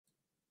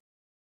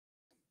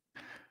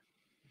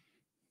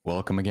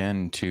Welcome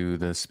again to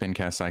the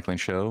Spincast Cycling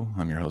Show.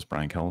 I'm your host,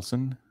 Brian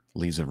Kellison.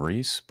 Lisa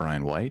Reese,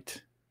 Brian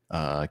White.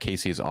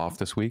 Casey is off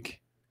this week.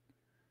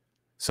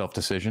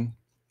 Self-decision.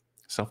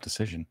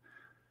 Self-decision.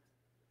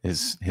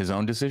 His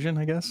own decision,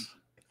 I guess.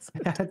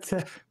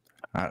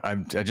 I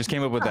just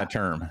came up with that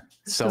term.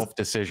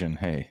 Self-decision.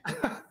 Hey.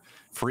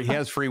 He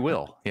has free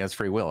will. He has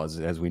free will.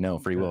 As we know,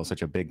 free will is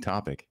such a big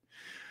topic.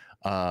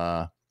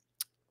 Lots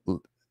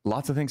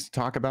of things to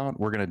talk about.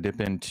 We're going to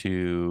dip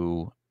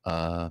into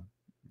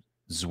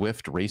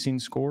Zwift racing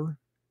score,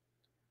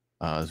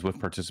 Zwift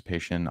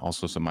participation,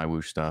 also some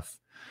MyWhoosh stuff,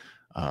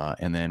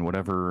 and then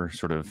whatever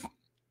sort of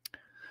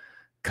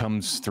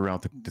comes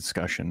throughout the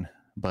discussion.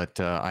 But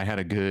I had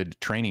a good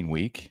training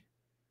week,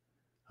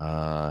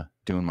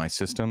 doing my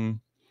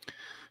system,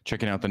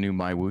 checking out the new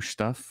MyWhoosh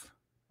stuff,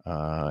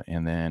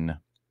 and then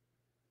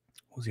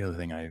what was the other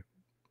thing?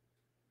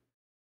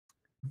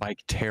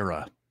 Bike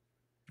Terra.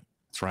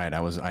 That's right.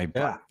 I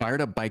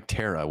fired up Bike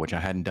Terra, which I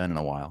hadn't done in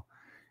a while,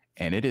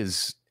 and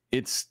it's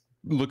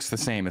looks the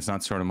same. It's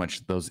not sort of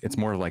much those. It's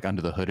more like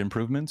under the hood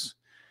improvements,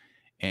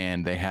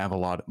 and they have a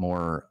lot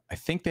more. I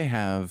think they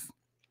have.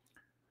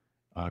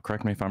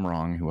 Correct me if I'm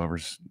wrong.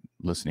 Whoever's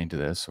listening to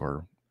this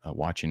or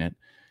watching it,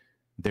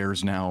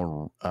 there's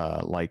now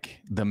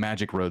like the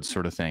Magic Road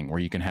sort of thing where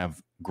you can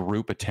have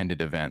group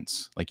attended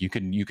events. Like you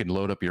can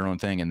load up your own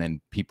thing, and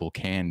then people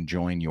can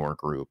join your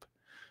group.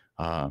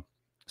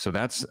 So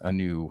that's a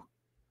new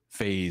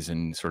phase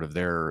in sort of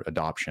their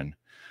adoption.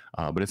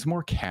 But it's a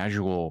more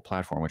casual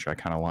platform, which I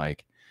kind of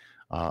like.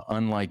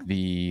 Unlike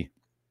we're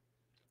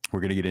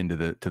going to get into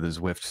the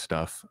Zwift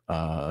stuff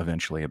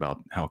eventually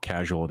about how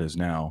casual it is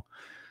now.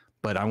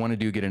 But I want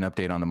to get an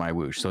update on the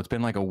MyWhoosh. So it's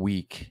been like a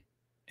week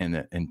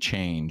and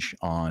change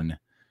on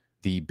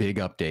the big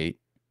update.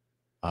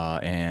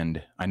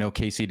 And I know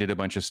Casey did a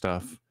bunch of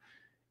stuff,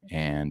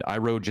 and I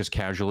rode just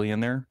casually in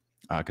there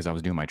because I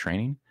was doing my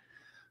training.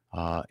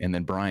 And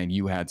then Brian,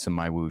 you had some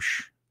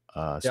MyWhoosh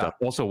stuff.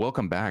 Also,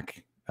 welcome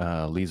back,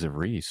 Lisa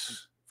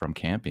Reese from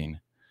camping,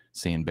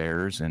 seeing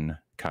bears and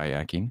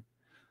kayaking.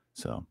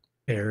 So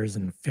bears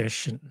and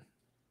fish and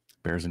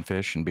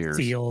beers,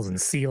 seals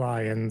and sea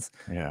lions.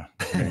 Yeah,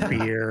 and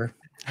beer,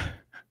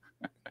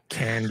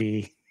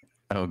 candy.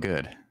 Oh,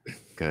 good.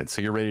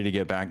 So you're ready to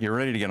get back. You're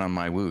ready to get on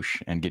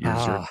MyWhoosh and get your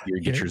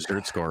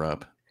Zert score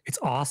up. It's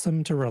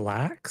awesome to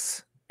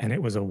relax, and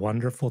it was a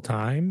wonderful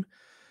time.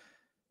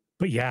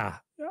 But yeah,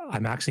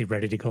 I'm actually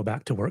ready to go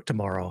back to work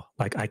tomorrow.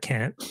 Like I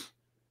can't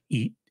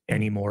eat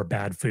any more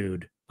bad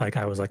food. Like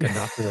I was like,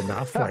 enough is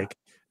enough. Like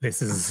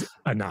this is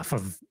enough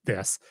of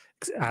this,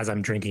 as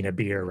I'm drinking a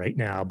beer right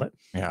now. But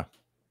yeah,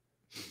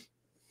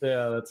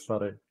 that's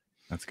funny.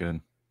 That's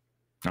good.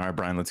 All right,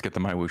 Brian, let's get the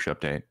MyWhoosh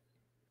update.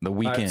 The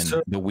weekend,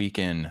 the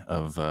weekend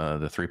of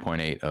the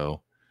 3.80.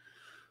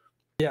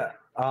 Yeah,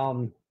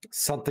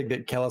 something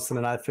that Kellison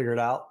and I figured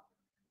out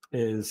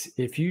is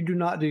if you do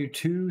not do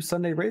 2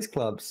 Sunday race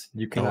clubs,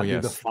 you cannot do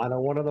the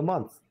final one of the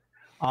month.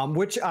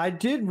 Which I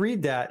did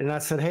read that, and I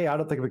said, hey, I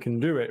don't think we can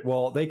do it.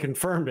 Well, they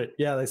confirmed it.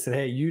 Yeah, they said,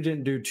 hey, you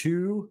didn't do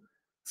 2.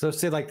 So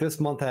say like this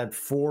month had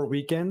 4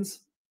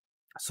 weekends.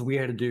 So we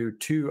had to do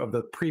 2 of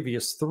the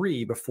previous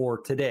 3 before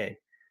today.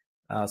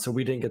 So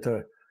we didn't get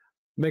to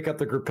make up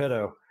the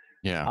gruppetto.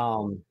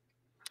 Yeah.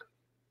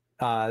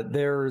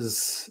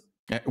 There's...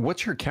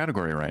 What's your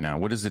category right now?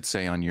 What does it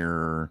say on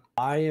your...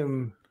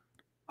 I'm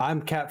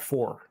Cat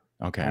 4.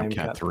 Okay, I'm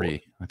Cat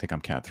 3. I think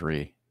I'm Cat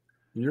 3.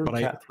 You're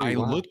Cat 3. I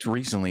looked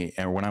recently,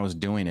 and when I was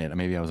doing it,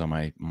 maybe I was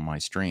on my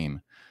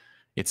stream,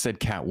 it said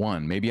Cat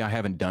 1. Maybe I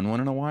haven't done one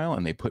in a while,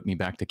 and they put me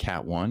back to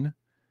Cat 1.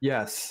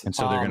 Yes. And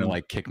so they're going to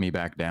like kick me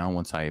back down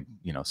once I,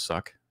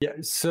 suck. Yeah.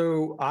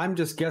 So I'm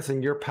just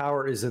guessing your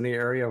power is in the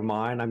area of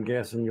mine. I'm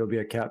guessing you'll be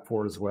a Cat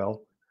 4 as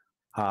well.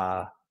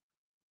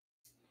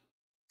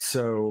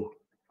 So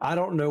I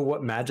don't know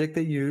what magic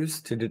they use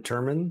to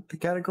determine the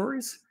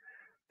categories,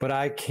 but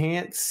I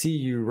can't see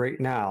you right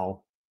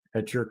now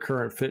at your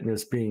current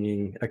fitness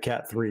being a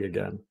Cat 3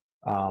 again.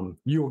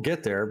 You will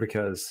get there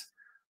because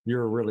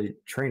you're really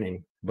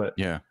training, but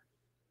yeah.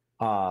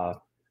 I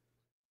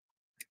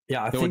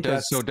think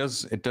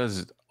it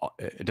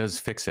does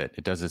fix it.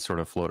 It does sort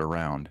of float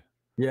around.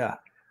 Yeah.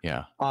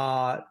 Yeah.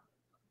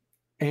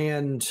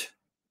 And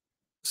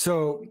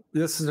so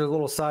this is a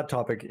little side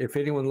topic. If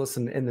anyone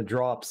listened in the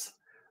drops,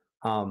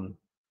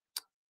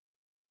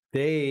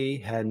 they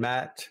had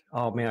Matt.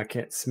 Oh man, I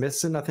can't.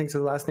 Smithson, I think is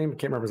the last name. I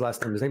can't remember his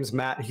last name. His name is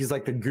Matt. He's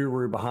like the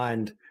guru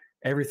behind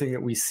everything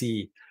that we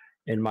see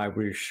in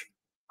MyWhoosh.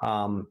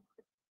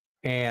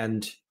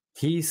 And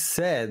he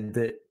said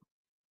that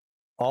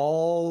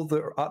all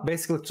the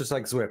basically it's just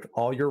like Zwift.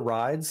 All your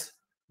rides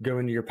go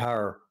into your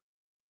power,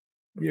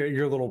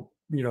 your little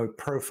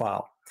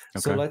profile.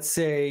 Okay. So let's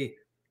say,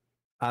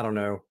 I don't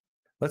know.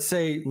 Let's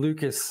say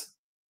Lucas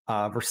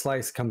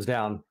Verslice comes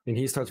down and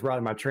he starts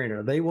riding my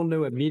trainer. They will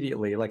know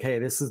immediately, like, hey,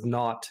 this is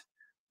not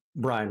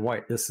Brian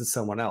White. This is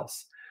someone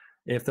else.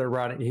 If they're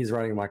riding, he's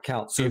riding my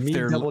account. So if me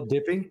double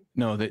dipping.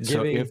 No,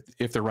 so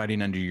if they're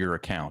riding under your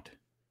account.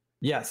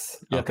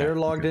 Yes. Okay. If they're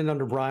logged in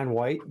under Brian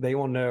White, they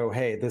will know,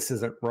 hey, this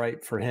isn't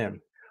right for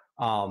him.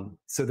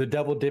 So the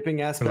double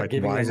dipping aspect, like,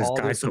 giving why them is this all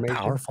the guy so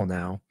information. powerful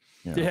now?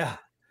 Yeah.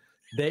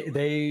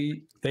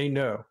 They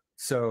know.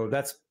 So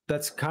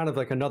that's kind of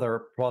like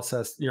another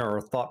process,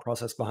 or thought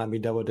process behind me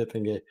double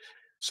dipping it.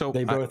 So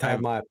they both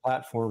have my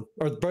platform,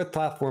 or both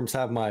platforms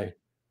have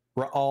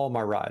all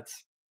my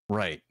rides.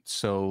 Right.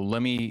 So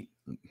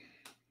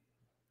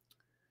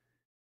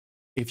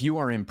if you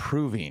are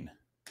improving,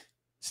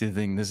 see the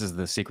thing, this is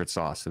the secret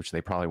sauce, which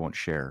they probably won't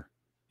share,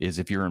 is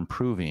if you're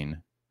improving,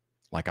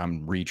 like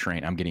I'm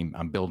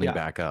building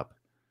back up,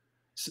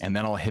 and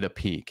then I'll hit a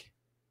peak.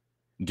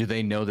 Do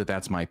they know that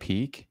that's my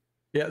peak?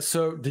 Yeah.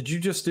 So did you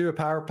just do a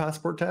Power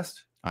Passport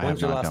test?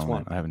 When's your last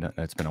one? I haven't done,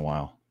 it's been a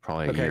while,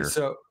 probably a year.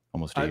 So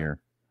almost a year.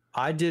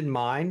 I did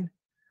mine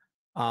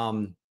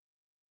June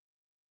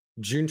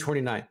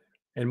 29th,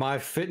 and my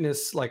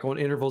fitness, like on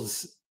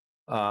intervals,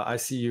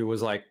 ICU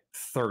was like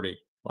 30.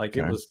 Like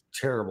it was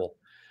terrible.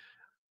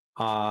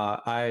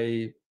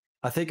 I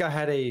think I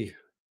had I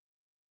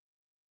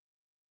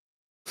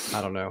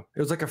don't know. It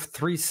was like a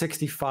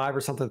 365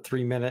 or something,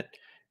 3 minute.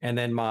 And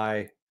then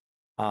my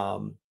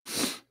 12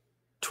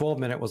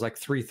 minute was like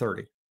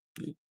 330,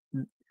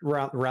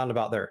 round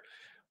about there.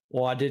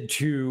 Well, I did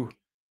 2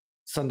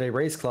 Sunday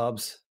race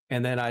clubs,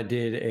 and then I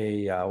did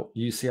a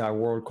UCI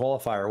World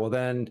Qualifier. Well,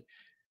 then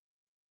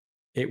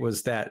it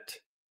was that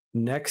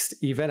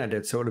next event I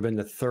did. So it would have been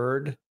the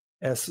 3rd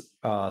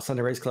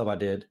Sunday race club I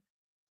did.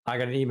 I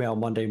got an email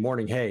Monday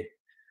morning. Hey,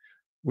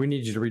 we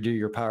need you to redo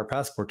your Power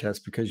Passport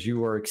test because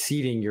you are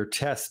exceeding your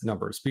test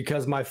numbers,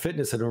 because my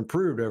fitness had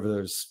improved over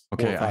those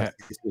 4 or 5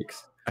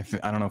 weeks.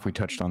 I don't know if we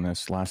touched on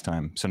this last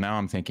time. So now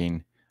I'm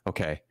thinking,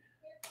 okay,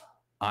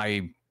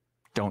 I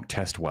don't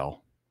test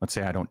well. Let's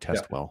say I don't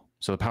test well.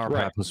 So the Power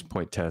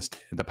Passport test,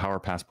 the Power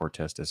Passport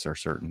test is a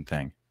certain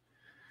thing.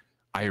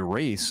 I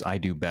race, I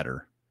do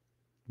better.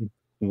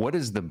 What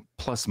is the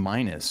plus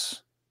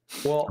minus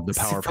of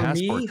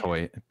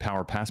the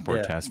Power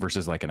Passport test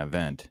versus like an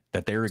event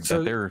that they're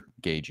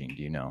gauging?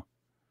 Do you know?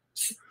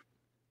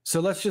 So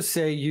let's just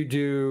say you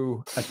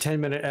do a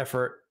 10-minute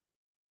effort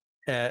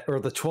or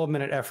the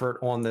 12-minute effort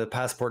on the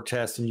passport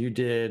test, and you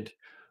did,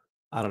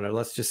 I don't know,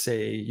 let's just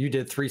say you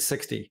did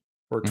 360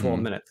 for 12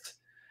 minutes.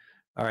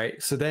 All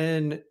right. So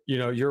then,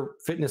 your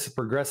fitness is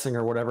progressing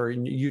or whatever,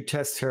 and you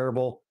test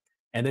terrible,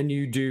 and then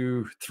you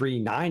do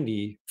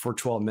 390 for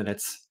 12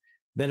 minutes.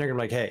 Then they're going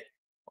to be like, hey,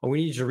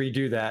 we need you to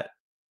redo that.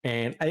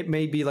 And it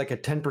may be like a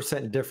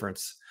 10%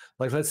 difference.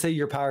 Like, let's say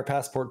your Power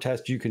Passport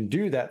test, you can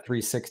do that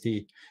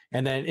 360,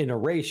 and then in a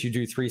race you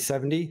do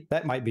 370.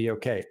 That might be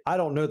okay. I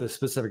don't know the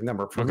specific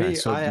number. For me,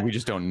 so we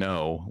just don't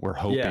know. We're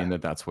hoping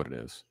that that's what it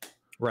is.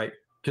 Right.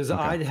 Because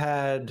I'd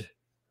had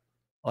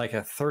like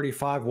a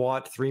 35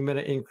 watt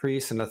 3-minute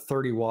increase and a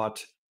 30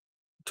 watt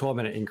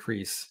 12-minute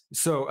increase.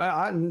 So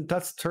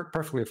that's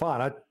perfectly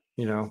fine.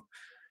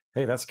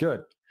 Hey, that's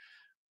good.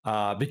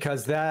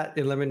 Because that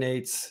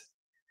eliminates,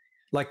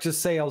 like,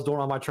 just say I was doing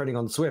all my training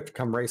on Zwift,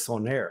 come race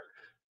on air.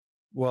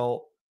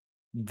 Well,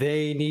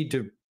 you need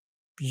to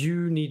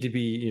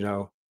be,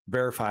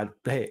 verified.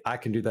 Hey, I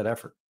can do that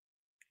effort,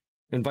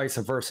 and vice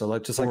versa.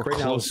 Like, just like right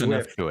now, close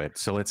enough to it.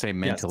 So let's say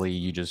mentally,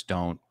 you just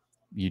don't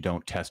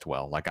test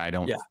well. Like I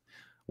don't,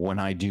 when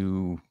I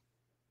do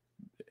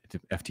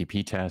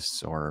FTP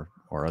tests or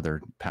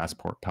other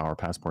Power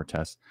Passport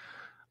tests,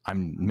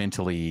 I'm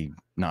mentally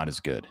not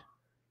as good.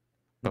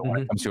 But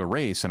when it comes to a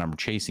race and I'm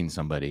chasing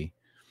somebody,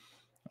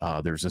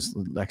 there's this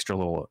extra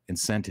little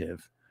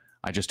incentive.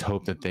 I just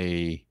hope that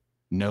they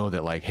know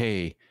that, like,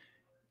 hey,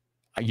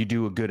 you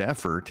do a good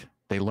effort.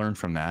 They learn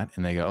from that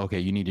and they go, okay,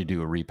 you need to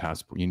do a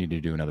repassport. You need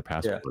to do another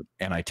passport.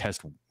 And I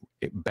test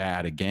it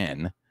bad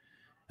again.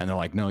 And they're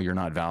like, no, you're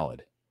not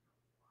valid.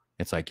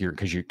 It's like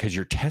because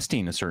you're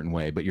testing a certain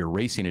way, but you're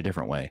racing a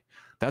different way.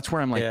 That's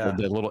where I'm like,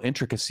 the little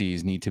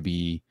intricacies need to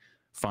be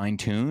fine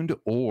tuned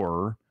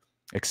or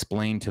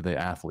explained to the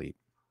athlete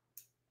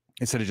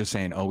instead of just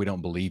saying, oh, we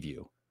don't believe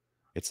you.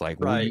 It's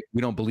like,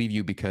 we don't believe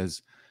you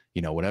because,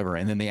 whatever.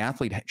 And then the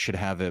athlete should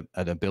have an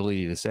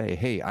ability to say,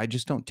 hey, I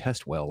just don't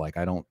test well. Like,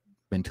 I don't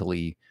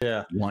mentally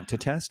want to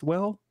test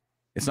well.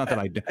 It's not that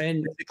I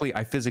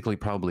physically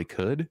probably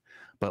could,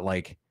 but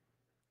like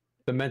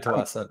the mental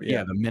aspect.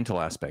 The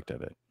mental aspect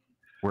of it.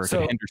 Where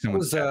so it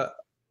was a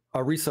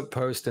recent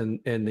post in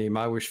the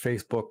MyWhoosh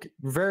Facebook,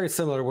 very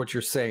similar to what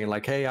you're saying.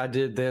 Like, hey, I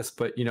did this,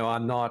 but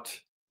I'm not.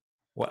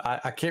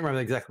 I can't remember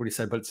exactly what he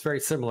said, but it's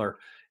very similar.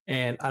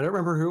 And I don't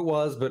remember who it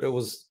was, but it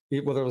was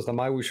whether it was the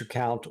MyWhoosh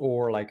account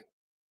or like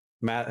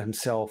Matt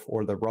himself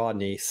or the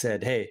Rodney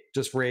said, hey,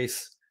 just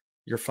race,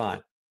 you're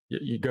fine.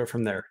 You go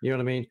from there. You know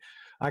what I mean?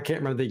 I can't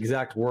remember the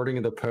exact wording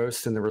of the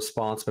post and the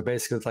response, but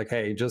basically it's like,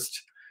 hey, just.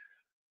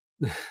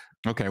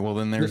 Okay, well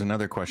then there's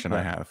another question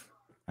I have.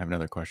 I have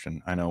another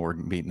question. I know we're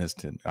beating this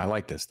I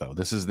like this though.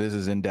 This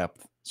is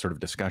in-depth sort of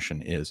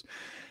discussion. Let's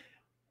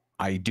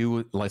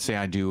say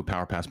I do a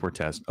Power Passport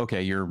test.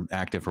 Okay, you're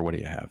active, or what do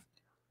you have?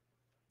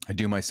 I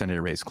do my Sunday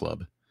race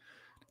club.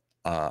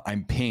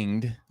 I'm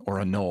pinged or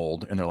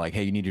annulled, and they're like,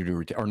 hey, you need to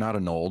do, or not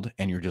annulled,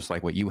 and you're just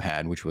like what you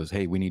had, which was,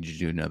 hey, we need you to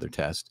do another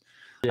test.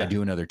 I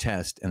do another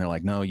test and they're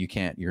like, no, you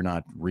can't, you're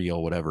not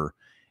real, whatever.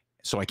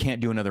 So I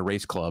can't do another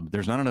race club.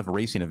 There's not enough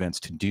racing events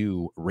to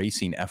do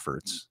racing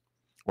efforts,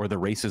 or the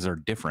races are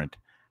different.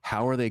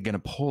 How are they going to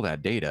pull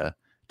that data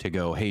to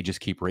go, hey, just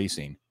keep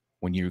racing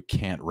when you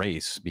can't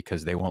race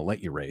because they won't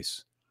let you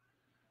race?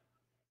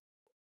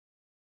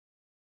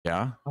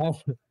 Yeah.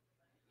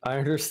 I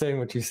understand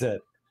what you said.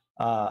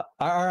 I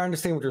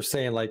understand what you're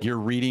saying. Like, you're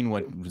reading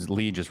what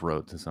Lee just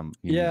wrote to some.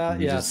 He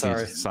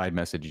sorry. Side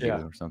messaged you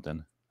or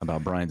something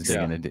about Brian's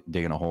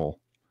digging a hole.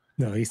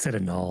 No, he said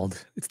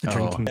annulled. It's the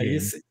drinking game.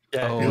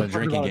 The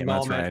drinking game.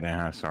 That's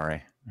right.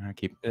 Sorry.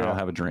 I'll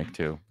have a drink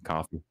too.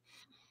 Coffee.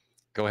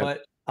 Go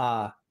ahead.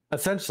 But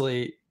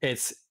essentially,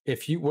 it's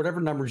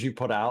whatever numbers you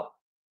put out,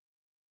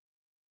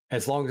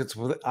 as long as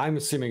I'm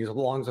assuming as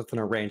long as it's in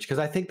a range, because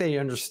I think they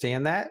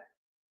understand that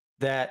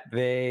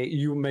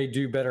you may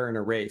do better in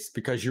a race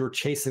because you're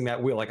chasing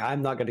that wheel. Like,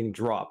 I'm not getting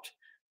dropped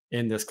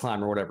in this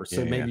climb or whatever.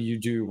 So maybe you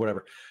do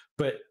whatever.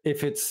 But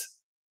if it's,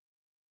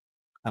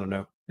 I don't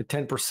know, a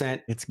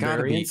 10%, it's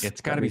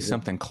gotta be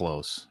something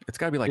close. It's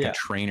gotta be like a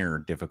trainer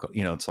difficult.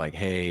 It's like,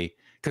 hey,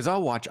 because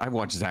I've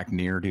watched Zach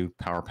Neer do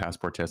power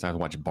passport tests. I've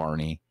watched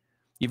Barney.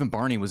 Even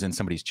Barney was in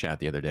somebody's chat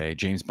the other day.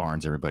 James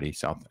Barnes, everybody,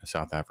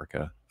 South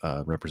Africa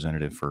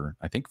representative for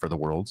the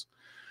Worlds.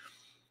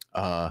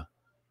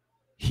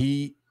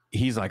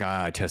 He's like,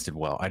 I tested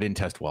well. I didn't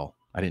test well.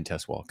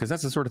 Because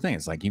that's the sort of thing.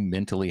 It's like you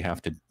mentally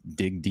have to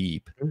dig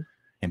deep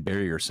and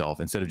bury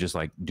yourself instead of just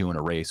like doing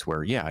a race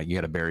where, you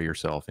got to bury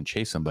yourself and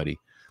chase somebody.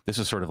 This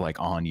is sort of like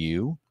on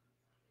you.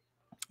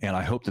 And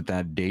I hope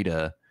that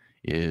data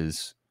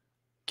is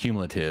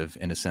cumulative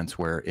in a sense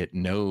where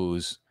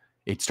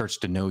it starts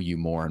to know you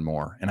more and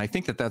more. And I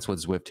think that's what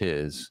Zwift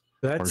is,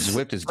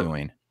 Zwift is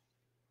doing.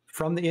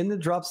 From the In the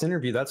Drops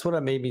interview, that's what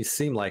it made me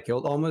seem like. It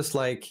was almost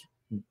like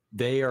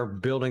they are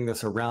building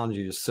this around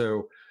you.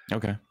 So,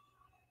 okay.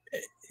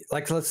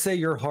 Like, let's say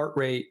your heart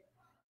rate,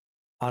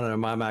 I don't know,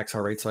 my max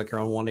heart rate's like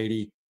around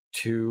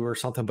 182 or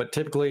something. But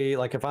typically,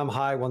 like if I'm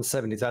high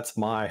 170s, that's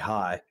my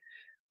high.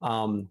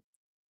 And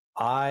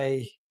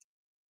I'll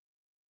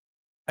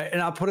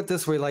put it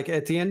this way, like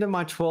at the end of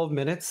my 12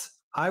 minutes,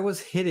 I was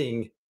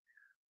hitting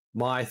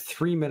my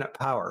 3-minute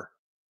power.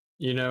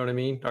 You know what I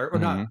mean? Or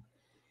not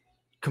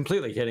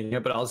completely hitting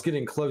it, but I was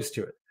getting close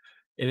to it.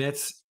 And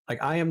it's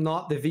like, I am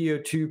not the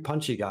VO2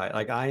 punchy guy.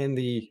 Like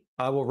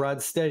I will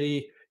ride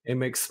steady and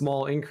make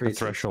small increases.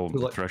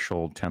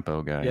 Threshold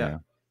tempo guy. Yeah.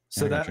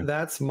 So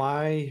that's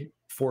my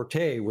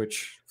forte,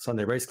 which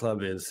Sunday Race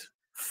Club is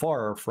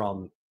far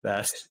from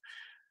that.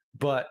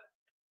 But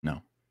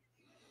no.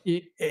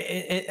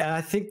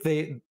 I think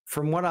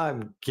from what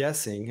I'm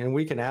guessing, and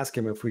we can ask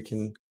him if we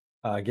can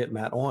get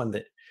Matt on,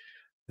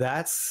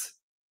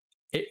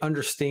 it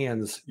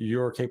understands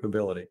your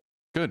capability.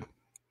 Good.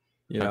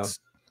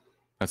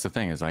 That's the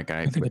thing, is like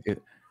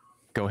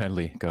go ahead,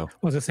 Lee, go. I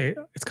was going to say,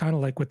 it's kind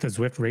of like with the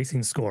Zwift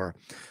racing score.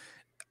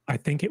 I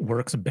think it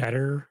works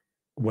better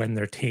when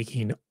they're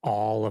taking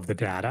all of the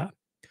data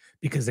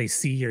because they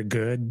see you're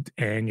good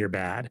and you're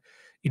bad.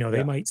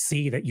 They might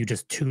see that you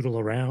just tootle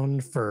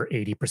around for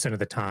 80% of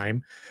the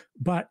time,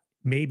 but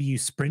maybe you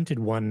sprinted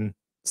one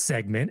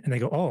segment and they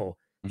go, oh,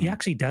 he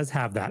actually does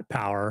have that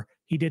power.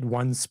 He did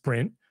one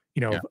sprint,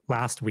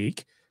 last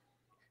week.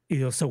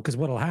 So because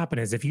what'll happen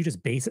is if you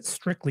just base it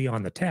strictly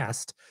on the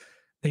test,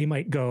 they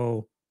might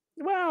go,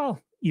 well,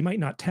 you might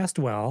not test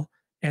well.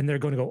 And they're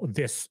going to go,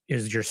 this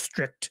is your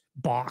strict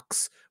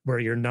box where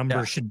your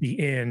numbers should be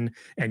in,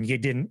 and you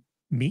didn't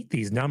meet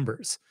these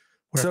numbers.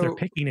 Where if they're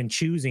picking and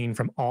choosing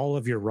from all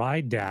of your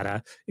ride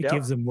data, it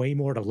gives them way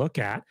more to look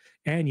at,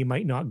 and you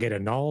might not get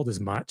annulled as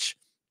much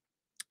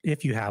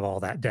if you have all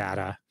that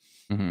data.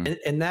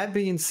 And that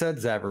being said,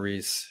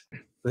 Zavaris,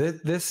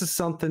 this is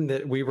something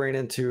that we ran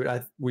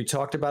into. We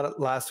talked about it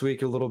last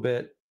week a little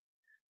bit.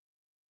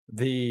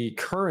 The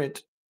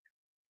current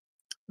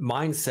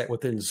mindset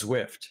within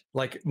Zwift,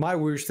 like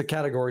MyWhoosh, the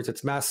categories,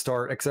 it's mass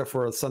start, except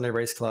for a Sunday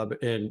Race Club,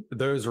 and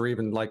those are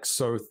even like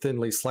so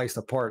thinly sliced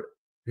apart.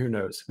 Who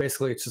knows?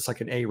 Basically, it's just like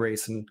an A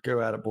race and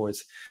go at it,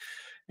 boys.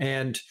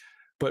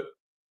 But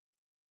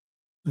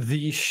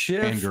the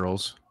shift and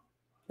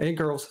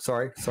girls,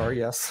 sorry,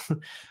 yes.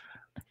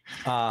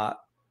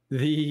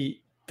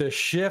 The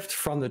shift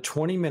from the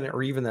 20-minute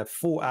or even that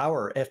full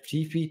hour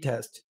FTP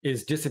test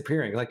is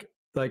disappearing. Like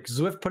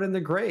Zwift put in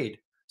the grade,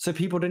 so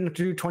people didn't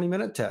do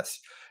 20-minute tests.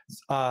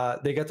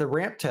 They got the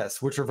ramp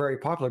tests, which are very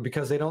popular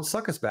because they don't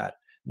suck as bad.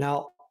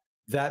 Now,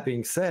 that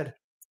being said,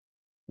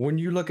 when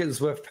you look at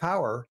Zwift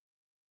Power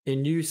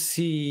and you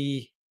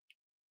see,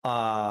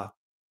 I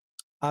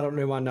don't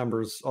know my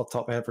numbers off the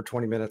top of my head for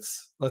 20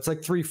 minutes. That's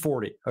like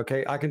 340.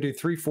 Okay, I can do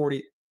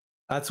 340.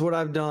 That's what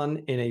I've done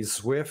in a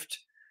Zwift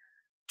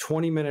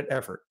 20-minute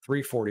effort,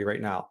 340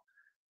 right now.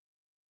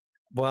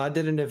 Well, I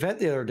did an event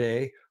the other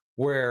day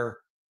where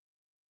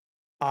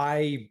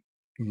I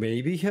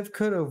maybe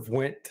could have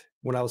went,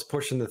 when I was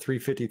pushing the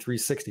 350,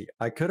 360,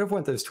 I could have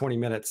went those 20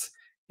 minutes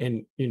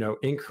and,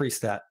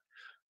 increased that.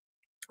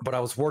 But I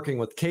was working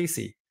with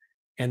Casey,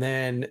 and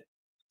then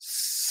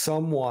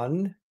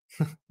someone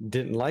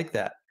didn't like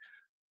that.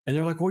 And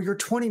they're like, well, your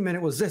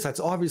 20-minute was this. That's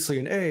obviously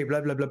an A,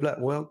 blah, blah, blah, blah.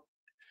 Well,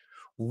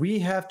 we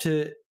have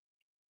to,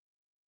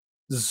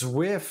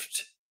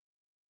 Zwift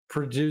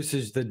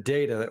produces the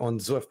data on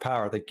Zwift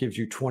Power that gives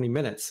you 20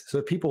 minutes. So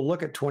if people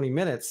look at 20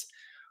 minutes,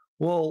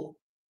 well,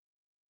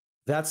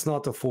 that's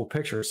not the full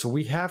picture. So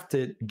we have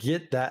to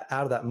get that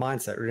out of that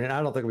mindset. And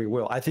I don't think we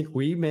will. I think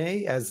we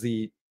may, as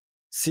the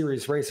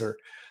serious racer,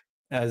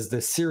 as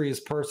the serious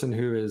person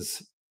who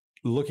is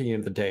looking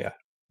at the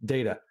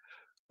data,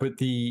 but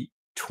the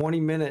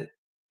 20-minute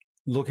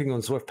looking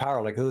on Zwift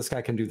Power, like, oh, this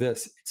guy can do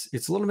this.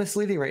 It's a little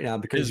misleading right now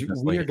because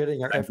we are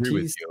getting our FTs.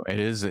 Agree with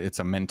you. It's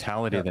a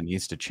mentality that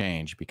needs to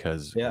change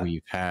because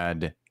we've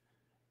had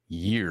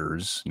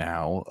years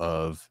now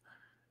of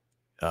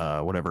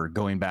whatever,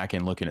 going back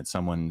and looking at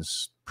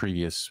someone's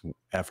previous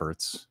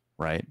efforts,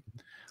 right?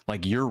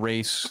 Like your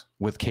race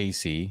with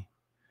Casey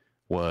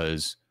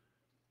was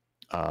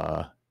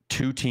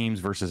 2 teams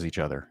versus each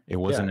other. It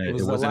wasn't it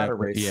wasn't a ladder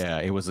race. Yeah,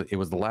 it was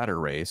the ladder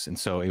race. And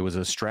so it was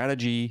a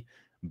strategy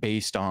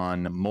based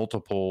on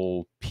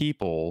multiple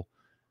people,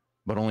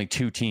 but only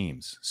 2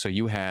 teams. So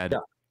you had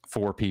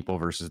 4 people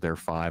versus their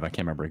 5. I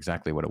can't remember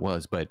exactly what it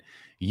was, but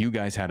you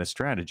guys had a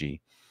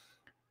strategy.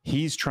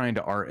 He's trying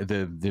to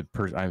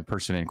the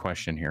person in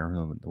question here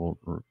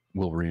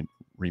will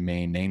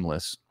remain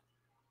nameless,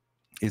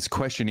 is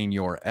questioning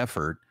your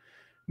effort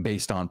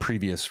based on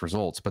previous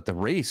results, but the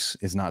race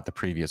is not the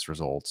previous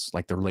results.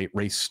 Like the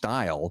race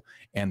style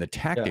and the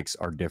tactics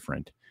are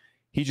different.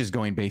 He's just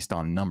going based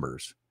on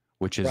numbers,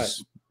 which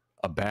is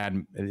a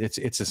bad.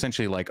 It's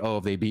essentially like, oh,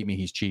 if they beat me,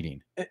 he's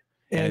cheating.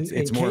 And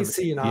it's more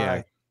Casey and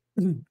I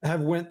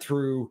have went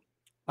through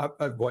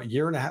what,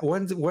 year and a half?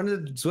 When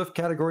did Zwift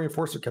category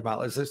enforcement come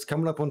out? It's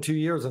coming up on 2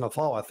 years in the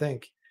fall, I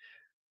think.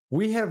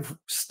 We have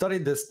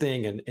studied this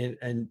thing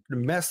and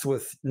messed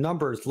with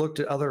numbers, looked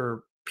at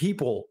other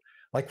people.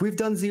 Like we've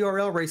done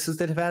ZRL races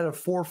that have had a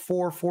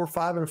 4.4,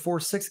 4.5, and a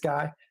 4.6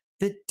 guy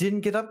that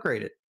didn't get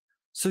upgraded.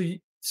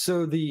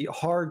 So the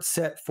hard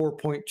set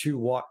 4.2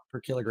 watt per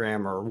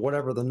kilogram or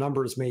whatever the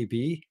numbers may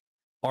be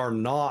are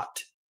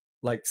not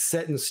like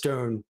set in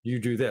stone. You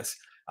do this.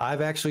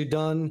 I've actually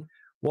done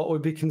what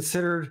would be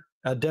considered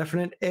a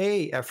definite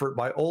A effort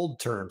by old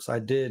terms. I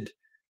don't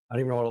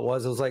even know what it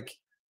was. It was like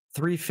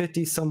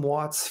 350 some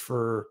watts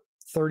for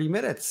 30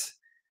 minutes.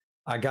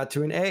 I got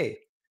to an A.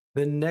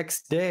 The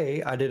next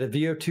day, I did a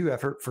VO2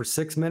 effort for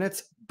 6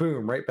 minutes.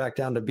 Boom, right back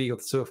down to B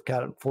with Zwift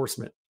cat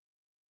enforcement.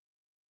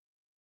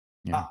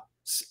 Yeah.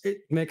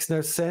 It makes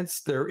no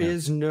sense. There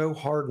is no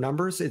hard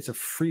numbers. It's a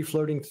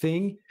free-floating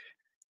thing.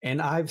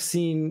 And I've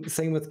seen,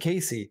 same with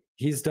Casey.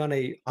 He's done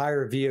a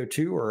higher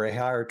VO2 or a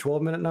higher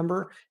 12-minute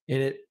number,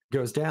 and it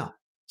goes down.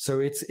 So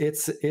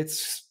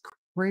it's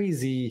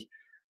crazy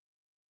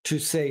to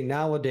say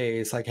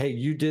nowadays, like, hey,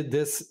 you did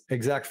this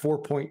exact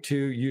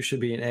 4.2, you should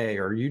be an A,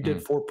 or you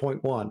did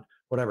 4.1,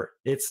 whatever.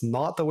 It's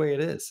not the way it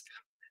is.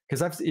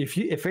 Because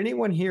if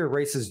anyone here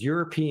races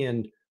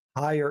European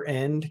higher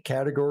end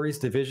categories,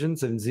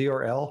 divisions, and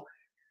ZRL,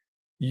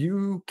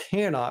 you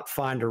cannot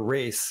find a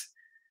race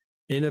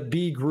in a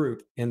B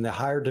group in the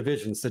higher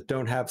divisions that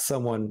don't have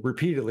someone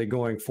repeatedly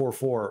going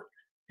 4.4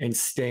 and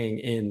staying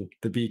in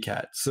the B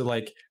cat. So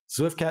like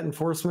Zwift cat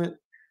enforcement,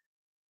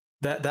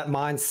 that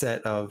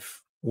mindset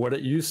of what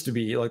it used to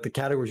be, like the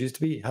categories used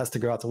to be, has to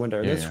go out the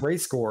window. This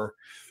race score,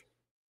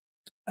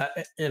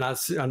 and I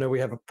know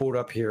we have it pulled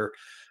up here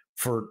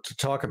to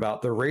talk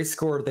about the race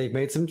score. They've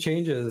made some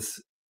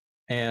changes,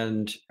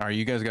 and all right,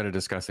 you guys got to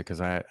discuss it because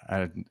I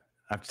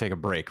have to take a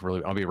break.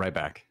 Really, I'll be right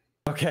back.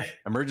 Okay,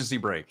 emergency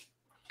break.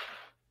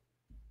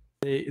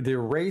 The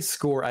race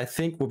score, I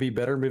think, will be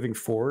better moving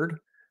forward,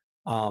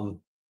 and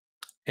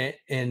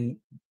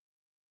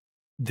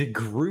the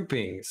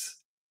groupings,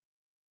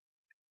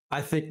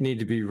 I think, need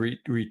to be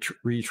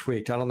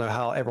retweaked. I don't know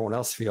how everyone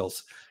else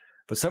feels,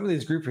 but some of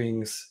these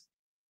groupings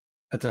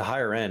at the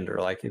higher end are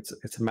like,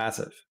 it's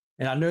massive.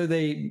 And I know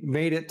they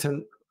made it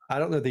to, I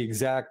don't know the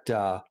exact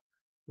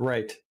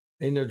right.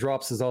 In their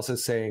drops is also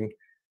saying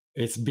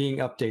it's being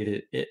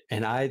updated.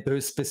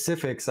 Those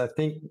specifics, I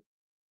think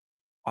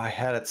I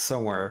had it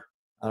somewhere.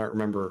 I don't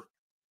remember.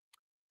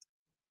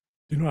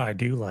 You know what I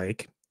do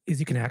like is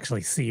you can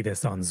actually see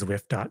this on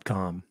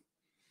Zwift.com.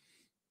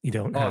 You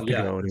don't have to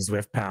go to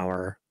Zwift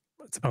Power.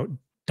 It's about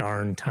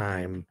darn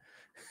time.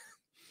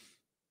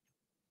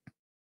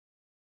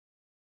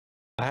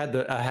 I had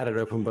it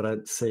open, but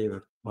I'd save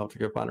it. I'll have to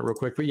go find it real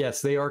quick. But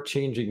yes, they are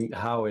changing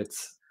how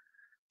it's.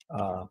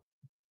 Well,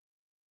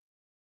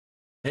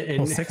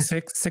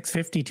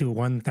 650 to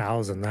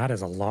 1,000. That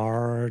is a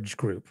large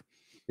group.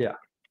 Yeah.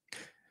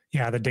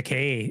 Yeah, the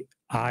decay.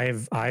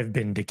 I've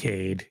been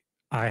decayed.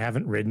 I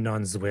haven't ridden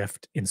on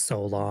Zwift in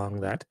so long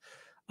that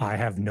I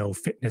have no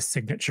fitness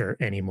signature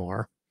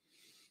anymore.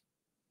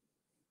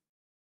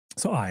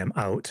 So I am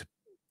out.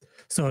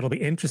 So it'll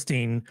be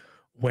interesting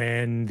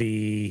when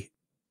the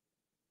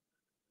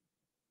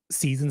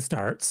season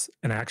starts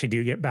and I actually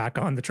do get back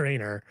on the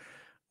trainer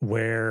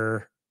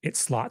where it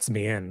slots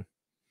me in,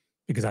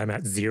 because I'm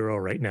at 0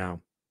 right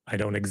now. I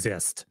don't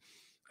exist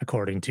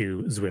according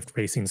to Zwift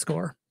Racing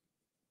Score.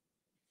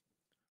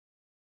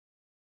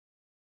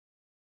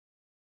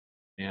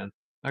 man.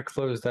 I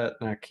closed that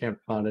and I can't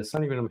find it. It's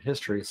not even in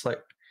history. It's like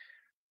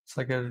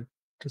it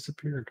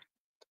disappeared.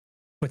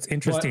 What's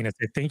interesting is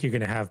I think you're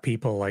going to have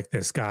people like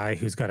this guy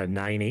who's got a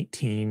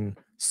 918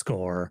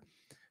 score.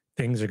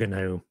 Things are going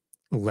to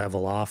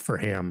level off for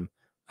him.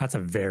 That's a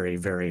very,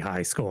 very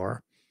high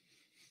score.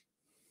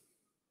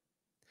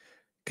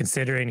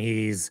 Considering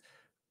he's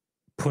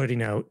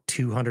putting out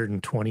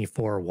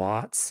 224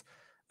 watts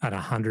at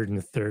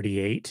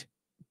 138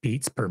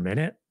 beats per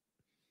minute,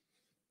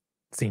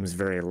 seems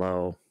very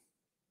low.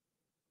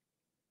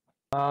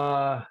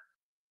 At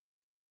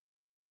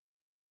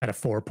a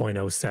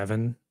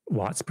 4.07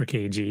 watts per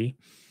kg.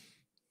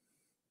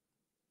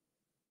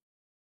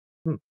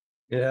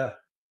 Yeah.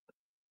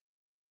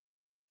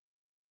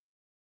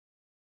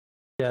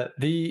 Yeah.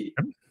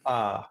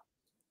 I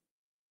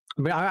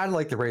mean, I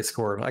like the race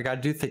score. Like, I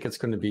do think it's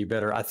going to be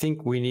better. I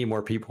think we need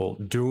more people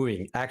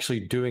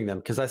actually doing them,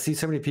 because I see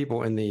so many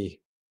people in the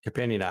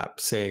companion app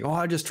saying, "Oh,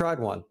 I just tried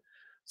one."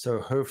 So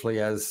hopefully,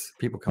 as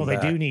people come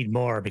back, they do need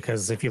more,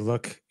 because if you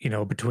look,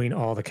 between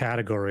all the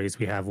categories,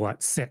 we have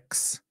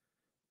 6,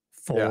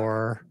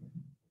 4,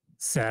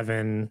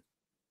 7,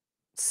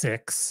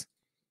 6,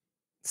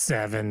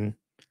 7.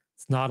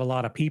 It's not a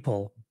lot of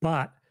people,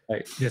 but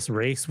this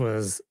race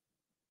was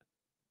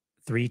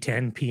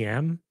 3:10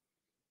 p.m.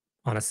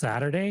 on a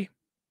Saturday.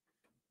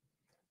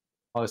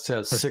 Oh, it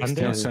says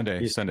 6:10.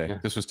 Sunday. Yeah.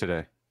 This was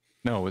today.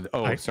 No,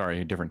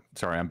 sorry, different.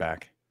 Sorry, I'm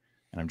back,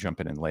 and I'm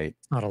jumping in late.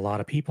 Not a lot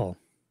of people.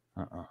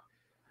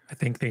 I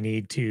think they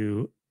need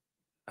to.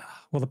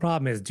 Well, the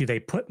problem is, do they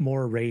put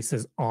more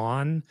races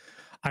on?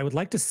 I would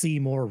like to see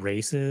more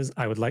races.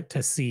 I would like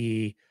to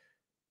see,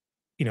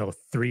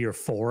 3 or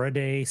 4 a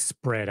day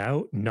spread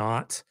out,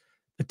 not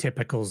the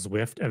typical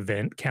Zwift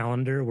event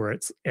calendar where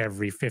it's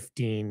every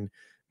 15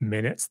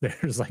 minutes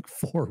there's like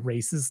 4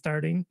 races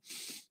starting.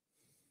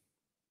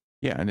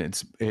 Yeah, and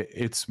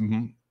it's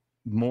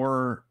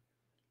more.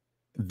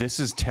 This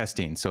is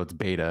testing, so it's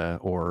beta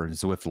or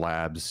Zwift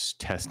Labs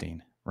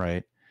testing,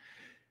 right?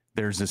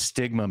 There's a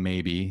stigma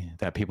maybe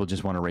that people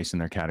just want to race in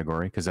their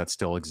category because that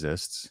still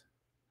exists,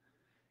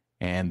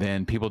 and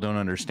then people don't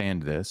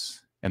understand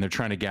this, and they're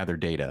trying to gather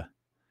data.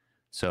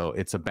 So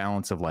it's a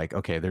balance of like,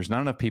 okay, there's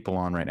not enough people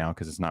on right now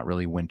because it's not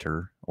really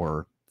winter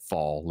or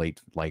fall,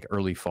 like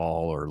early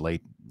fall or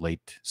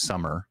late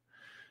summer.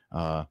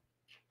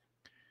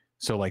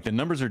 So like the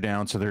numbers are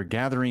down, so they're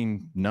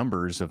gathering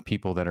numbers of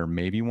people that are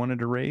maybe wanted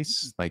to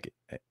race. Like,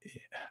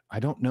 I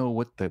don't know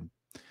what the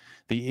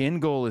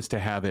end goal is, to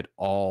have it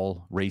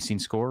all racing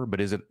score, but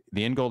is it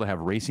the end goal to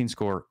have racing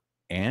score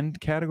and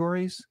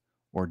categories,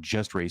 or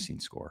just racing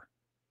score?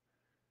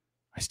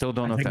 I still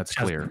don't know if that's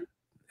clear.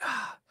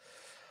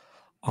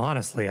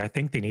 Honestly, I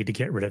think they need to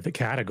get rid of the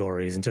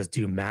categories and just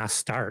do mass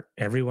start.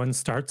 Everyone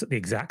starts at the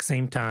exact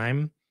same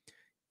time.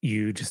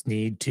 You just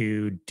need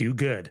to do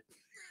good.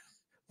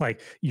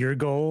 Like, your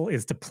goal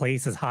is to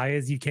place as high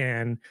as you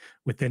can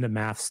within a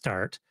mass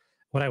start.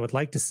 What I would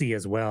like to see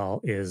as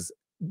well is,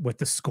 with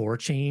the score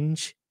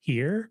change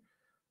here,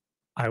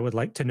 I would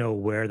like to know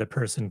where the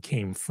person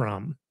came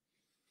from.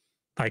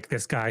 Like,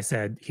 this guy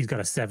said he's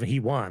got a 7. He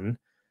won.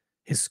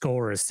 His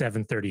score is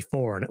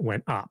 734, and it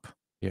went up.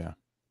 Yeah.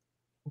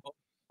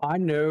 I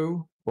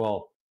know.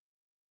 Well,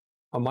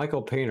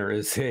 Michael Painter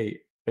is a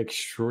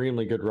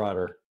extremely good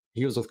rider.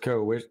 He was with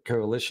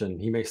Coalition.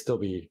 He may still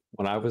be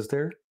when I was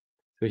there.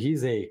 So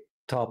he's a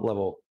top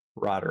level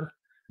rider.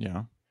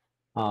 Yeah.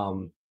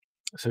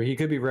 So he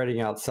could be riding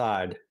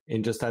outside,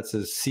 and just that's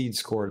his seed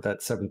score at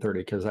that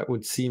 730, because that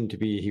would seem to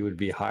be he would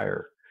be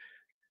higher.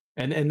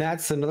 And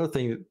that's another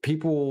thing that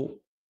people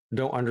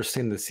don't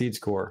understand, the seed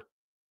score.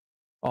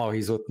 Oh,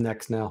 he's with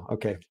Next now.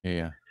 Okay.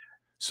 Yeah.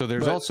 So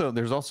there's also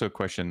a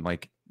question,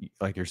 like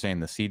you're saying,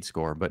 the seed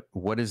score, but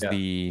what is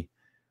the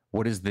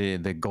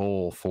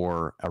goal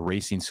for a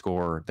racing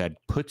score that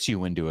puts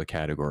you into a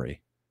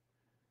category?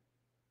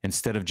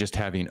 Instead of just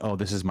having, oh,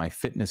 this is my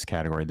fitness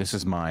category. This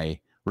is my,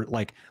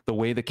 like, the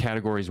way the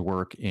categories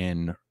work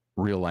in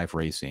real life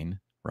racing,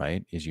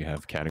 right? Is you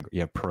have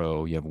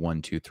pro, you have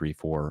 1, 2, 3,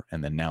 4,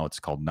 and then now it's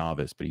called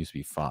novice, but it used to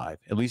be 5,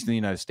 at least in the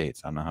United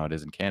States. I don't know how it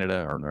is in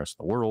Canada or in the rest of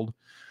the world,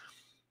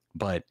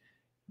 but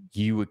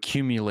you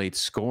accumulate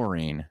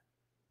scoring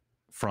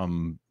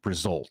from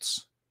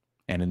results.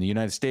 And in the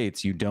United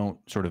States, you don't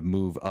sort of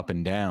move up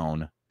and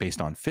down based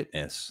on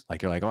fitness.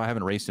 Like, you're like, oh, I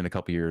haven't raced in a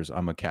couple of years,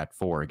 I'm a Cat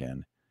 4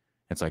 again.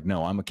 It's like,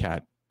 no, I'm a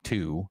Cat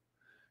 2,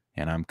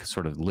 and I'm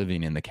sort of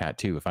living in the Cat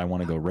 2. If I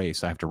want to go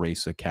race, I have to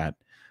race a Cat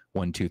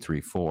 1, 2, 3,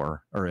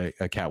 4, or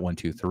a Cat 1,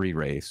 2, 3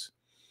 race.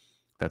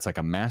 That's like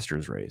a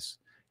master's race.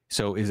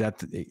 So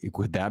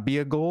would that be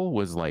a goal?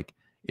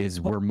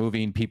 We're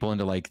moving people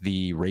into like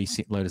the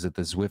racing, what is it,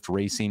 the Zwift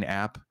racing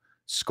app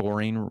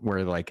scoring,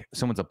 where like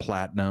someone's a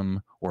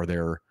platinum, or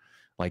they're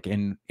like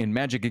in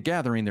Magic the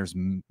Gathering, there's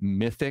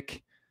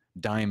mythic,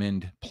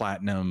 diamond,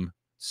 platinum,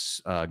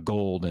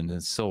 gold, and then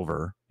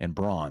silver and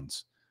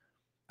bronze.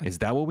 Is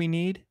that what we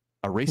need?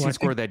 A racing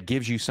score that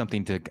gives you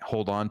something to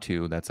hold on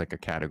to, that's like a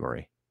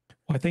category.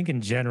 Well, I think in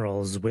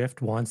general,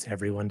 Zwift wants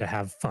everyone to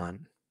have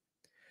fun.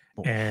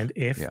 And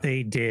if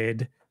they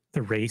did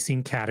the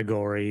racing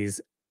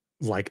categories,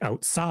 like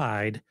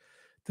outside,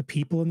 the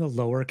people in the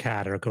lower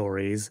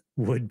categories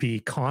would be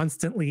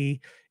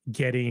constantly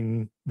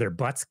getting their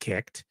butts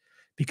kicked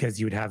because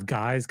you'd have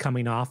guys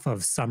coming off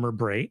of summer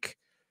break,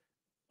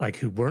 like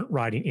who weren't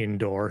riding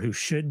indoor, who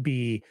should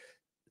be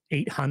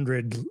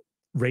 800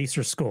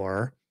 racer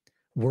score,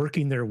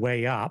 working their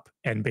way up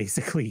and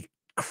basically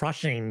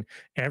crushing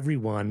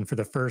everyone for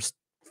the first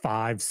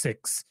 5,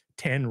 6,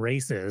 10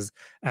 races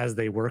as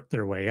they work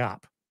their way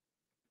up.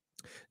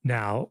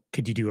 Now,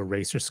 could you do a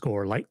racer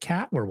score like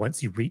Cat, where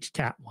once you reach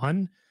Cat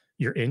 1,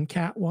 you're in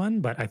Cat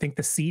 1? But I think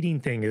the seeding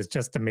thing is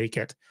just to make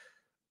it,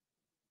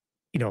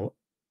 you know,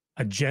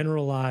 a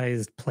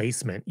generalized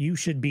placement. You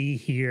should be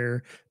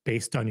here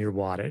based on your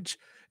wattage.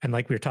 And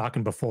like we were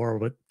talking before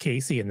with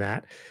Casey, and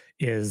that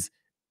is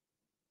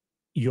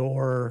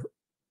your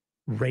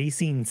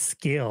racing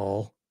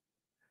skill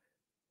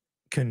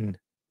can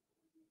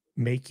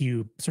make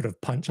you sort of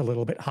punch a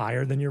little bit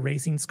higher than your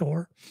racing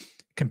score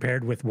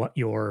compared with what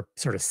your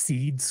sort of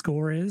seed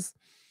score is.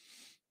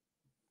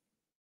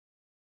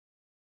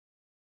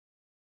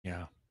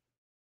 Yeah.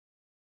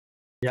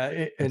 Yeah.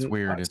 It's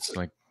weird. It's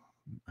like,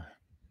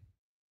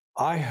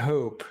 I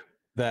hope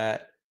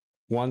that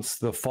once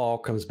the fall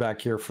comes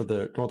back here for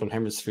the Northern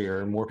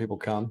Hemisphere and more people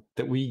come,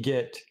 that we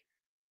get,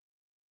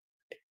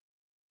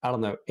 I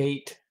don't know,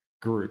 8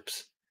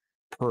 groups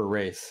per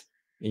race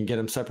and get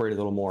them separated a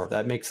little more.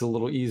 That makes it a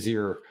little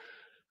easier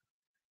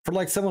for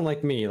like someone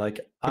like me. Like,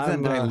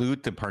 doesn't that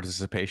dilute the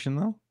participation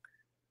though?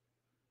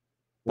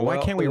 But why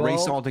can't we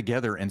race all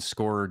together and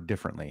score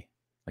differently?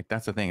 Like,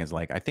 that's the thing, is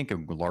like, I think a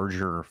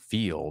larger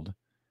field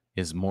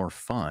is more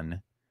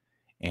fun.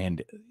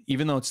 And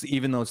even though it's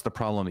the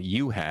problem that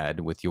you had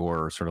with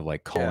your sort of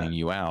like calling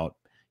you out,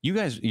 you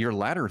guys, your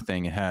ladder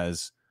thing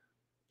has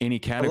any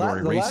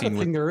category racing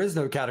with, there is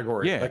no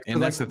category. Yeah. Like,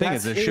 and that's the thing,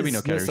 is there should be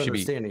no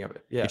category.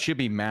 It should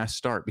be mass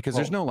start, because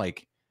there's no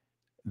like,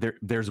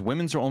 there's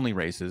women's only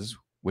races,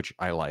 which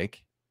I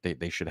like.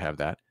 They should have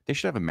that. They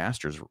should have a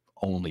masters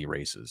only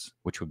races,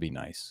 which would be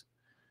nice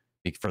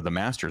for the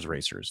masters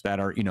racers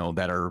that are,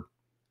 that are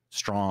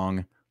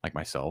strong, like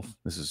myself.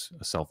 This is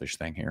a selfish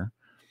thing here,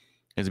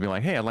 is to be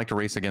like, hey, I'd like to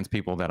race against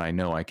people that I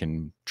know I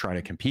can try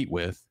to compete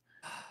with.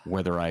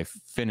 Whether I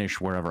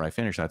finish wherever I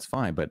finish, that's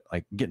fine. But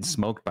like getting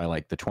smoked by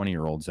like the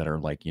 20-year-olds that are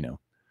like,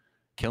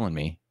 killing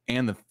me,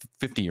 and the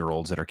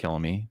 50-year-olds that are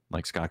killing me,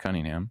 like Scott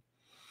Cunningham.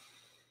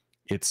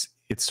 It's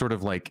sort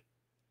of like,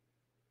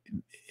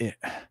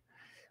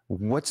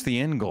 what's the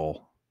end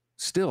goal?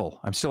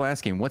 I'm still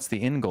asking, what's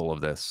the end goal of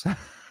this?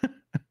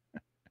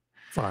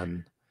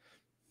 Fun.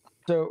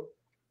 So,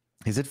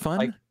 is it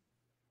fun?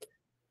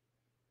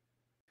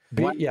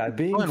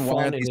 Being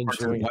fun and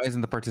enjoying. Why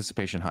isn't the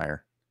participation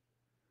higher?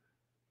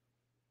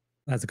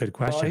 That's a good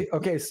question.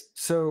 Okay,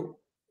 so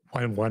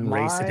one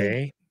race a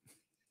day.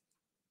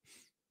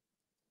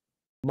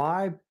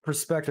 My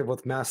perspective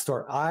with mass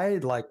start, I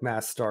like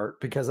mass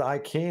start because I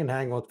can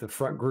hang with the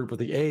front group of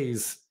the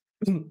A's,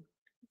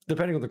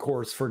 depending on the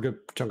course, for a good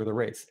chunk of the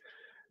race.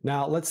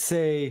 Now, let's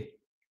say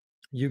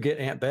you get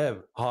Aunt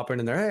Bev hopping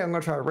in there. Hey, I'm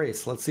going to try a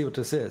race. Let's see what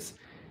this is.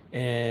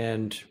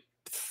 And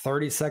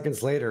 30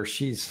 seconds later,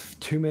 she's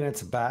 2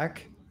 minutes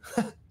back.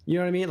 You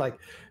know what I mean? Like,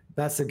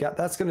 that's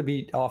going to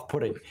be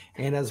off-putting.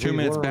 And as 2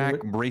 minutes back,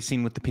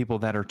 racing with the people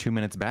that are 2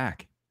 minutes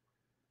back.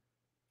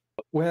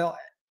 Well,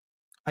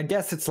 I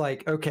guess it's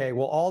like, okay,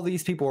 well, all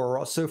these people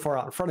are so far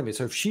out in front of me.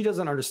 So if she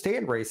doesn't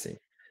understand racing,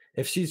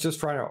 if she's just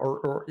trying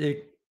to,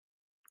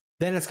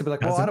 then it's gonna be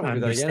like, well, I don't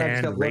want to do that again. I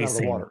just got to run out of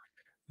the water.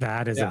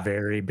 That is a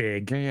very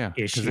big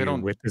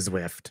issue with the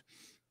Zwift.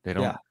 They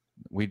don't.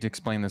 We'd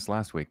explained this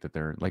last week, that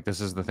they're like,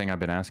 this is the thing I've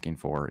been asking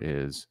for,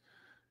 is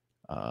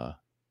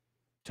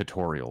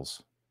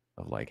tutorials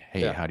of like,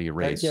 hey, how do you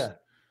race?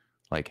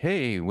 Like,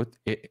 hey,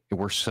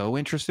 we're so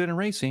interested in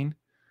racing.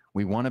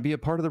 We want to be a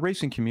part of the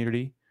racing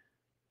community,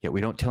 yet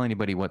we don't tell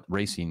anybody what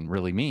racing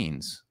really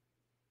means,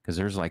 because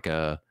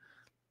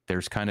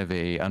there's kind of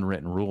a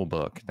unwritten rule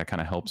book that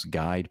kind of helps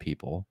guide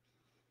people,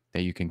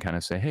 that you can kind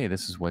of say, hey,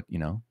 this is what,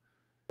 Yeah,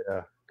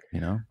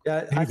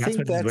 I think that's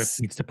what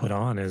Zwift needs to put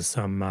on, is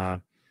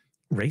some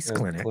race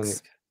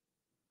clinics.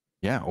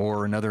 Yeah,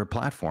 or another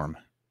platform.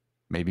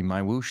 Maybe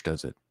MyWhoosh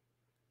does it.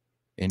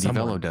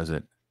 IndieVelo does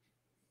it.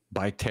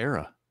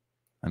 Biketerra.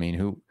 I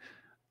mean,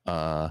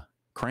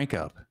 Crank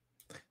Up,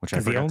 which I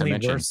forgot to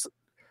mention.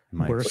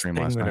 Worst thing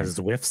than a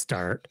Zwift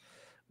start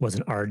was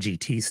an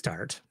RGT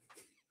start.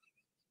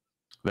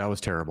 That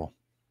was terrible.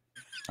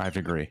 I have to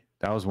agree.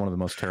 That was one of the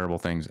most terrible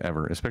things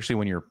ever, especially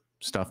when your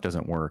stuff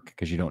doesn't work,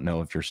 because you don't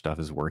know if your stuff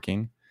is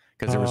working,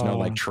 because there was no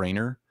like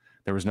trainer.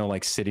 There was no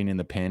like sitting in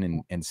the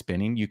pin and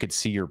spinning. You could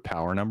see your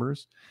power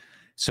numbers.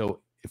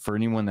 So for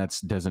anyone that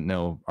doesn't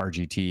know,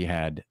 RGT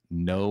had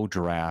no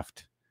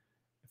draft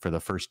for the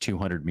first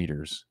 200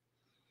 meters.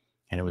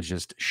 And it was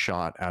just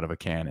shot out of a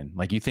cannon.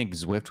 Like, you think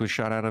Zwift was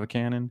shot out of a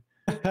cannon?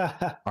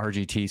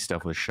 RGT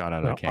stuff was shot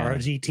out of a cannon.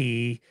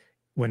 RGT,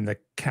 when the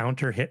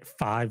counter hit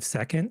 5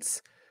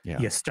 seconds,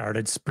 you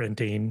started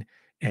sprinting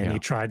and you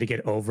tried to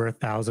get over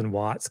 1,000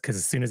 watts, because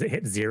as soon as it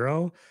hit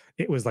 0,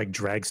 it was like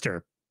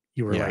dragster.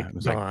 You were like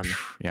gone.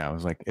 It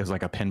was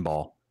like a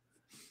pinball.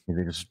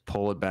 You just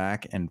pull it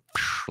back and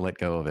let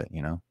go of it.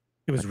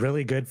 It was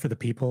really good for the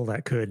people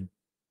that could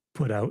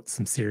put out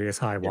some serious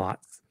high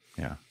watts.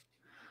 Yeah,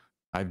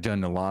 I've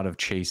done a lot of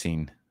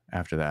chasing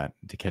after that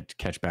to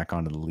catch back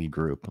onto the league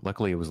group.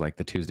 Luckily, it was like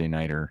the Tuesday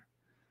nighter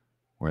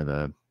where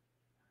the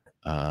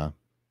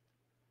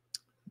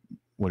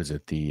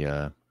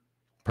the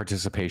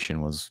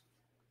participation was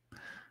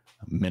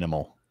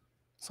minimal,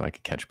 so I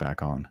could catch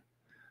back on.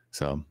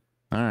 So,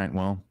 all right,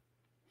 well,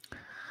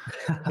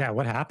 yeah.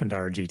 What happened to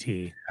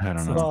RGT? I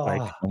don't know.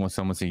 Like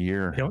almost a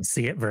year. I don't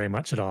see it very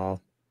much at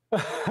all.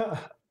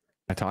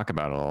 I talk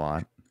about it a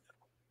lot.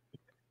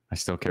 I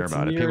still care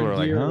about it. People are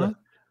like, huh?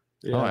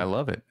 Yeah. Oh, I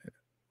love it.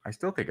 I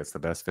still think it's the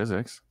best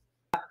physics.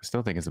 I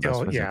still think it's the best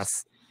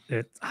physics.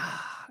 Yes.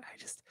 I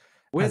just,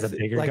 as a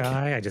bigger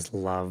guy, I just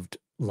loved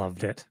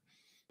it.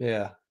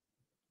 Yeah.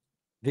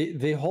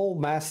 The whole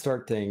mass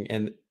start thing,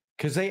 and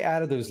because they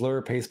added those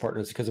lower pace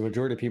partners, because the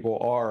majority of people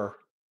are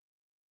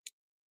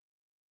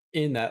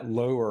in that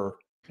lower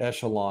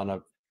echelon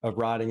of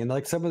riding, and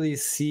like some of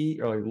these C,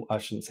 or like, I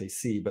shouldn't say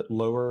C, but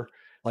lower,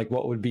 like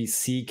what would be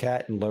C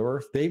cat and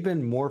lower, they've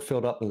been more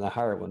filled up than the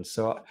higher ones.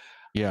 So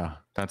yeah,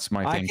 that's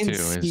my thing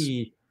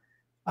too.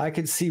 I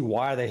can see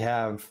why they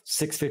have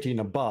 650 and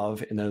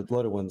above and the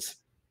lower ones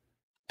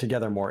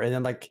together more. And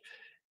then like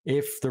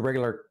if the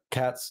regular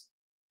cats,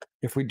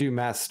 if we do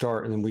mass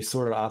start and then we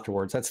sort it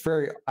afterwards,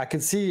 I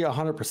can see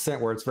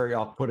 100% where it's very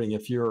off-putting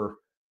if you're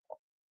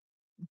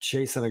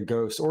chasing a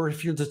ghost, or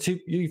if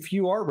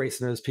you are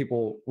racing those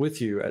people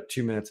with you at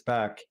 2 minutes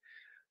back,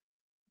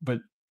 but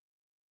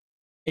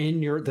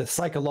in the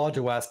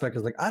psychological aspect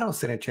is like, I don't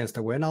stand a chance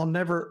to win. I'll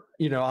never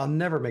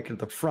make it to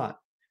the front.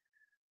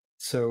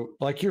 So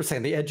like you're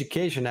saying, the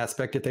education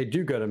aspect, if they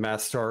do go to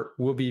mass start,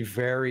 will be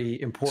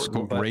very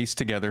important. Race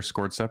together,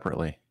 scored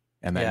separately.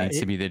 And that needs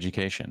to be the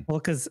education. Well,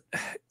 because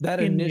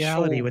in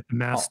reality with the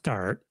mass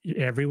start,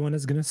 everyone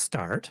is going to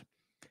start.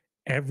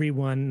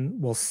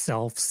 Everyone will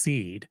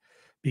self-seed,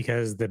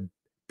 because the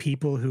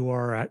people who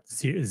are at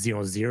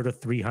 0 to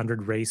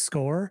 300 race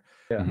score,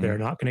 they're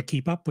not going to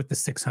keep up with the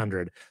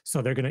 600.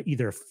 So they're going to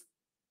either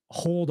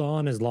hold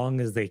on as long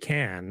as they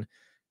can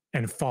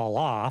and fall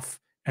off,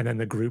 and then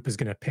the group is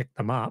going to pick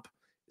them up.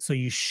 So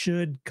you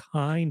should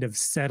kind of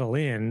settle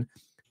in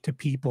to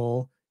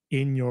people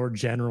in your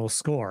general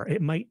score.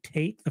 It might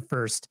take the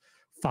first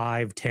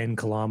 5-10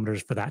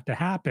 kilometers for that to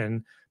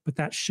happen, but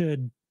that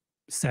should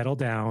settle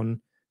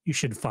down. You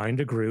should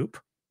find a group.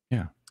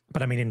 Yeah.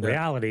 But I mean, in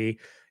reality,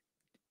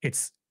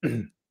 it's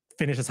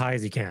finish as high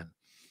as you can.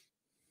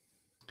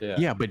 Yeah.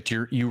 Yeah, but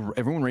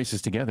everyone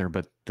races together,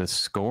 but the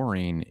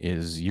scoring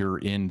is you're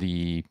in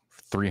the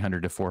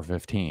 300 to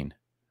 415.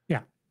 Yeah.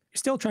 You're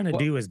still trying to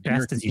do as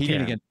best as you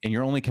can. And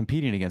you're only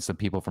competing against the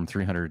people from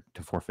 300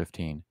 to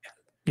 415.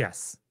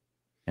 Yes.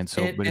 And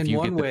so, but if in you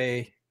one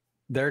way,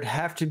 there'd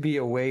have to be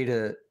a way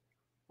to,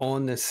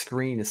 on this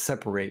screen, to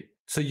separate,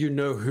 so you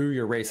know who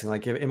you're racing.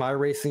 Like, am I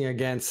racing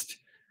against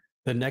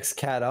the next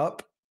cat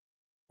up,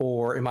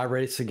 or am I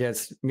racing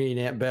against me and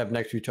Aunt Bev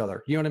next to each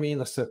other? You know what I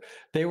mean? So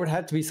there would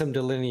have to be some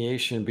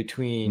delineation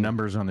between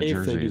numbers on the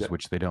jerseys,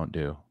 which they don't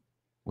do,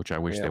 which I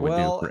wish they would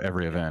do for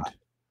every event.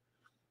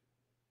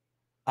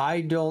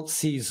 I don't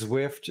see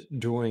Zwift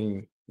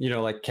doing,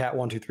 like cat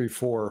 1, 2, 3,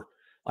 4.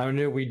 I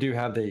know we do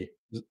have the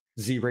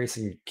Z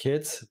Racing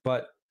kits,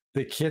 but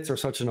the kits are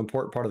such an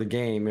important part of the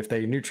game. If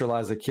they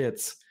neutralize the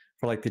kits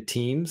for like the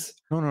teams.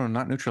 No,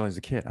 not neutralize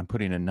the kit. I'm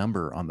putting a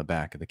number on the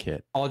back of the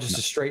kit. Oh, just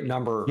a straight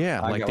number.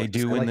 Yeah, like they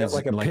do in this,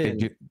 like they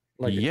do.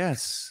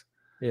 Yes.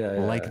 Yeah.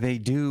 Like they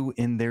do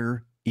in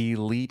their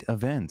elite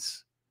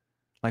events.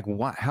 Like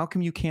what? How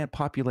come you can't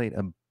populate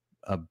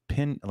a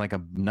pin, like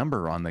a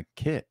number on the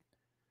kit?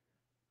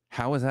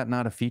 How is that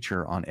not a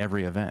feature on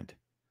every event?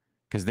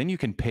 Because then you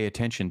can pay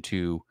attention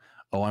to,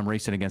 oh, I'm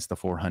racing against the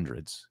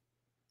 400s.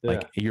 Yeah.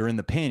 Like you're in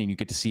the pin and you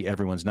get to see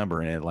everyone's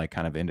number, and it like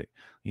kind of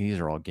these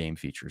are all game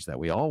features that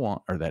we all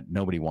want, or that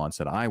nobody wants,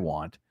 that I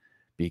want,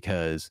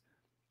 because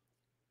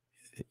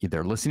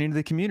they're listening to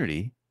the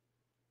community.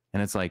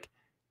 And it's like,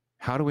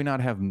 how do we not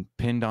have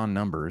pinned on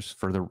numbers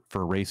for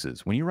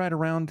races? When you ride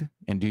around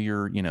and do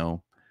your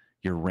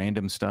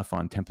random stuff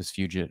on Tempest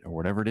Fugit or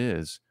whatever it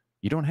is,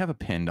 you don't have a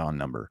pinned on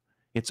number.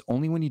 It's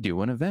only when you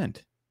do an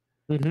event.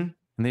 And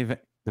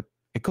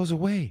it goes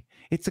away.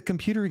 It's a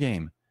computer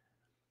game.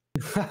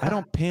 I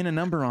don't pin a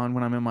number on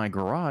when I'm in my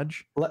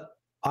garage.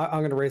 I'm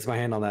going to raise my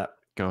hand on that.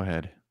 Go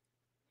ahead.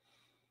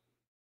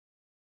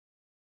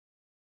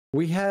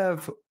 We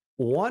have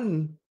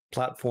one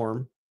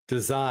platform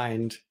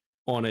designed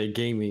on a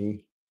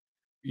gaming,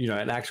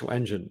 an actual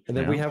engine. And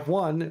then we have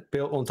one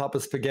built on top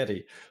of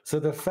spaghetti. So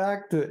the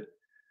fact that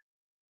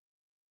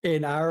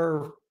in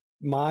our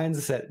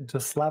minds that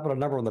just slapping a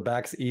number on the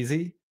back's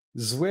easy,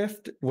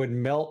 Zwift would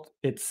melt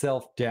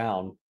itself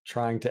down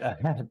trying to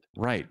add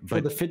for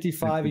the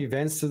 55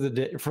 events to the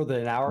day for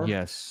the hour.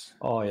 Yes.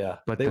 Oh yeah,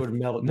 but they would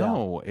melt it down.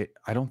 No,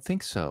 I don't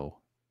think so.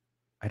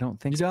 I don't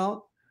think you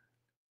don't.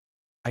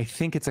 I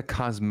think it's a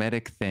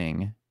cosmetic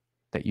thing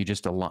that you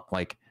just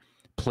like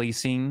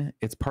placing.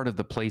 It's part of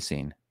the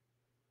placing,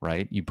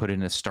 right? You put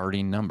in a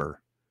starting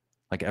number,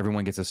 like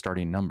everyone gets a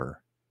starting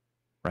number,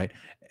 right?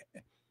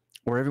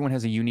 Or everyone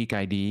has a unique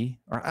ID,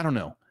 or I don't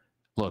know.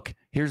 Look,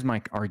 here's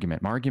my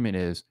argument. My argument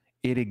is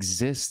it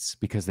exists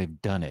because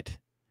they've done it.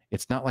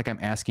 It's not like I'm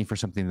asking for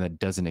something that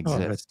doesn't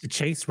exist. The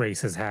chase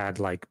race has had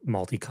like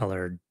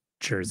multicolored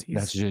jerseys.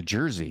 That's a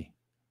jersey,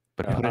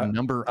 but put a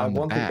number on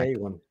the back.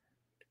 One.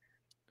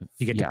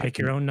 You get to pick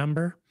your own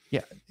number.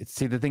 Yeah.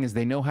 See, the thing is,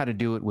 they know how to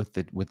do it with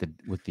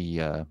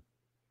the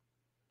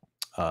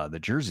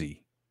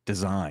jersey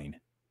design,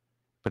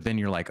 but then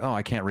you're like, oh,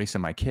 I can't race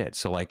in my kit.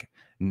 So like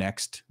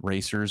Next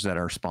racers that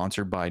are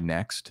sponsored by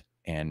Next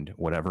and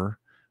whatever,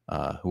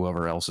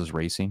 whoever else is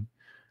racing,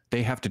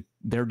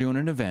 they're doing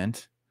an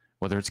event,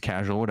 whether it's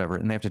casual, whatever,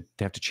 and they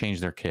have to change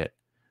their kit.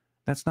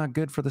 That's not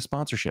good for the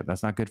sponsorship.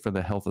 That's not good for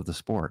the health of the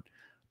sport.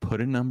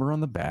 Put a number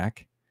on the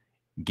back,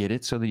 get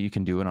it so that you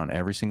can do it on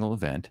every single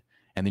event,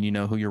 and then you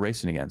know who you're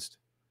racing against.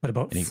 What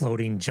about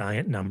floating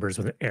giant numbers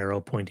with an arrow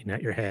pointing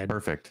at your head?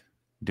 Perfect.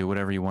 Do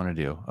whatever you want to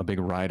do. A big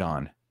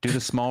ride-on. Do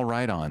the small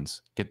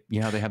ride-ons. They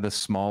have the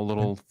small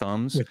little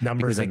thumbs with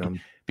numbers in them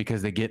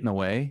because they get in the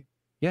way.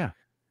 Yeah.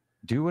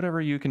 Do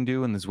whatever you can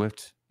do in the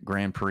Zwift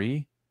Grand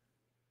Prix.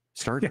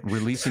 Start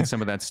releasing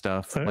some of that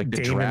stuff, like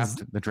the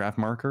draft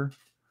marker.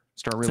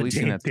 Start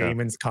releasing that stuff.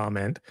 Damon's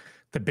comment: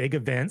 the big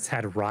events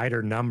had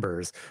rider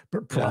numbers,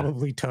 but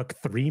probably took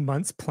 3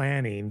 months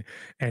planning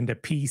and a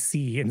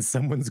PC in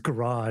someone's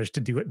garage to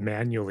do it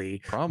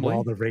manually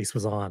while the race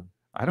was on.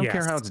 I don't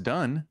care how it's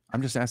done.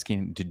 I'm just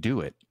asking to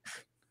do it.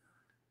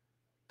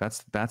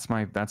 That's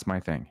my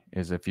thing.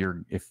 Is if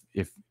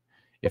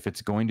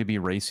it's going to be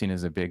racing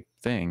as a big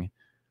thing,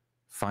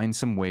 find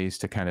some ways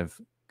to kind of,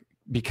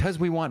 because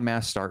we want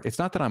mass start. It's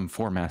not that I'm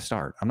for mass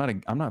start.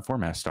 I'm not for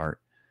mass start.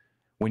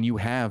 When you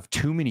have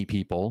too many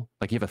people,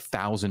 like you have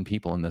 1,000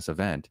 people in this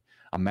event,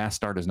 a mass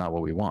start is not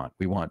what we want.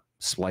 We want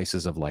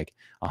slices of like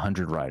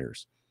 100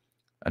 riders,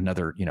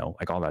 another,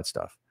 like all that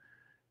stuff.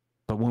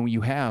 But when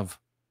you have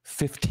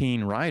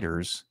 15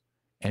 riders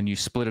and you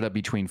split it up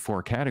between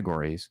 4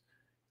 categories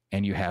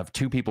and you have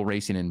 2 people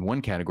racing in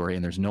one category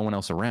and there's no one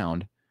else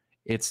around,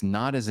 it's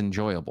not as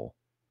enjoyable.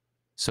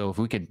 So if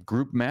we could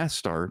group mass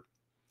start,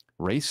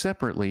 race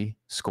separately,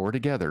 score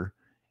together,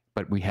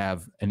 but we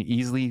have an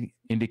easily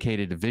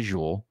indicated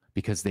visual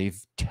because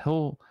they've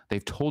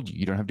told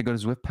you don't have to go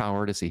to Zwift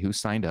Power to see who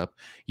signed up.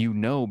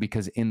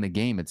 Because in the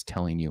game it's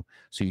telling you,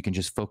 so you can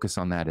just focus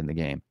on that in the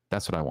game.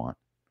 That's what I want.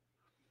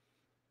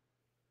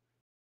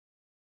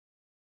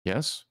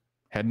 Yes?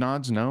 Head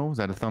nods? No? Is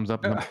that a thumbs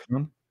up?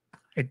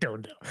 I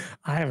don't know.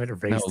 I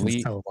haven't raced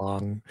in so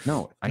long.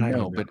 No, I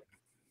know, but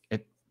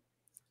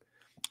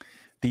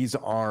these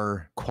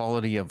are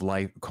quality of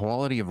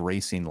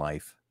racing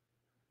life.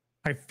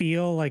 I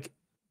feel like,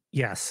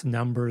 yes,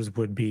 numbers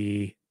would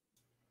be,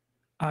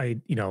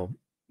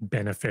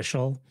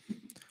 beneficial.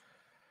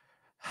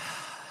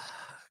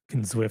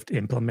 Can Zwift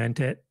implement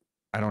it?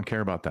 I don't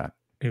care about that.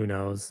 Who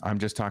knows? I'm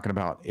just talking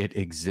about it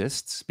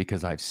exists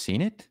because I've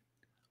seen it.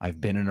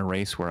 I've been in a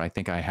race where I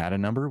think I had a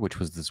number, which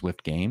was the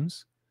Zwift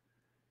Games.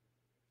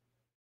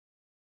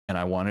 And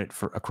I want it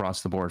for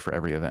across the board for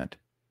every event.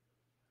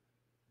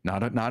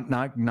 Not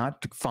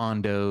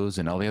fondos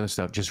and all the other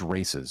stuff, just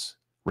races.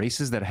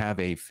 Races that have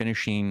a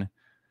finishing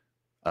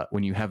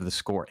when you have the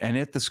score. And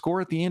the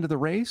score at the end of the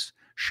race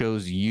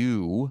shows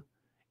you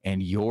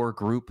and your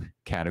group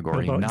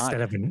category,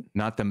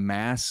 not the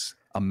mass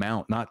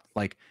amount, not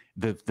like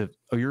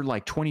you're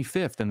like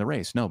 25th in the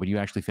race. No, but you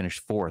actually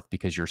finished 4th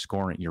because you're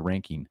scoring, you're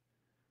ranking.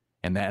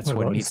 And that's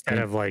what instead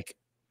of like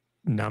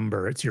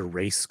number, it's your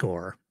race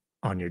score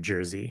on your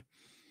jersey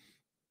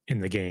in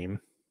the game.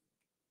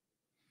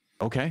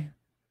 Okay.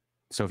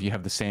 So if you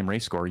have the same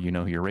race score, you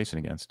know who you're racing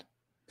against.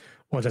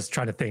 Well, just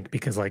trying to think,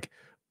 because like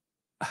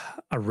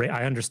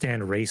I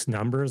understand race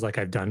numbers. Like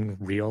I've done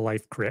real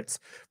life crits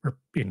or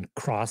in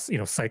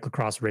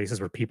cyclocross races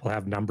where people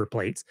have number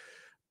plates.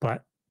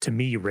 But to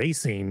me,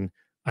 racing,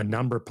 a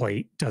number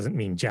plate doesn't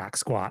mean jack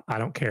squat. I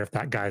don't care if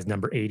that guy's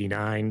number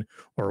 89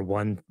 or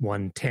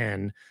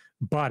 110.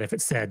 But if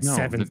it said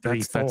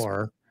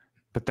 734.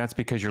 But that's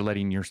because you're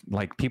letting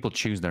people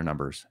choose their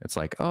numbers. It's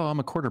like, oh, I'm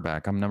a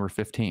quarterback. I'm number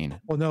 15.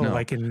 Well, no.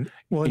 Like in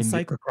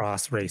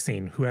cyclocross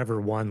racing,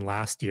 whoever won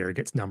last year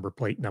gets number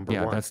plate number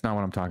 1. Yeah, that's not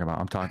what I'm talking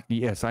about.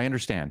 Yes, I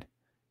understand.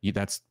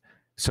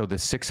 So the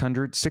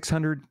 600,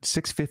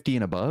 650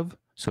 and above.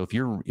 So if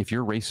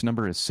your race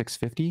number is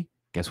 650,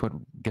 guess what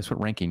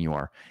ranking you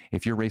are?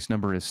 If your race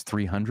number is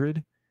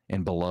 300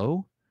 and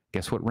below,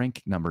 guess what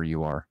rank number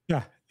you are?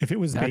 Yeah. If it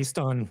was based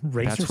on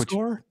racer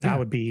score, that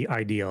would be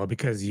ideal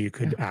because you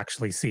could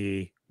actually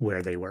see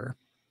where they were.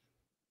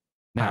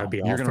 Now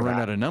you're going to run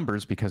out of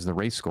numbers because the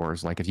race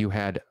scores, like if you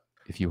had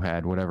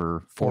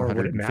whatever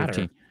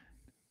 415,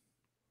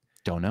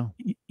 don't know.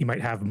 You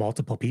might have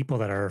multiple people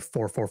that are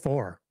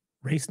 444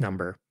 race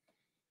number,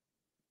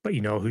 but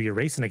you know who you're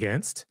racing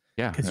against.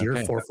 Yeah, because you're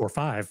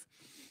 445.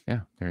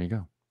 Yeah, there you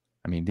go.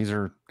 I mean, these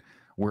are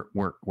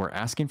we're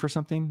asking for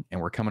something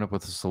and we're coming up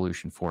with a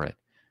solution for it.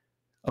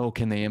 Oh,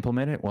 can they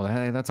implement it? Well,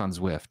 hey, that's on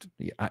Zwift.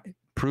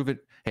 Prove it.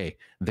 Hey,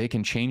 they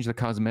can change the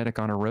cosmetic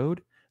on a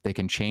road. They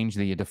can change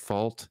the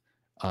default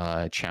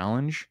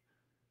challenge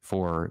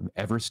for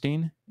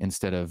Everstein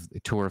instead of the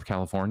Tour of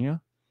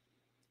California.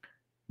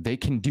 They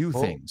can do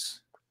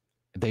things.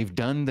 They've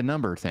done the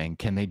number thing.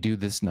 Can they do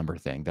this number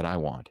thing that I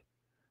want?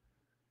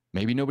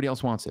 Maybe nobody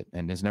else wants it,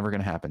 and it's never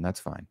going to happen. That's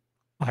fine.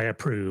 I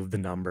approve the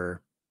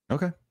number.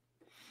 Okay.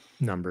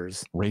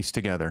 Numbers. Race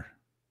together.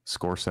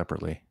 Score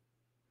separately.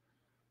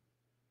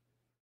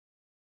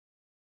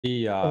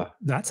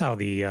 That's how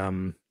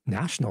the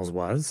Nationals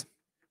was.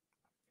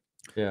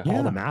 Yeah.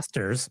 All the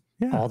masters,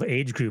 all the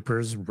age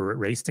groupers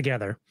race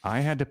together. I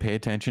had to pay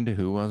attention to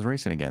who I was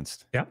racing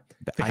against. Yep.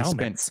 The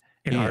helmets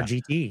in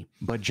RGT.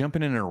 But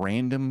jumping in a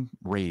random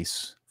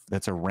race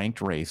that's a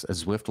ranked race, a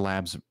Zwift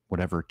Labs,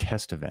 whatever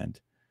test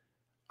event,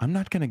 I'm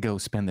not going to go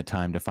spend the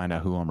time to find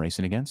out who I'm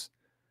racing against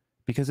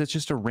because it's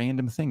just a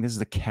random thing. This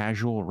is a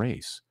casual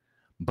race,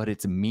 but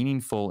it's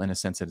meaningful in a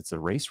sense that it's a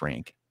race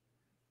rank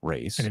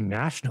race. And in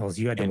Nationals,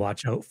 you had to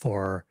watch out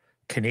for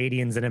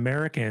Canadians and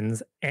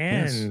Americans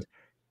and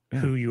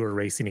who you were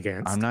racing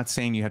against. I'm not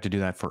saying you have to do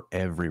that for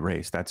every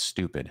race. That's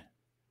stupid.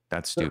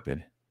 That's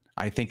stupid.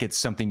 I think it's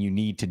something you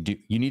need to do.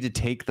 You need to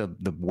take the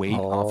weight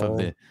off of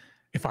the.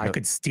 If I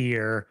could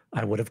steer,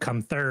 I would have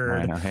come third.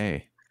 I know.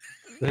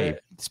 Hey,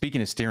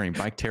 speaking of steering,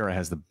 Bike Terra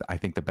has I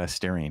think the best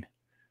steering.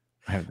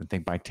 I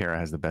think Bike Terra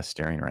has the best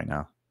steering right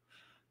now.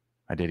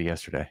 I did it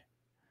yesterday.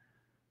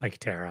 Bike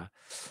Terra.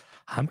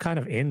 I'm kind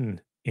of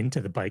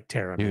into the Bike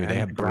Terra. Dude, they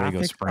have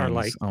Borrego Springs.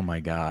 Like, oh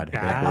my God.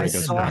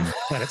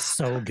 But it's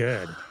so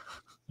good.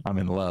 I'm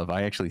in love.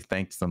 I actually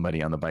thanked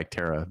somebody on the Bike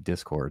Terra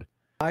Discord.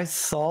 I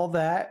saw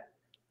that.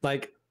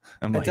 Like,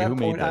 at that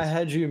point, I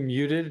had you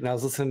muted and I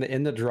was listening to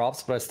In the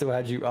Drops, but I still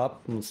had you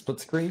up on the split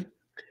screen.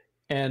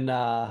 And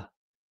I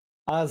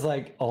was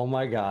like, oh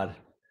my God.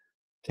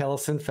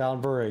 Kellison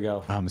found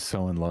Borrego. I'm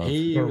so in love.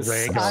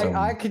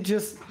 I could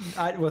just,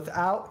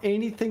 without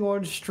anything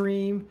on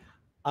stream,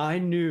 I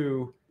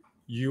knew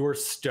you were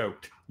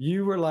stoked.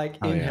 You were like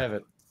in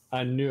heaven.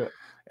 I knew it.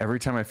 Every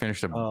time I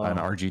finished an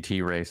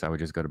RGT race, I would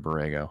just go to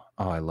Borrego.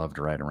 Oh, I loved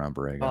riding around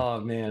Borrego.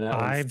 Oh man,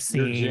 I've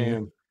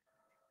seen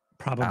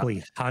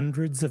probably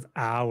hundreds of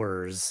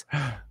hours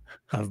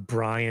of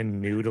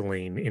Brian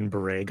noodling in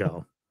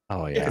Borrego.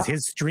 Oh yeah,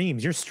 because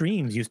your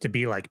streams used to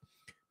be like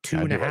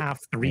 2.5,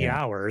 3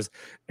 hours,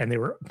 and they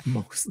were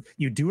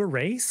you do a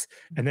race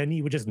and then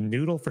you would just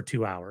noodle for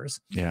 2 hours.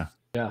 Yeah,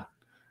 the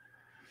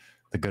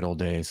good old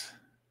days.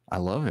 I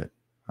love it.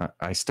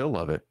 I still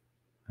love it.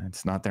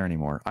 It's not there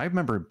anymore. I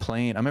remember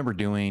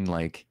doing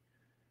like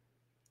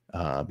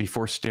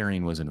before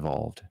steering was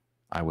involved.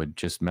 I would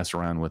just mess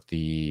around with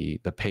the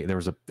pay. There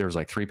was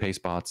like 3 pace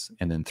spots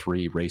and then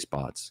 3 race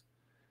spots,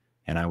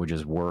 and I would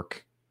just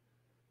work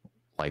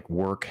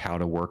how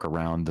to work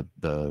around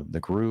the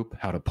group,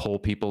 how to pull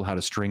people, how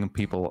to string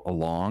people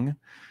along,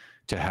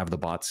 to have the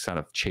bots kind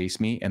of chase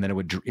me, and then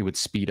it would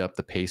speed up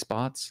the pace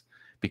spots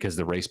because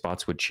the race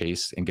bots would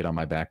chase and get on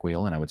my back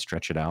wheel, and I would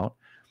stretch it out.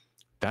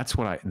 That's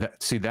what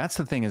see. That's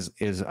the thing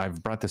is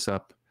I've brought this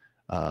up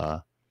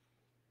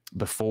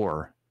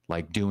before,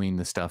 like doing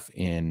the stuff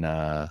in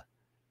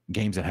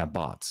games that have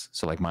bots.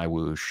 So like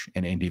MyWhoosh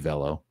and Indie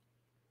Velo.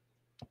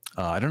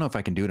 I don't know if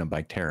I can do it in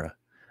Bike Terra.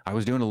 I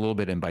was doing a little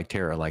bit in Bike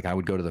Terra. Like I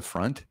would go to the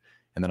front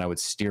and then I would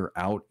steer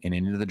out and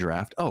into the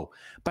draft. Oh,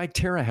 Bike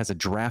Terra has a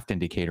draft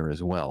indicator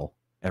as well.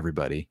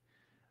 Everybody,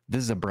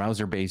 this is a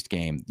browser-based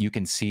game. You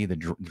can see the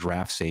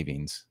draft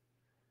savings,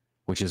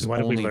 which is what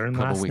did we only learn a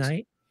couple last weeks.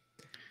 night?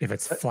 If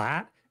it's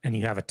flat and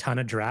you have a ton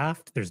of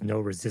draft, there's no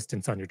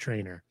resistance on your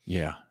trainer.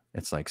 Yeah,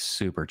 it's like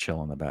super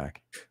chill in the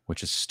back,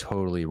 which is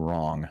totally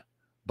wrong,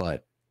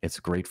 but it's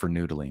great for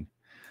noodling.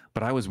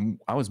 But I was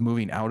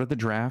moving out of the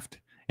draft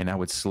and I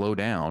would slow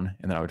down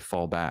and then I would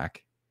fall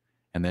back,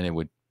 and then I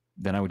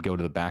would go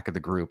to the back of the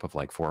group of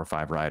like 4 or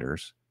 5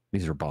 riders.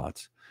 These are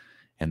bots,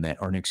 and then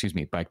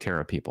Bike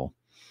Terra people.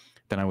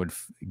 Then I would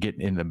get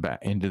into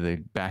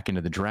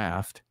the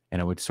draft,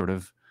 and I would sort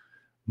of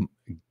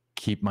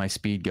keep my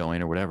speed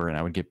going or whatever, and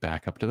I would get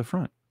back up to the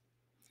front.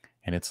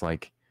 And it's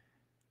like,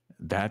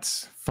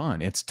 that's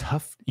fun. It's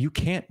tough. You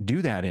can't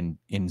do that in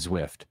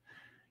Zwift.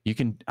 You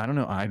can, I don't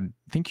know, I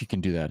think you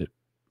can do that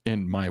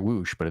in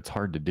MyWhoosh, but it's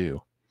hard to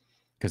do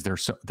because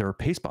there are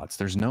pace spots.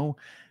 There's no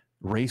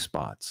race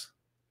spots.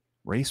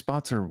 Race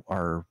spots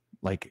are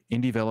like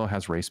Indie Velo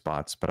has race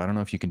spots, but I don't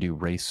know if you can do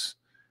race.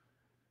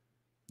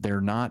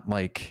 They're not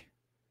like,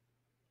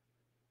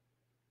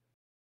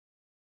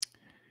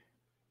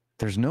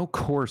 there's no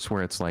course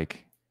where it's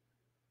like,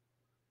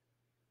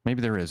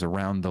 maybe there is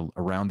around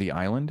the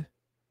island.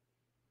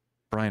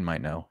 Brian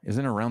might know.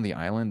 Isn't it around the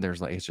island?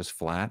 There's like, it's just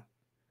flat.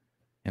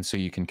 And so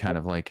you can kind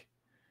of like,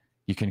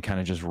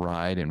 just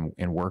ride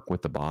and work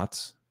with the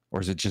bots, or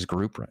is it just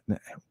group? Are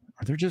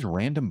there just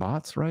random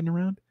bots riding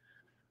around?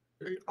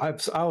 I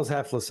was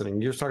half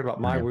listening. You're talking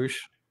about MyWhoosh?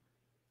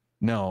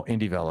 No,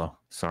 Indie Velo.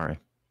 Sorry.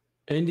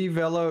 Indie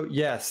Velo.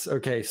 Yes.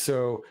 Okay.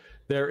 So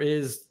there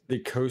is the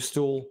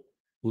coastal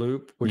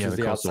loop, which is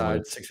the outside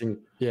loop. 16.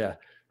 Yeah.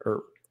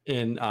 Or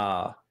in,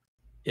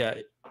 yeah,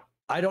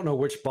 I don't know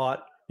which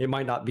bot. It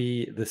might not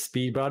be the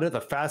speed, but I know the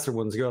faster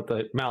ones go up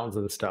the mountains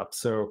and stuff.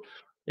 So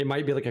it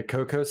might be like a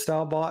Coco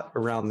style bot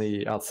around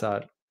the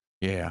outside.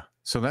 Yeah.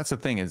 So that's the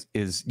thing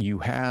is you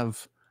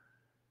have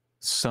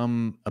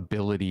some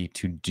ability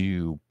to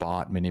do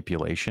bot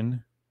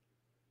manipulation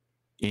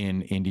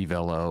in Indie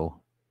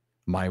Velo,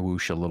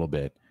 MyWhoosh a little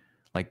bit.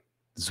 Like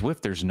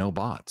Zwift, there's no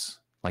bots.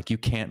 Like you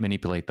can't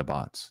manipulate the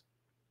bots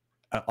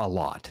a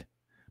lot.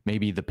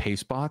 Maybe the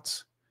pace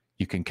bots,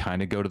 you can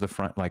kind of go to the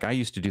front. Like I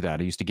used to do that.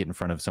 I used to get in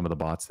front of some of the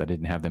bots that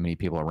didn't have that many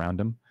people around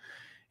them.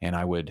 And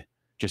I would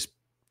just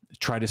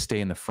try to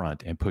stay in the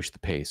front and push the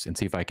pace and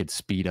see if I could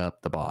speed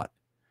up the bot.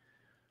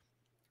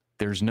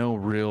 There's no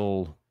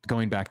real,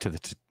 going back to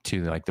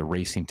like the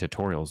racing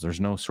tutorials, there's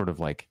no sort of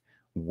like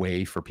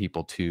way for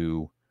people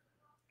to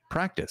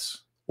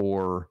practice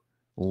or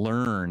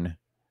learn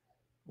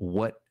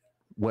what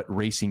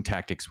racing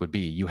tactics would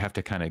be. You have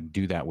to kind of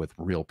do that with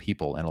real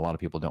people, and a lot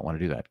of people don't want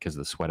to do that because of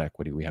the sweat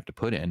equity we have to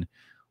put in.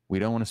 We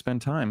don't want to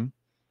spend time,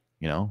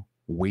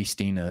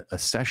 wasting a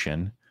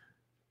session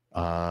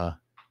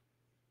not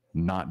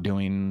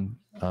doing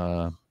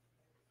a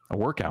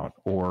workout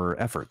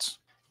or efforts.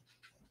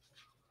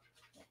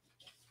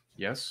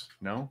 Yes?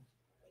 No?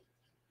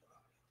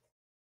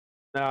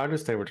 No, I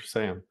understand what you're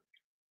saying.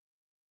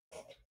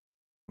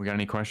 We got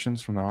any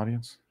questions from the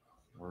audience?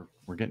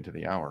 We're getting to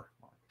the hour.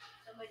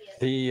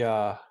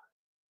 The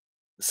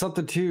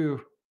something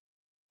too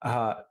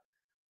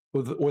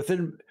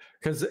within,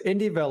 because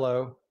Indie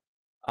Velo,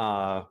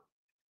 MyWhoosh,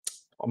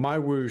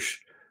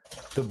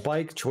 the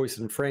bike choice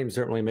and frames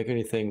don't really make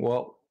anything.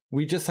 Well,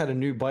 we just had a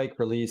new bike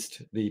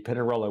released, the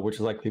Pinarello, which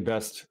is like the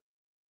best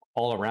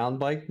all-around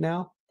bike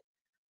now.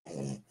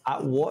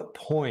 At what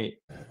point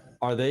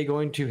are they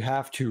going to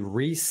have to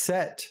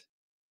reset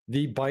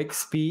the bike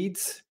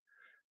speeds,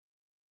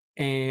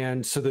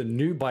 and so the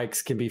new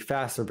bikes can be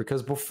faster?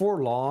 Because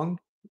before long,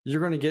 you're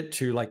going to get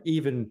to like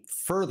even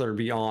further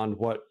beyond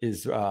what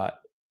is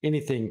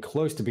anything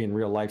close to being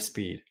real life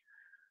speed.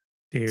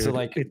 Dude, so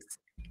like it's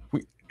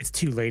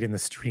too late in the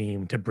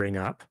stream to bring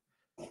up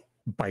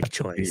bike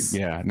choice.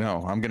 Yeah,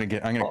 no, I'm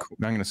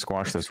gonna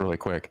squash this really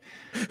quick.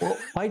 Well,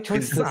 bike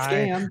choice is a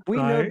scam. We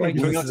know bike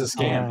choice is a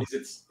scam.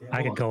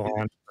 I could go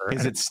on.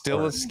 Is it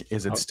still a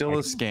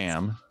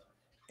scam?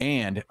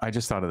 And I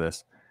just thought of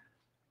this.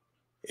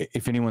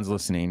 If anyone's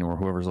listening or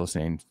whoever's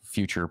listening,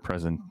 future,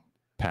 present,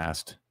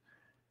 past,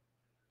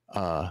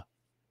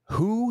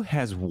 who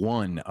has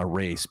won a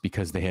race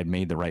because they had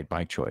made the right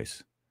bike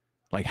choice?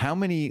 Like how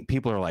many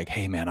people are like,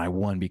 hey man, I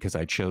won because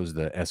I chose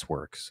the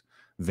S-Works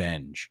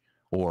Venge,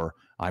 or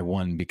I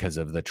won because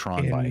of the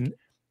Tron bike.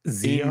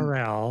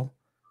 ZRL,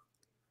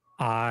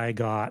 I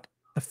got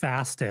the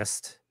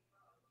fastest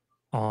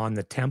on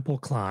the temple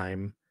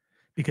climb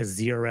because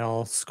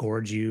ZRL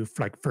scored you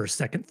for like first,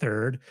 second,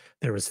 third.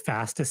 There was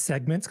fastest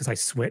segments because I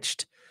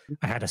switched.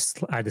 I had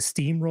a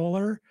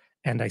steamroller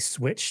and I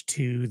switched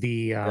to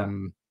the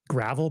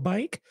gravel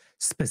bike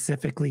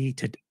specifically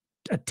to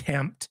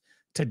attempt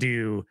to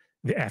do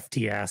the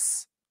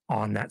FTS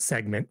on that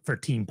segment for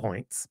team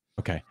points.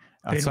 Okay.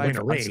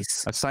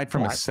 Aside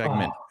from a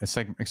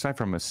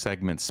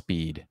segment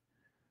speed,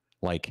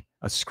 like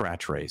a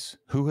scratch race,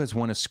 who has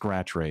won a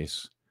scratch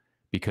race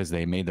because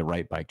they made the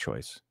right bike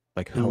choice?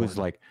 Like who is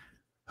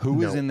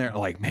in there?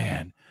 Like,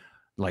 man,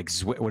 like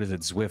what is it?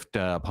 Zwift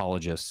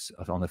apologists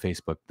on the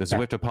Facebook, the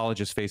Zwift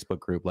apologist Facebook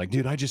group. Like,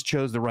 dude, I just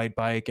chose the right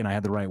bike and I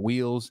had the right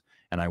wheels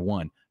and I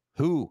won.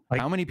 Who? Like,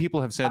 how many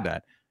people have said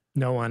that?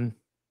 No one.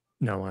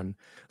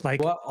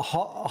 Like, well,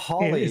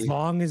 Holly, as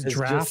long as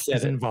draft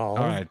is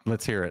involved. All right,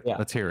 let's hear it. Yeah.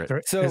 Let's hear it.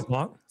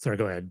 Sorry,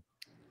 go ahead.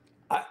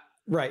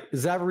 Right,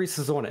 Zavaris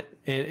is on it,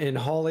 and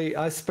Holly.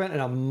 I spent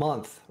a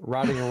month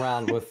riding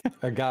around with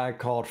a guy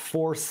called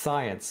Force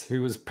Science,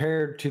 who was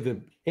paired to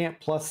the Ant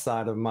Plus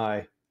side of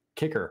my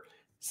kicker.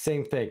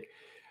 Same thing.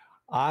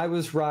 I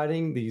was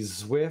riding the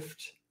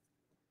Zwift,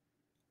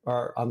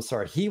 or I'm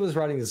sorry, he was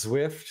riding the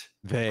Zwift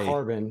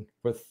Carbon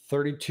with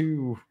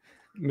 32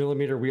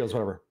 millimeter wheels,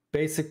 whatever.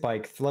 Basic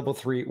bike, level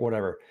 3,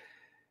 whatever.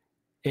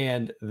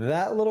 And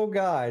that little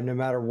guy, no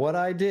matter what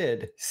I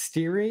did,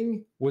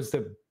 steering was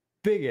the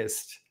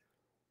biggest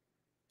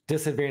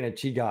disadvantage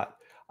he got.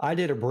 I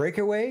did a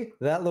breakaway.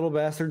 That little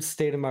bastard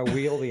stayed in my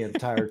wheel the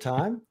entire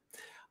time.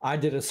 I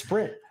did a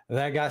sprint.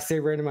 That guy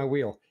stayed right in my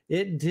wheel.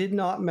 It did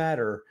not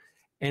matter.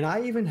 And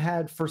I even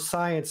had, for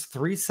science,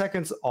 3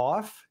 seconds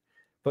off.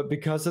 But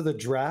because of the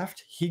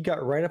draft, he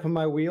got right up in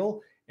my wheel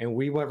and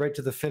we went right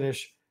to the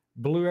finish,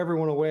 blew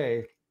everyone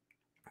away.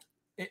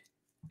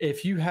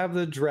 If you have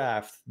the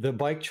draft, the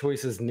bike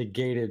choice is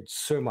negated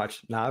so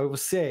much. Now, I will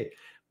say,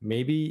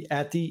 maybe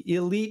at the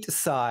elite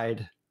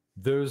side,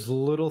 those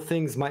little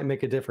things might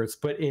make a difference.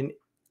 But in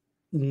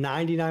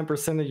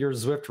 99% of your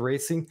Zwift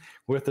racing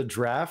with a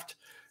draft,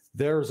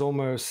 there's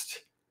almost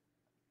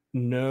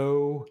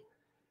no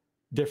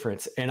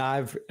difference. And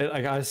I've,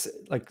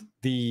 like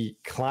the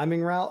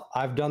climbing route,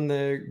 I've done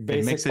the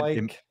basic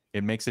bike.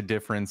 It makes a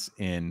difference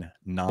in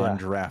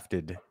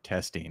non-drafted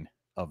testing.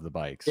 of the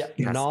bikes. Yeah,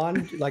 Yes.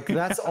 like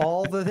that's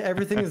all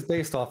everything is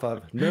based off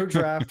of. No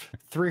draft,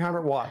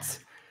 300 watts.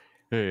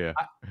 Yeah.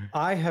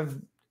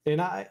 I'm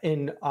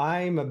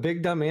a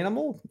big dumb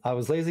animal. I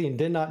was lazy and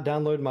did not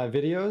download my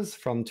videos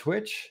from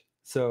Twitch.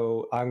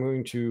 So I'm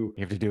going to.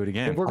 You have to do it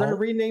again. And we're going to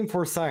rename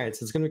for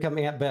science. It's going to become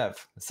Aunt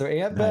Bev. So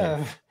Aunt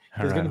Bev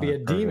is going to be a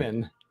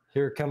demon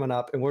here coming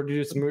up, and we're going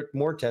to do some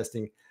more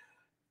testing.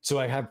 So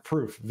I have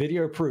proof,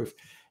 video proof.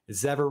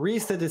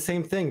 Zavarese did the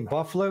same thing.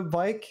 Buffalo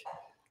bike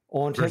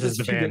on Texas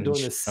doing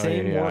the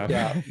same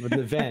workout with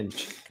the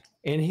Venge.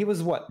 And he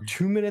was,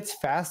 2 minutes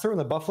faster on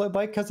the Buffalo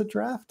bike because of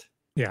draft?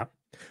 Yeah.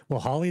 Well,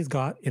 Holly's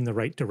got in the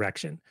right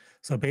direction.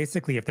 So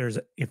basically,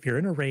 if you're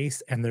in a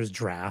race and there's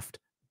draft,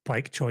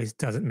 bike choice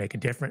doesn't make a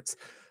difference.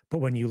 But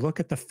when you look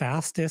at the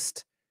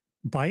fastest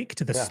bike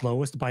to the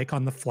slowest bike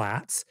on the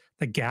flats,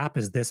 the gap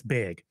is this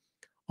big.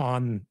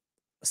 On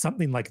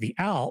something like the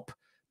Alp,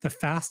 the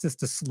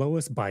fastest to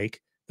slowest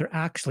bike, there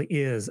actually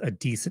is a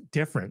decent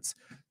difference.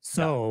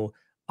 So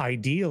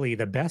ideally,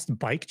 the best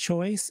bike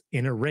choice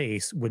in a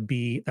race would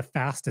be the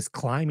fastest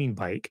climbing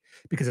bike,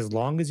 because as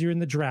long as you're in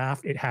the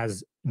draft, it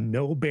has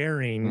no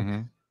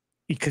bearing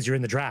because you're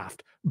in the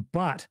draft.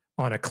 But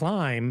on a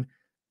climb,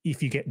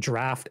 if you get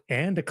draft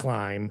and a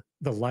climb,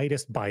 the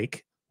lightest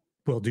bike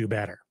will do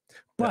better.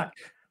 But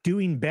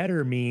doing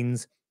better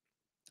means,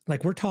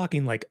 like, we're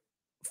talking like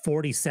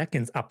 40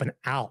 seconds up an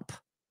Alp.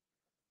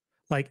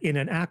 Like in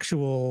an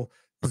actual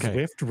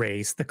Zwift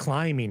race, the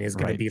climbing is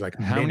going to be like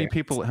how many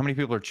people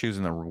are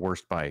choosing the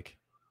worst bike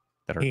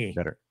that are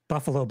better?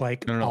 Buffalo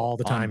bike all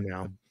the time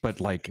now.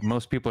 But like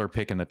most people are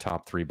picking the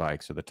top 3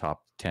 bikes or the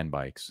top 10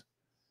 bikes.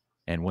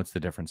 And what's the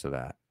difference of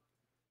that?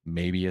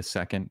 Maybe a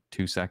second,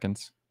 2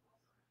 seconds,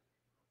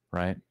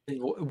 right?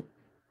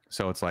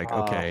 So it's like,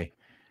 people,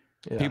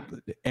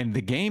 and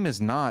the game is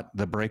not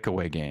the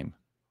breakaway game.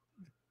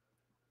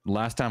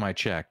 Last time I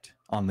checked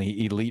on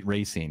the elite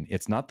racing,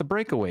 it's not the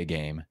breakaway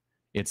game.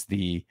 It's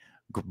the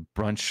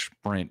brunch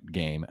sprint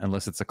game.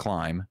 Unless it's a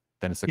climb,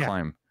 then it's a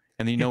climb,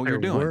 and then you know what you're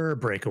doing. There were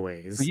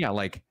breakaways. But yeah,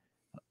 like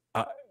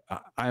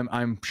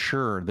I'm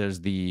sure there's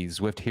the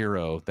Zwift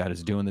hero that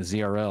is doing the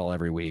ZRL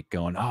every week,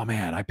 going, "Oh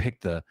man, I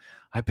picked the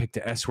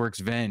S-Works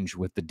Venge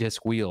with the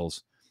disc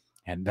wheels,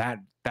 and that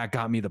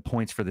got me the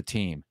points for the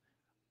team."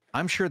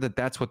 I'm sure that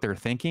that's what they're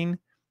thinking.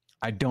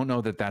 I don't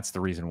know that that's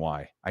the reason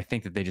why. I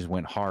think that they just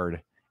went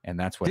hard, and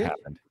that's what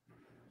happened.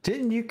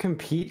 Didn't you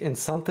compete in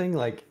something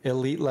like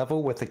elite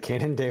level with the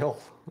Cannondale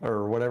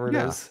or whatever it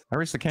is? I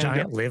raced the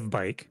Cannondale. Giant live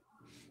bike.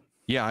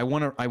 Yeah, I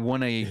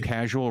won a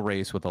casual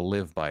race with a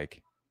live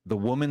bike. The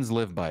woman's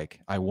live bike.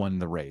 I won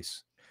the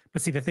race.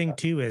 But see, the thing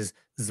too is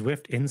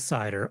Zwift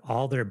Insider,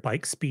 all their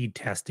bike speed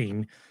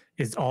testing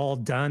is all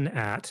done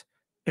at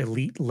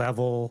elite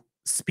level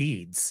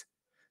speeds.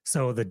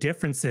 So the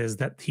differences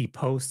that he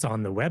posts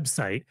on the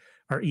website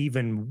are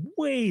even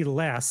way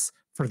less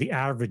for the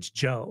average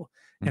Joe.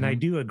 And I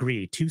do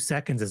agree, 2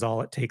 seconds is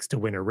all it takes to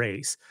win a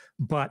race.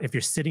 But if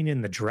you're sitting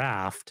in the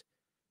draft,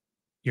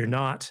 you're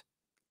not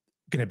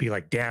going to be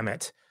like, damn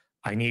it,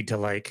 I need to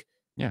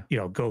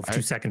go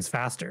 2 seconds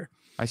faster.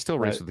 I still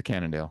race with the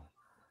Cannondale.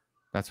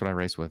 That's what I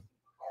race with,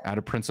 out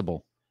of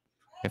principle.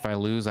 If I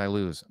lose, I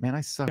lose. Man,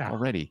 I suck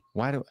already.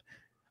 Why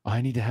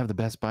I need to have the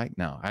best bike?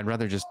 No, I'd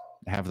rather just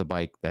have the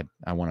bike that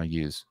I want to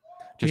use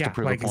just to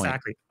prove a point.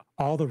 Exactly.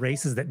 All the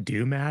races that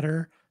do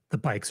matter, the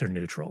bikes are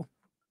neutral.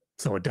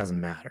 So it doesn't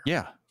matter.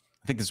 Yeah.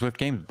 I think the Zwift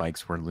Games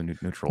bikes were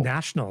neutral.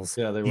 Nationals.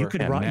 Yeah, they were.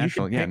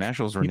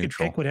 Nationals were neutral. You could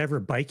pick whatever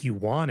bike you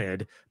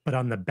wanted, but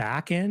on the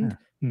back end,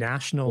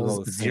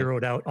 Nationals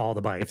zeroed out all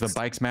the bikes. If the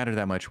bikes matter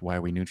that much, why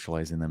are we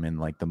neutralizing them in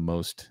like the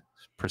most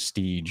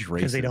prestige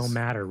races? Because they don't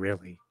matter,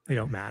 really. They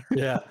don't matter.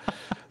 Yeah.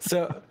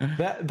 So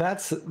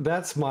that's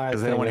my.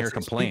 Because they don't want to hear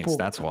complaints.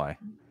 That's why.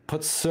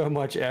 Put so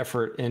much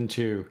effort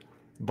into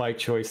bike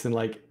choice, and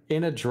like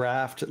in a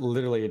draft,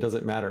 literally, it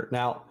doesn't matter.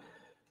 Now,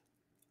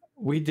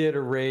 we did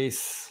a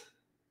race.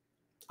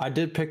 I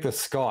did pick the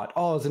Scott.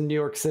 Oh, it was in New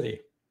York City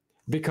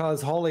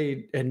because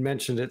Holly had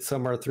mentioned it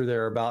somewhere through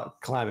there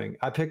about climbing.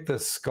 I picked the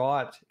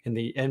Scott in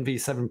the NV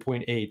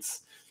 7.8s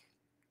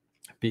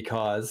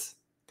because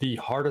the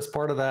hardest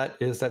part of that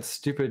is that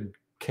stupid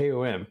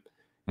KOM.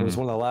 It was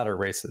one of the ladder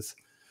races.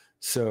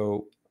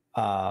 So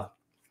that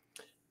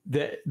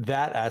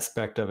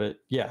aspect of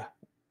it, yeah.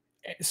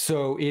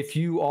 So if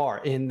you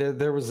are, and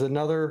there was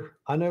another,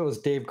 I know it was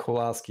Dave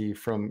Kowalski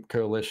from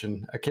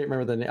Coalition. I can't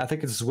remember the name. I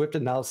think it's Zwift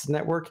Analysis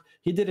Network.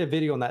 He did a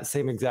video on that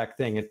same exact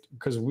thing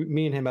because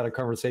me and him had a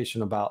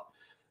conversation about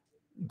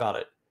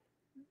it.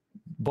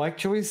 Bike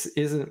choice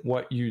isn't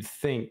what you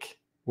think,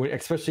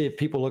 especially if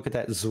people look at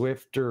that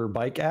Zwifter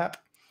bike app,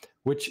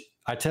 which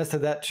I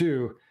tested that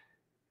too.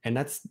 And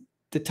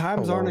the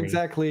times aren't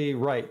exactly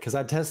right because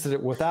I tested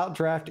it without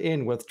draft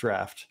and with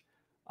draft.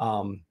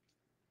 But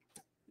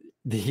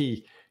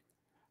he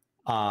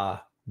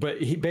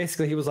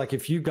was like,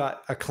 if you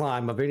got a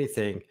climb of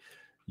anything,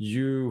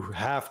 you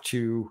have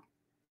to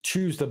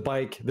choose the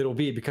bike that'll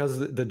be, because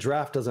the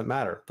draft doesn't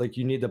matter. Like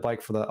you need the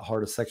bike for the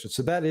hardest section.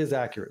 So that is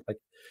accurate. Like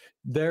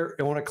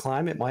there on a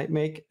climb, it might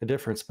make a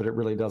difference, but it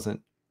really doesn't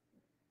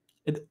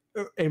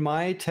in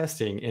my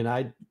testing, and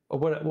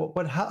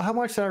how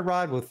much did I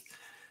ride with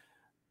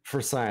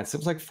for science? It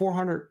was like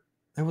 400.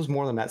 It was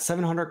more than that,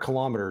 700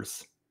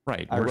 kilometers.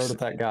 Right. I rode with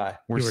that guy.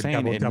 We're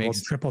saying it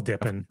makes triple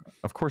dipping.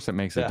 Of course, it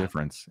makes a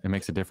difference. It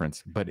makes a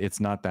difference, but it's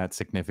not that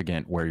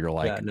significant where you're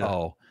like,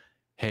 oh,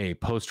 hey,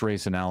 post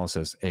race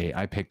analysis. Hey,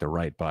 I picked the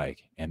right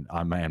bike, and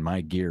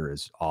my gear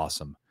is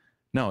awesome.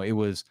 No, it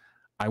was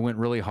I went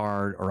really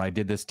hard, or I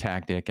did this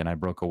tactic and I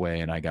broke away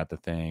and I got the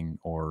thing,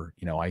 or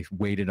I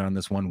waited on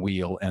this one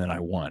wheel and then I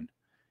won.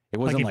 It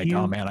wasn't like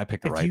oh man, I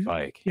picked the right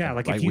bike. Yeah,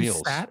 like if you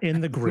sat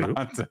in the group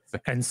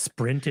and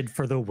sprinted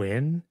for the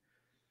win,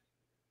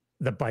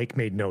 the bike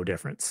made no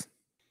difference.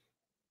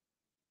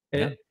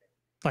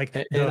 Like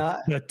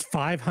the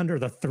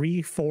 500,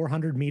 the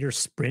 400 meter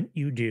sprint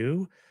you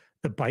do,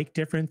 the bike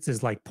difference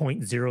is like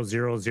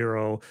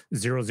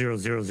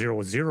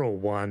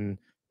 0.000000001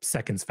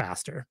 seconds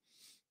faster.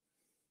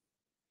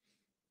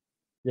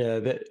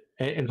 Yeah,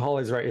 and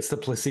Holly's right. It's the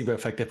placebo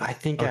effect. If I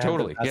think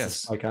totally,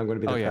 yes, like I'm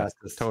going to be the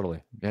fastest.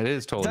 Totally, it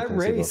is totally.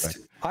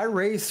 I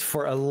raced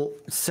for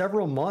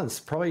several months,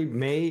 probably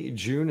May,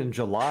 June, and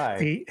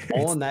July.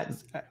 On that,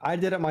 I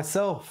did it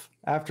myself.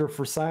 After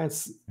for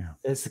science,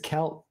 it's the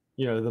count.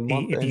 The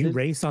month. If you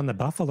race on the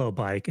Buffalo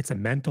bike, it's a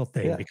mental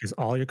thing because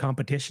all your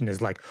competition is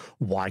like,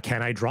 why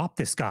can't I drop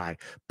this guy?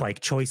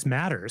 Bike choice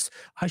matters.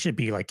 I should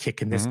be like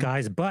kicking this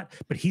guy's butt,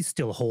 but he's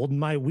still holding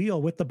my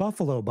wheel with the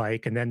Buffalo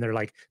bike. And then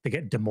they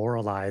get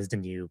demoralized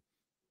and you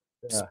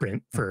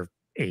sprint for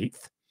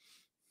 8th.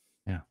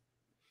 Yeah.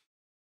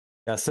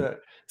 Yeah. So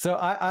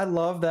I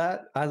love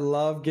that. I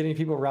love getting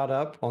people riled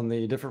up on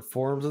the different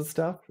forums and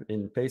stuff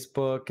in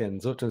Facebook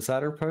and Zwift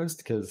Insider post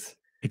because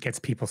it gets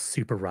people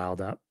super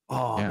riled up.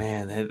 Oh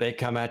man, they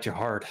come at you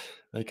hard.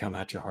 They come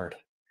at you hard.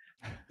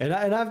 And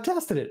I've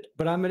tested it,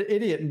 but I'm an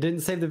idiot and didn't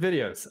save the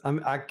videos.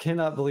 I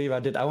cannot believe I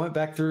did. I went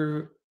back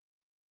through.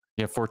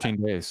 14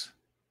 days.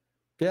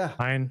 Yeah.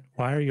 Ryan,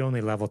 why are you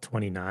only level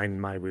 29 in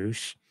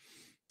MyWhoosh?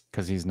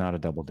 Because he's not a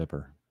double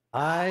dipper.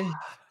 I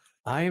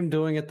am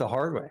doing it the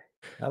hard way.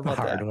 How about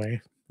the hard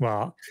way.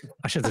 Well,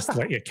 I should just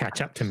let you catch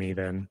up to me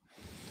then.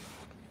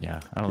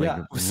 Yeah, I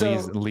don't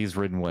think Lee's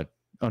ridden what?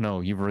 Oh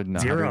no, you've ridden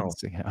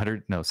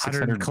 100,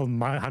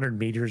 100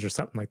 meters or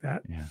something like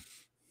that. Yeah.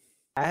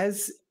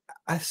 As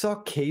I saw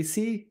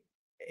Casey,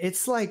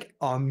 it's like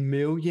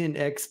 1,000,000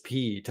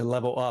 XP to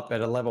level up at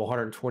a level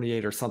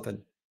 128 or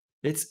something.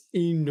 It's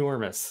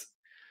enormous.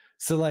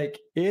 So like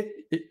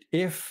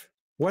if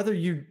whether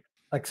you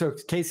so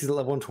Casey's at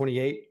level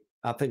 128,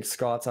 I think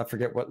Scott's, I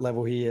forget what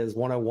level he is,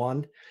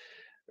 101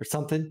 or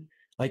something.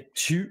 Like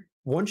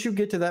once you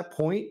get to that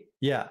point,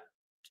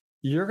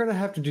 you're going to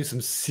have to do some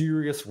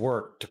serious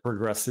work to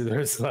progress through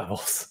those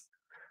levels.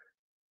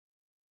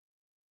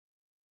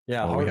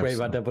 Yeah, hard way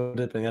by double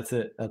dipping. That's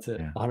it.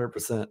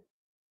 100%.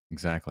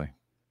 Exactly.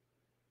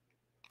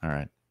 All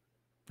right.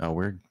 Oh,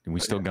 are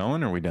we still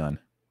going or are we done?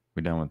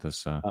 We done with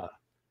this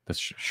this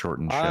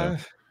shortened show?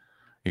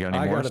 You got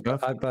any more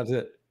stuff? That's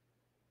it.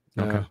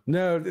 Okay.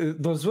 No, the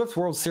Zwift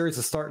World Series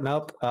is starting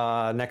up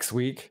next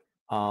week.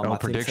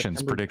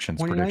 Predictions for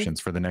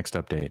the next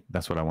update.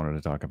 That's what I wanted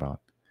to talk about.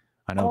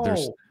 I know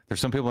there's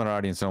some people in our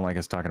audience don't like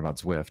us talking about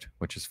Zwift,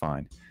 which is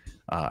fine.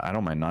 I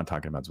don't mind not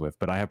talking about Zwift,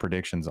 but I have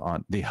predictions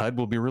on the HUD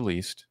will be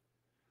released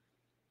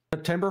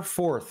September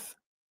 4th.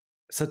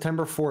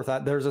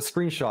 There's a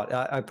screenshot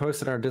I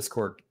posted on our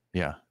Discord.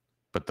 Yeah,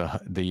 but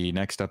the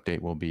next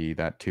update will be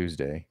that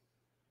Tuesday,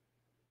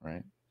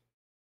 right?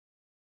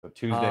 So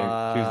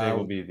Tuesday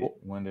will be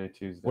Monday,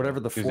 Tuesday, whatever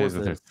the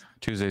 4th is.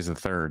 Tuesday's the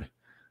 3rd.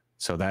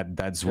 So that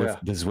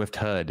Zwift the Zwift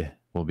HUD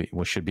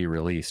should be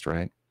released,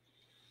 right?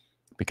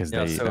 Because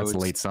that's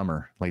late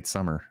summer.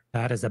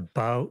 That is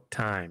about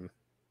time.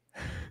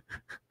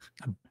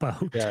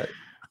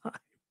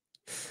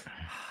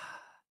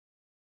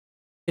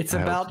 It's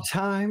about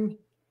time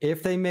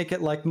if they make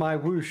it like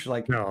MyWhoosh,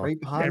 like right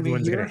behind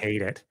everyone's me here. Gonna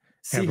hate it.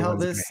 See how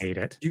this hate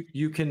it.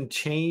 You can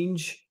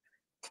change.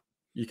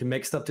 You can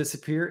make stuff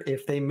disappear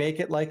if they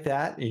make it like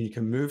that, and you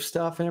can move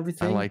stuff and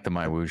everything. I like the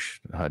MyWhoosh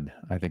HUD.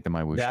 I think the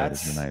MyWhoosh HUD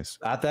is nice.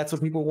 That's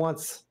what people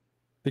want.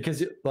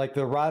 Because like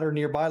the rider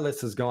nearby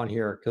list is gone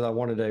here because I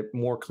wanted a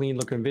more clean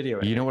looking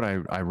video. You know what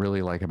I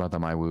really like about the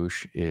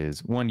MyWhoosh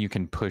is one, you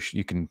can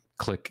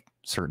click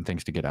certain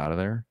things to get out of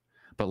there,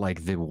 but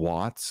like the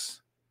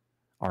watts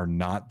are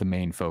not the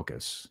main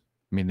focus.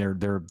 I mean, they're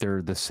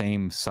the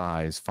same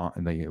size font,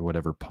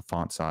 whatever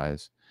font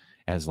size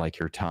as like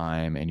your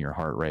time and your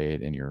heart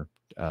rate and your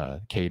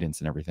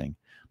cadence and everything,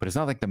 but it's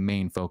not like the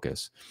main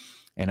focus.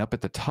 And up at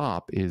the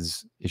top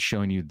is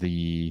showing you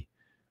the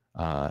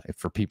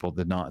for people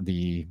the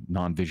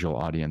non-visual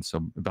audience.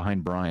 So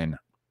behind Brian, I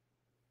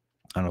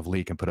don't know if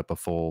Lee can put up a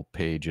full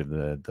page of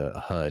the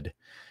HUD.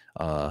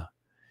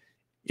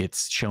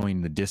 It's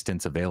showing the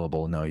distance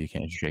available. No, you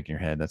can't. You're shaking your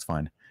head. That's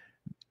fine.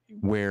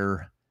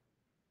 Where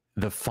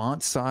the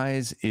font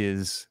size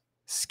is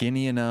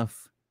skinny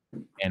enough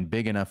and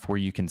big enough where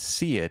you can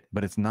see it,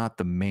 but it's not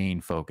the main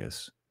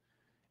focus.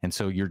 And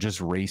so you're just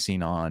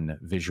racing on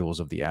visuals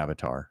of the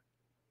avatar.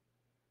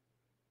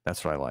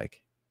 That's what I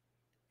like.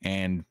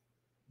 And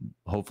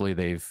hopefully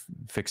they've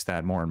fixed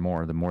that more and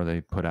more, the more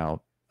they put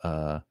out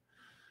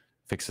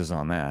fixes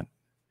on that.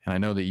 And I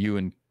know that you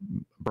and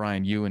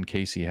Brian, you and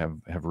Casey have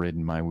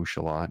ridden MyWhoosh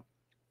a lot,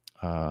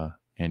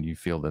 and you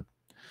feel that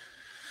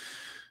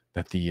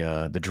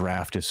the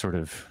draft is sort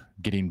of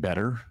getting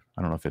better.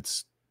 I don't know if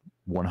it's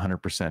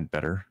 100%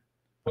 better,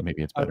 but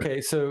maybe it's better.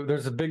 Okay, so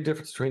there's a big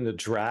difference between the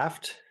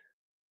draft,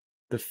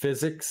 the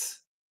physics,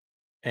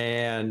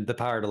 and the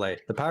power delay.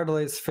 The power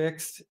delay is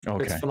fixed.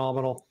 Okay. It's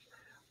phenomenal.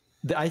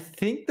 I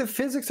think the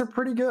physics are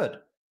pretty good.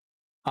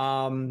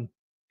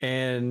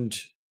 And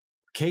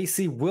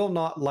Casey will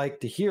not like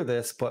to hear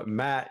this, but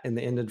Matt in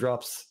the End of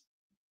Drops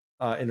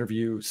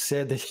interview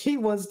said that he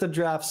wants the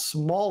draft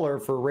smaller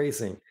for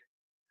racing.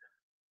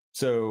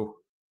 So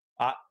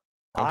I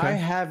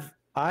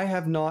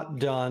have not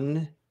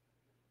done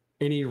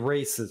any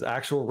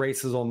actual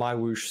races on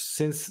MyWhoosh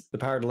since the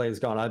power delay is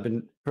gone. I've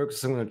been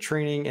focusing on the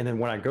training, and then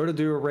when I go to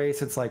do a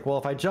race, it's like, well,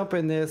 if I jump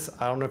in this,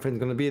 I don't know if it's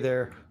going to be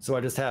there, so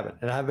I just haven't,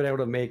 and I haven't been able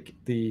to make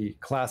the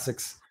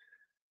classics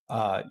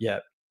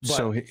yet.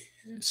 But,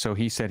 so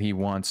he said he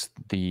wants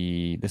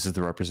this is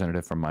the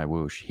representative from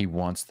MyWhoosh. He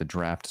wants the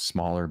draft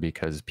smaller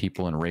because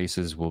people in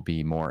races will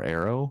be more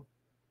aero,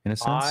 in a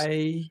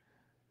sense.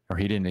 Or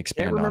he didn't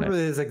expand on it. I can't remember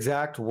his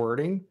exact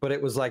wording, but it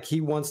was like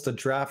he wants the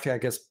draft, I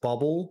guess,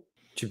 bubble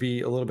to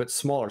be a little bit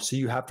smaller, so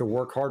you have to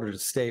work harder to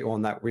stay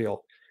on that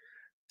wheel.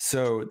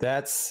 So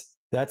that's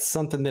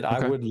something that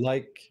I would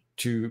like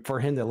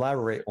for him to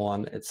elaborate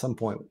on at some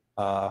point.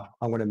 I'm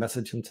going to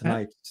message him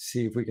tonight to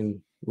see if we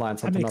can line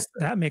something up.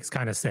 That makes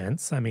kind of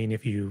sense. I mean,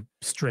 if you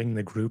string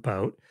the group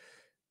out,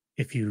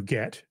 if you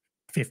get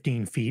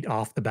 15 feet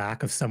off the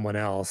back of someone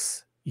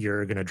else,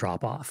 you're going to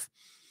drop off.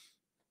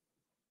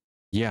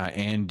 Yeah,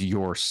 and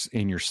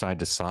in your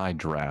side-to-side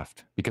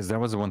draft, because that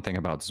was the one thing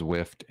about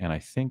Zwift, and I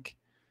think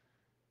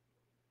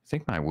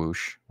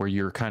MyWhoosh, where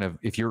you're kind of,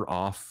 if you're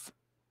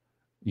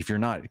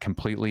not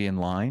completely in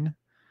line,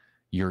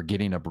 you're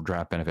getting a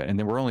draft benefit. And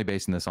then we're only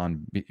basing this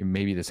on,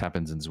 maybe this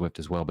happens in Zwift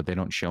as well, but they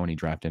don't show any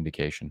draft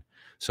indication.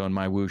 So in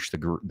MyWhoosh,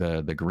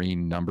 the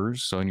green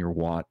numbers, so in your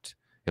watt,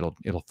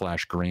 it'll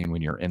flash green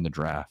when you're in the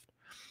draft.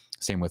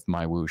 Same with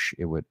MyWhoosh,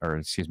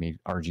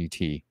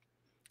 RGT.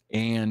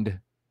 And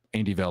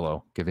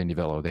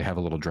Indivelo, they have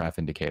a little draft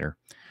indicator.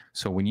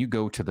 So when you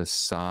go to the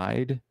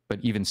side, but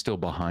even still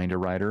behind a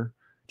rider,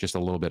 just a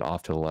little bit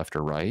off to the left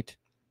or right,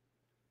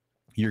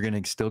 you're going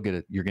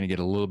to get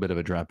a little bit of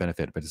a draft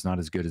benefit, but it's not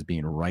as good as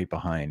being right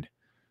behind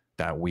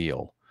that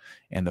wheel.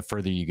 And the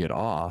further you get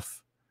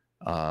off,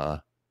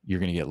 you're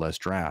going to get less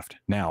draft.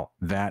 Now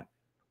that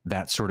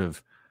sort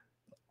of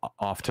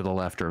off to the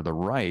left or the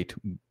right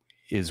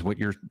is what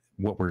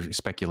we're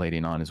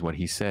speculating on, is what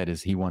he said,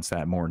 is he wants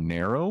that more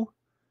narrow,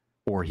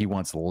 or he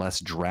wants less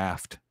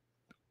draft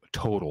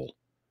total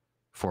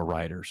for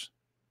riders.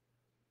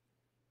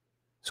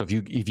 So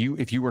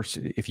if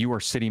you are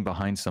sitting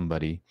behind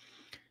somebody,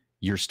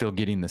 you're still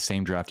getting the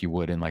same draft you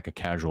would in like a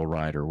casual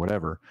ride or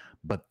whatever,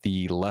 but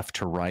the left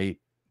to right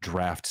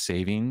draft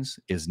savings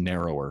is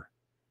narrower.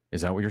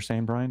 Is that what you're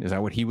saying, Brian? Is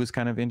that what he was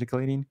kind of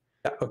indicating?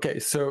 Okay,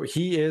 so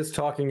he is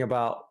talking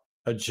about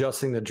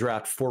adjusting the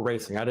draft for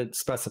racing. I didn't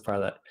specify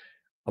that.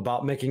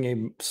 About making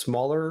a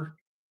smaller,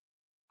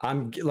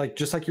 I'm like,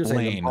 just like you're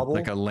saying,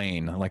 like a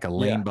lane behind, like a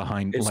lane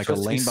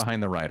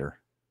behind the rider.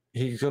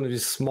 He's going to be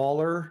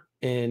smaller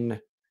in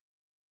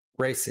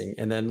racing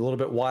and then a little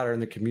bit wider in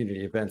the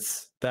community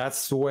events.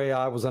 That's the way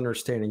I was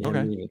understanding him.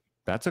 Okay.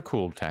 That's a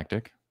cool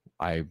tactic.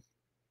 I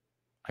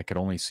could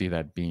only see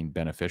that being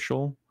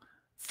beneficial,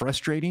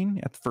 frustrating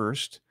at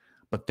first,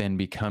 but then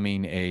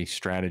becoming a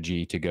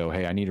strategy to go,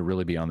 hey, I need to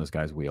really be on this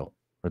guy's wheel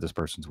or this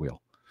person's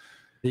wheel.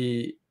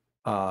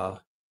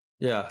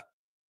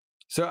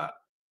 So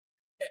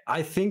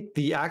I think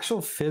the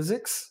actual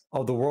physics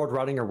of the world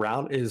riding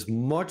around is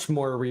much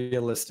more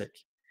realistic.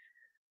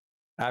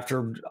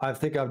 After I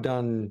think I've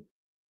done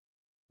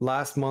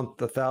last month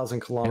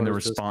 1,000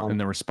 kilometers, and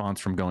the response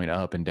from going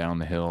up and down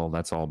the hill,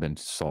 that's all been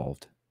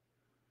solved.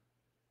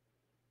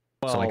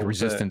 Well, so like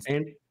resistance,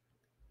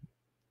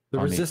 the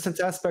resistance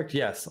aspect,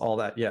 yes, all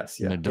that, yes,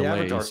 yeah. The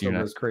avatar stuff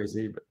was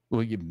crazy, but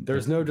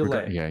there's no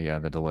delay. Yeah,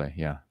 the delay,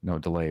 no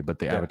delay. But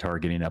the avatar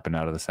getting up and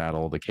out of the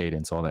saddle, the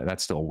cadence, all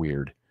that's still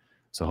weird.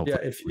 So hopefully,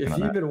 if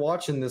you've been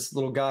watching this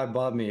little guy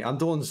above me, I'm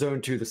doing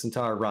zone 2 this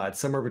entire ride,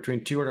 somewhere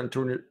between 200 and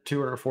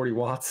 240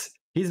 watts.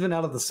 He's been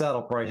out of the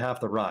saddle probably half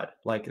the ride.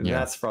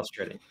 That's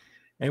frustrating.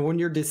 And when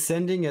you're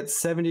descending at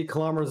 70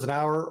 kilometers an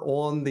hour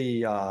on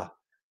the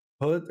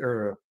hood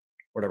or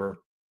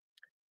whatever,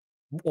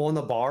 on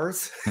the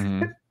bars,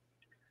 mm-hmm.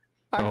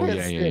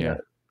 Yeah.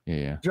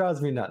 It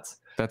drives me nuts.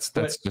 That's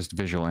just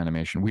visual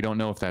animation. We don't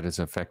know if that is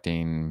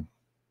affecting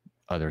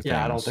other things.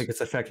 Yeah, I don't think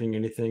it's affecting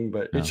anything,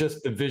 but it's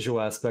just the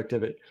visual aspect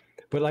of it.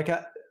 But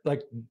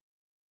like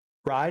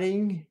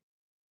riding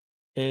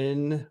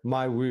in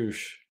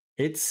MyWhoosh,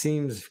 it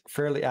seems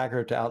fairly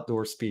accurate to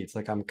outdoor speeds.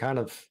 Like I'm kind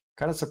of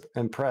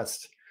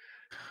impressed,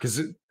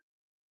 because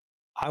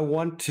I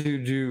want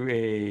to do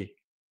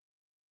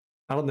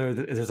I don't know if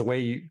there's a way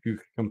you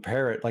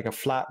compare it, like a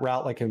flat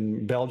route like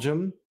in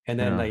Belgium, and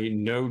then a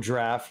no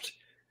draft.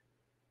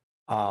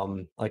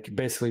 Like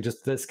basically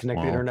just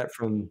disconnect the internet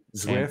from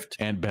Zwift.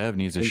 And Bev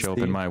needs to show up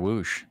in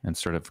MyWhoosh and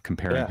sort of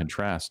compare and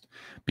contrast,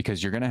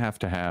 because you're going to have,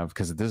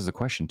 because this is a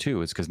question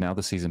too, is because now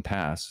the season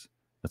pass,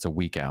 that's a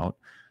week out.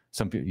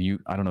 Some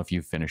people, I don't know if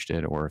you finished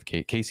it or if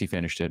Casey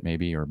finished it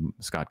maybe, or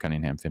Scott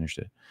Cunningham finished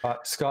it.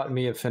 Scott and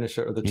me have finished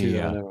it, or the two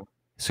that I know.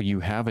 So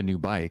you have a new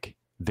bike.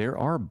 There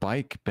are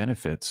bike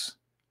benefits.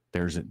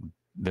 There's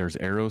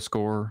aero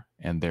score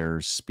and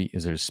there's speed.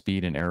 Is there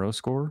speed and aero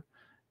score?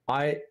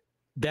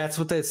 That's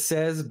what that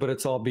says, but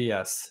it's all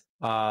BS.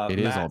 It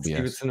is all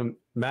BS.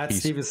 Matt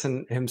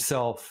Stevenson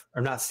himself,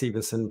 or not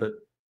Stevenson, but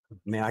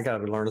man, I got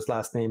to learn his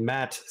last name.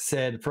 Matt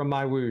said from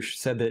MyWhoosh,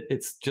 said that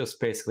it's just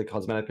basically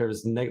cosmetic.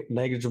 There's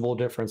negligible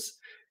difference,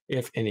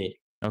 if any.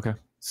 Okay.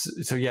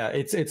 So yeah,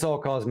 it's all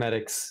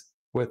cosmetics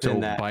within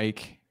that.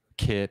 Bike,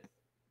 kit,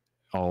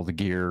 all the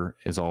gear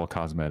is all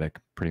cosmetic,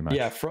 pretty much.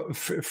 Yeah,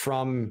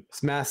 from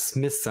Matt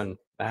Smithson.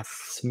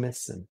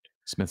 Smithson.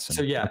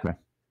 So yeah. Okay.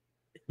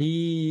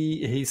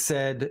 He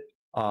said,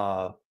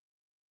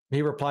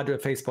 he replied to a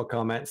Facebook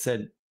comment,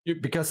 said,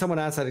 because someone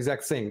asked that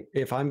exact thing,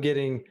 if I'm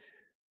getting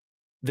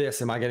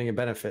this, am I getting a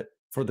benefit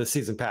for the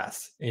season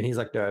pass? And he's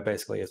like, no,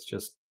 basically it's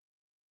just,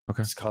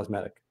 it's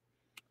cosmetic.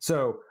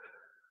 So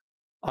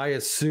I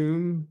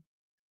assume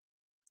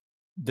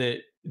that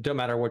it don't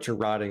matter what you're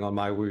riding on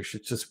MyWhoosh,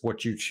 it's just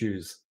what you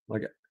choose.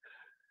 Like,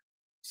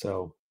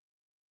 so.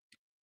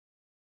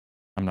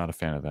 I'm not a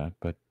fan of that,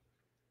 but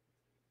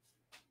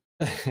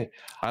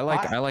I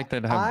like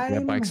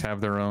that bikes have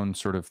their own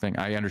sort of thing.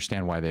 I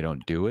understand why they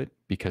don't do it,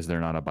 because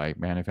they're not a bike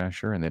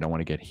manufacturer and they don't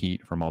want to get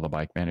heat from all the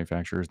bike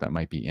manufacturers that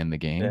might be in the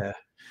game. Yeah.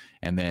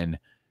 And then,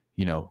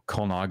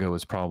 Colnago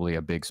is probably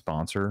a big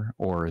sponsor,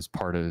 or is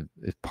part of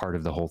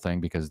the whole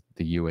thing, because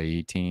the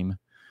UAE team.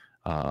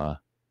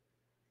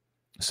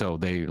 So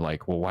they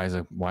like, well,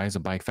 why is a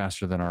bike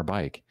faster than our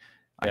bike?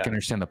 I can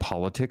understand the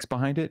politics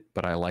behind it,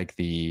 but I like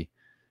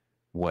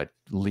what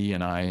Lee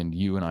and I and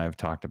you and I have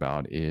talked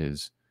about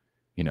is,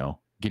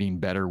 getting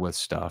better with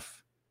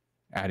stuff,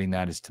 adding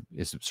that is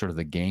sort of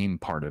the game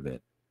part of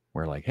it,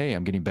 where like, hey,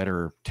 I'm getting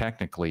better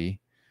technically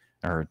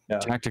or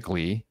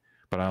tactically,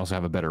 but I also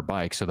have a better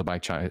bike. So the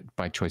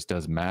bike choice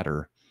does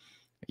matter,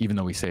 even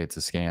though we say it's a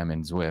scam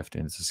in Zwift,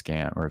 and it's a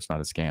scam, or it's not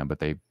a scam, but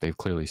they've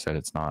clearly said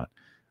it's not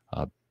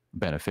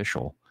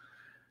beneficial.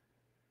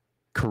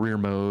 Career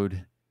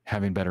mode,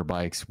 having better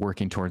bikes,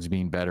 working towards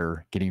being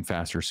better, getting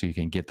faster so you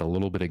can get the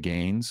little bit of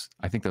gains.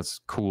 I think that's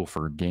cool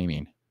for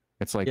gaming.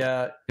 It's like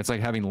it's like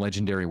having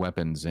legendary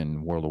weapons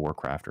in World of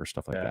Warcraft or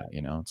stuff like that.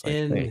 It's like,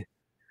 hey,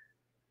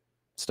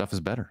 stuff is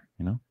better.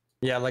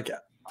 Yeah, like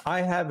I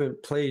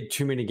haven't played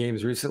too many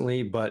games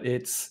recently, but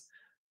it's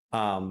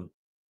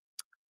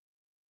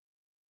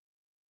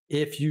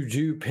if you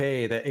do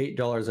pay the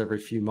 $8 every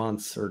few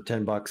months or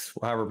 $10,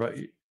 however, but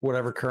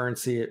whatever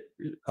currency it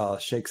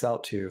shakes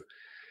out to,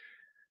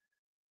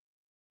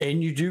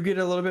 and you do get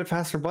a little bit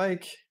faster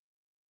bike,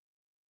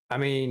 I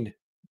mean,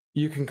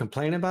 you can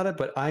complain about it,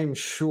 but I'm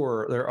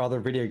sure there are other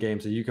video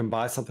games that you can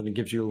buy something that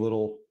gives you a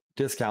little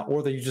discount,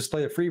 or that you just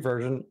play a free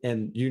version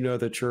and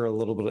that you're a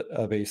little bit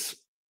of a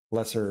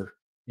lesser,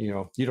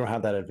 you don't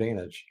have that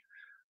advantage.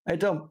 It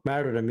don't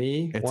matter to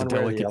me. It's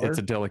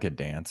a delicate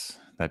dance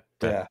that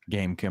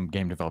game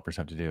developers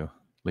have to do.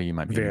 Lee, you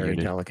might be very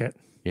delicate.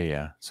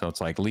 Yeah. So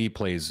it's like Lee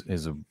plays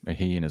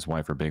he and his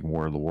wife are big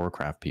World of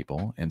Warcraft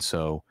people, and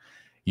so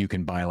you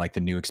can buy like the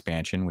new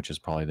expansion, which is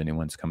probably the new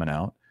one's coming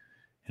out.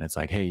 And it's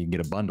like, hey, you can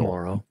get a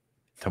bundle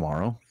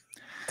tomorrow.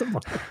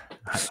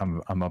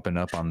 I'm up and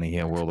up on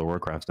the World of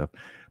Warcraft stuff,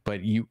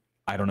 but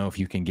I don't know if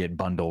you can get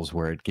bundles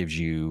where it gives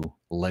you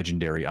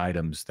legendary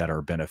items that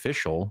are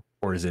beneficial,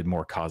 or is it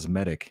more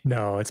cosmetic?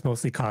 No, it's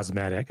mostly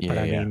cosmetic. But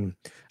I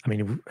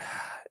mean,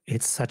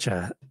 it's such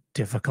a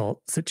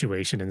difficult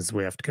situation in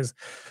Zwift, because,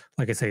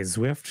 like I say,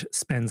 Zwift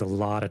spends a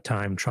lot of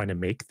time trying to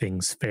make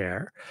things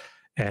fair.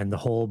 And the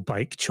whole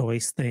bike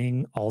choice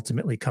thing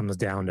ultimately comes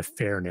down to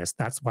fairness.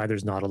 That's why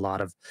there's not a lot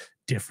of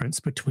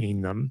difference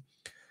between them.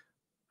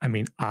 I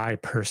mean, I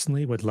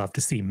personally would love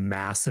to see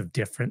massive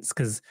difference,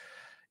 because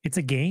it's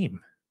a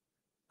game.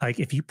 Like,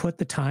 if you put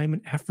the time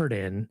and effort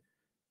in,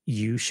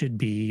 you should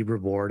be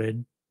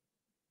rewarded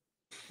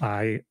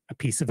by a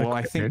piece of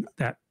equipment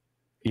that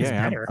is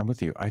better. I'm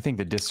with you. I think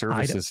the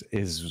disservice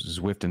is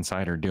Zwift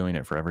Insider doing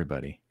it for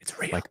everybody. It's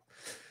real. Like,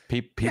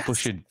 people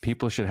should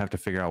have to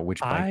figure out which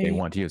bike they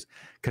want to use,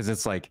 because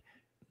it's like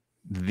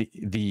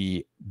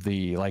the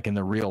like in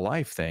the real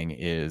life thing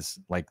is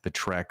like the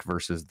Trek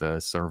versus the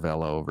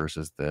Cervelo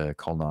versus the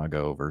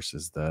Colnago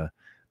versus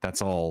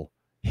that's all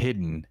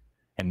hidden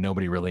and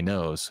nobody really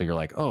knows. So you're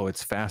like, oh,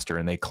 it's faster,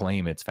 and they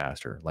claim it's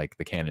faster, like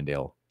the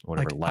Cannondale,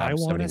 whatever, Lab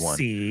 71.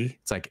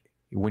 It's like,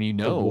 when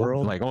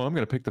like, oh, I'm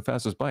going to pick the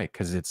fastest bike,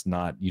 because it's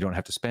not, you don't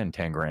have to spend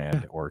 10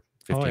 grand or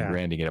 15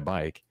 grand to get a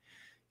bike.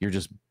 You're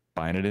just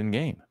buying it in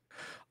game.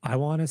 I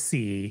want to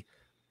see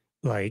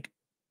like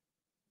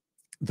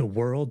the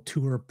World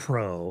Tour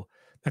Pro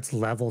that's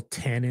level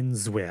 10 in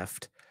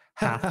Zwift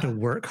have to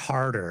work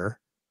harder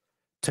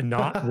to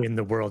not win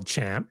the world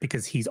champ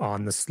because he's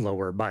on the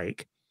slower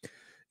bike.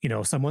 You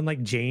know, someone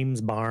like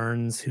James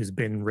Barnes, who's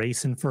been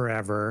racing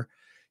forever,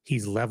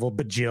 he's level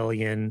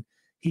bajillion.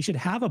 He should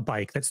have a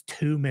bike that's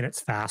 2 minutes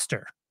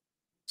faster.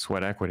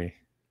 Sweat equity.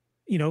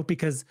 You know,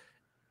 because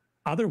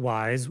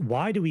otherwise,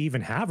 why do we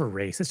even have a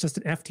race? It's just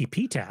an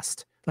FTP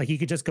test. Like you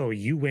could just go,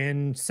 you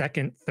win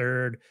second,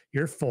 third,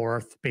 you're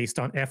fourth based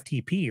on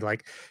FTP.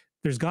 Like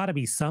there's got to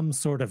be some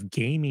sort of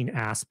gaming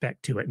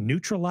aspect to it.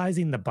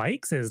 Neutralizing the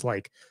bikes is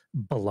like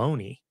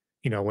baloney.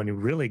 You know, when you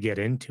really get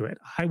into it,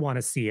 I want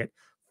to see it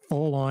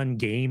full on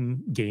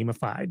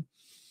gamified.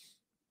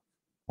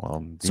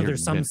 Well, so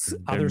there's some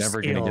they're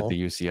never going to get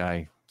the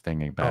UCI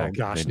thing back. Oh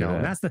gosh, no.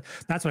 That's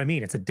what I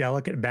mean. It's a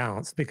delicate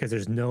balance because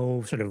there's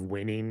no sort of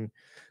winning.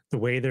 The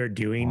way they're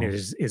doing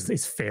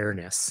is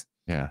fairness.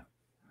 Yeah.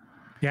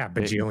 Yeah,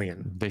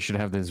 bajillion. They should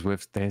have the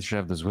Zwift. They should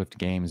have the Zwift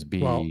games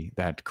be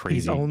that crazy.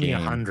 He's only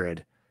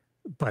 100,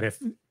 but if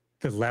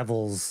the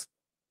levels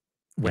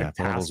went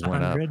past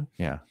 100,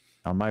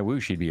 on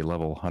MyWhoosh he'd be a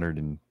level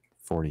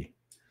 140.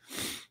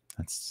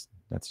 That's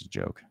a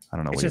joke. I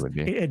don't know what it would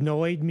be. It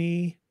annoyed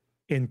me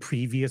in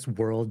previous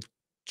world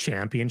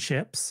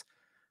championships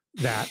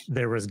that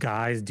there was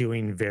guys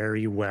doing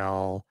very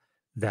well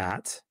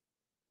that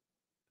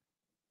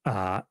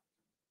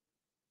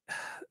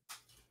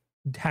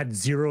had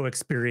zero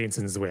experience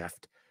in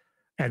Zwift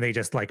and they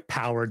just like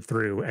powered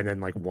through and then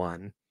like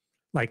won.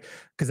 Like,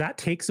 because that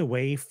takes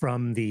away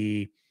from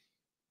the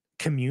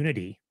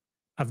community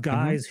of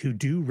guys who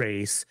do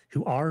race,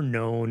 who are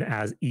known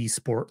as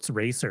esports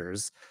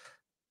racers.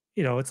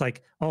 You know, it's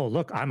like, oh,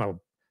 look, I'm a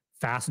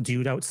fast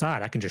dude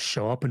outside. I can just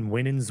show up and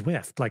win in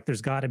Zwift. Like,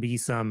 there's got to be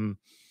some,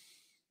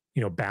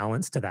 you know,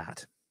 balance to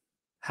that.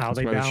 How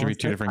they balance should be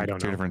two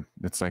different.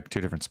 It's like two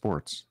different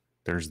sports.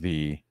 There's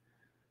the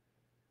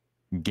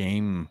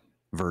game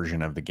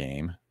version of the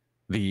game.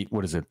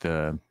 What is it?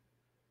 The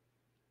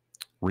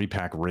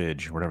Repack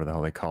Ridge, whatever the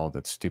hell they call it,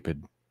 that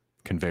stupid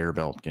conveyor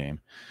belt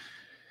game.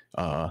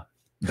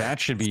 That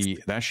should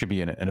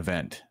be an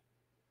event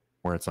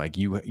where it's like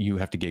you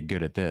have to get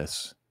good at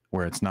this,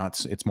 where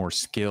it's more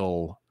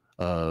skill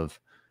of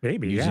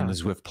using the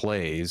Zwift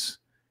plays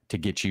to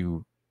get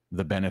you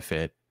the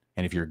benefit.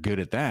 And if you're good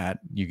at that,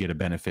 you get a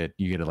benefit.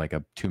 You get like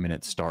a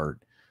 2-minute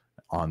start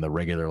on the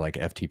regular like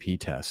FTP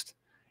test.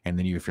 And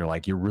then if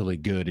you're really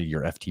good at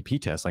your FTP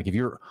test, like if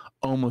you're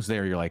almost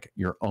there,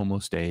 you're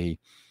almost a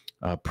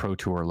Pro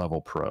Tour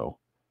level pro,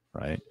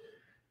 right?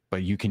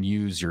 But you can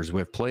use your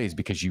Zwift plays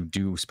because you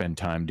do spend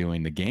time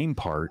doing the game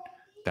part.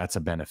 That's a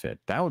benefit.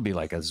 That would be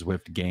like a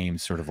Zwift game,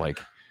 sort of like,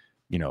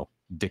 you know,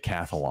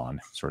 decathlon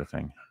sort of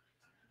thing.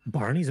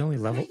 Barney's only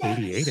level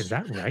 88. Is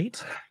that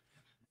right?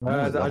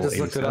 I just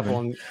looked it up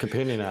on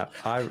Companion app.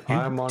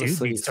 I'm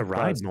honestly needs to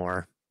ride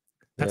more.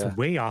 That's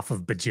way off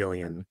of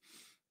bajillion.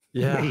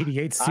 Yeah,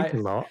 88 super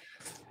low.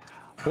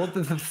 Well,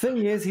 the thing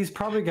is, he's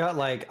probably got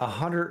like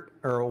 100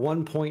 or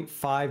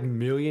 1.5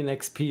 million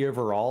XP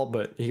overall,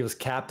 but he was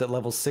capped at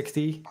level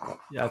 60.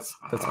 That's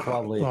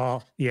probably.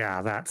 Well,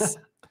 yeah, that's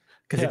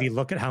because if you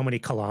look at how many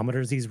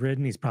kilometers he's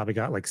ridden, he's probably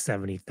got like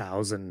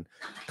 70,000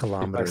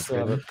 kilometers. I still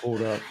have it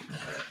pulled up.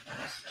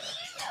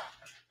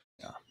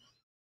 Yeah.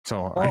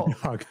 So,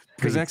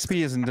 because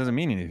XP doesn't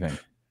mean anything.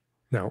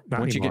 No,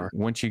 not anymore.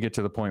 Once you get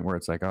to the point where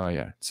it's like, oh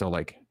yeah, so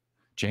like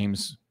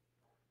James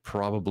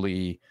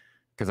probably,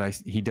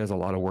 because he does a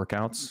lot of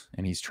workouts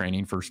and he's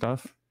training for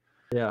stuff.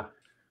 Yeah.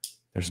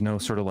 There's no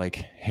sort of like,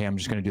 hey, I'm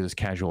just going to do this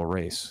casual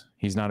race.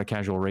 He's not a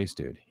casual race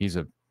dude. He's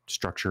a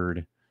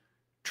structured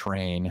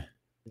train.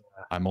 Yeah.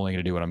 I'm only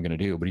going to do what I'm going to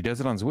do. But he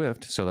does it on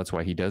Zwift, so that's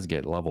why he does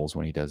get levels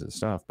when he does his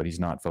stuff. But he's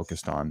not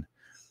focused on,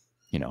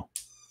 you know,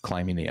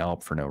 climbing the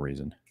Alp for no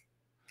reason.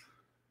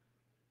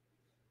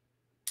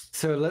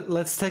 So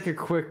let's take a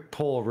quick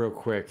poll real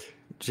quick.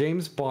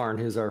 James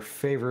Barnes, who's our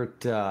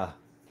favorite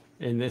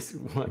in this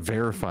one.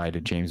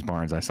 Verified James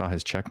Barnes. I saw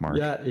his check mark.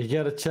 Yeah, he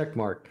got a check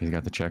mark. He's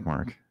got the check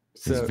mark.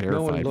 So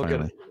no one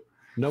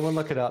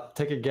look it up.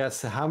 Take a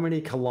guess. How many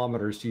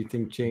kilometers do you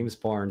think James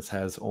Barnes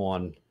has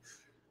on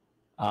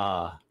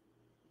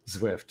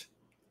Zwift?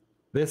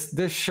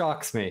 This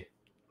shocks me.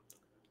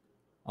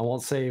 I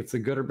won't say if it's a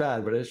good or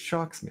bad, but it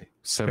shocks me.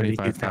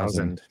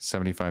 75,000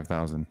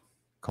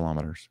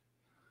 kilometers.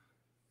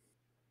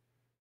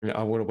 Yeah,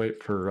 I want to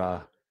wait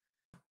for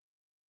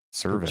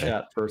survey. For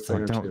chat for a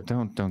second or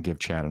two. Don't give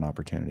chat an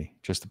opportunity.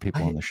 Just the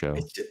people on the show.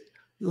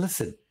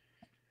 Listen,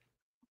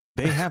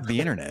 they have the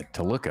internet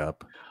to look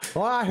up.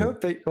 Well, I hope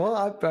they.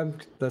 Well,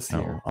 that's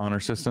here. Honor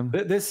system.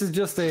 This is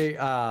just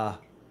a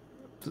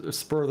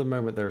spur of the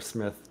moment there,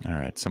 Smith. All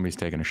right, somebody's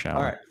taking a shower.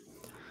 All right,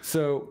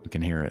 so you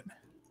can hear it.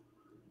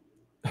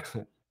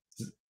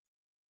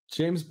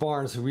 James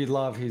Barnes, who we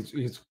love,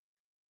 he's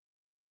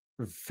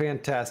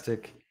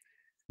fantastic.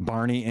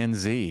 Barney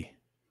NZ.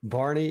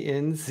 Barney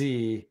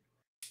NZ.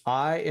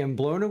 I am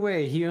blown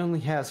away. He only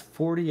has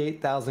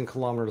 48,000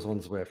 kilometers on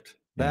Zwift.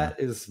 That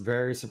is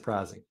very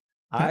surprising.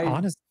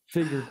 I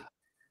figured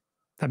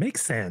that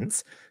makes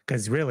sense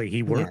because really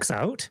he works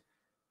out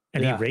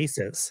and he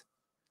races.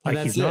 Like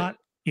he's not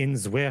in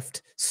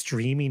Zwift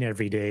streaming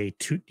every day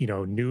to,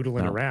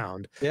 noodling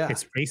around. Yeah.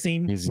 It's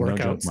racing, He's workouts, no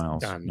joke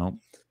miles. done. Nope.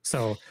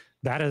 So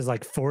that is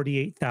like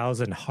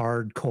 48,000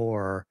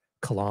 hardcore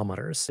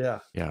kilometers. Yeah.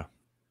 Yeah.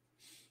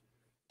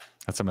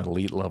 That's some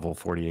elite level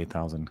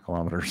 48,000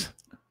 kilometers.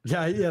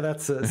 Yeah. Yeah.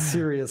 That's a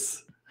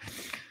serious.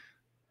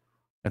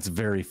 That's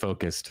very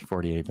focused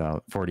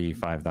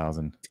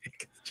 45,000.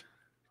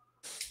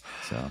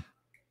 So,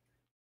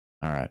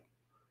 all right.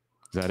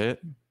 Is that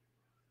it?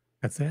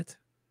 That's it.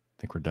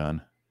 I think we're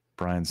done.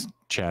 Brian's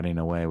chatting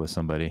away with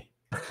somebody.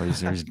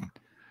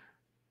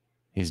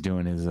 He's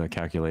doing his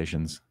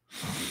calculations.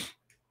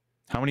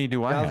 How many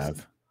do I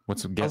have?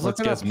 Let's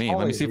guess me.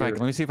 Let me see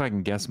if I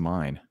can guess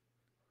mine.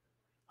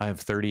 I have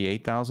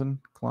 38,000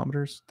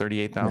 kilometers.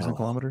 38,000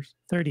 kilometers.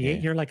 38.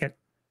 Yeah. You're like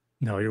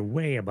you're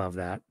way above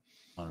that.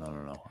 Oh,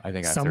 no. I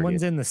think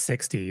someone's in the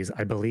 60s.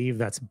 I believe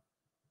that's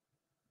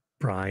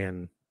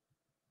Brian.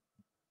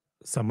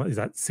 Is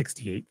that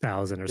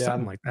 68,000 or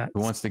something like that? Who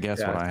wants to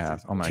guess what I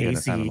have? Oh my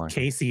goodness.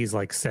 Casey's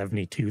like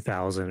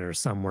 72,000 or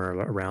somewhere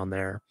around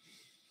there.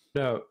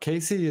 No,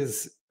 Casey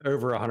is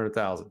over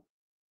 100,000.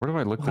 Where do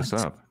I look this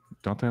up?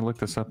 Don't I look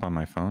this up on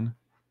my phone?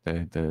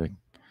 The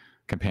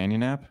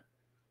companion app?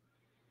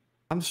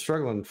 I'm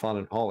struggling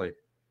finding Holly.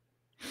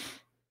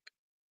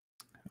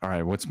 All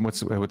right, what's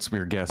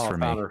your guess for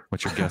me?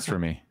 What's your guess for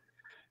me?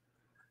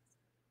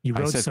 You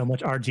rode so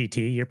much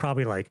RGT, you're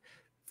probably like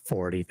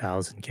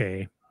 40,000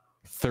 K.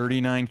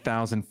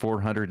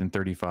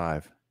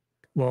 39,435.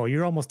 Well,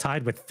 you're almost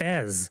tied with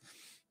Fez.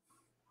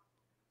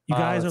 You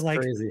guys are like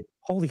crazy.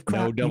 Holy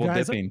crap! No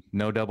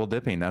double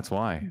dipping. That's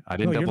why I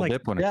didn't double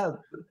dip when I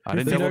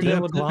didn't double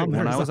dip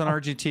when I was on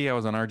RGT. I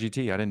was on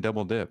RGT. I didn't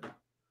double dip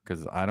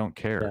because I don't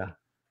care.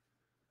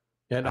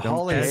 Yeah, and I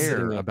don't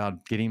care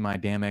about getting my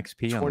damn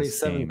XP on this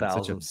game. It's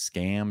such a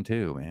scam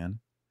too, man.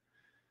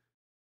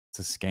 It's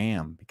a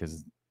scam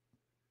because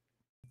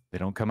they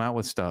don't come out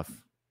with stuff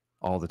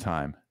all the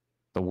time.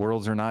 The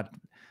worlds are not.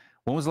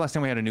 When was the last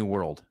time we had a new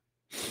world?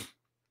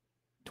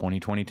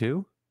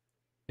 2022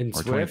 in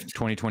Zwift?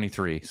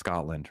 2023,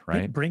 Scotland,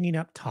 right? Bringing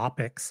up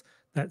topics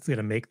that's going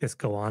to make this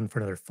go on for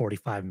another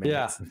 45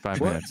 minutes. Yeah,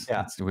 5 minutes.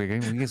 Yeah, we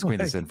can squeeze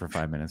this in for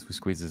 5 minutes. We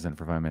squeeze this in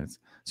for 5 minutes.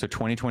 So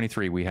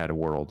 2023, we had a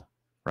world,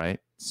 right?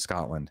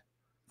 Scotland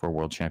for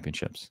World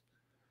Championships.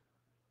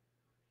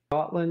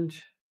 Scotland.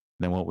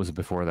 Then what was it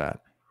before that?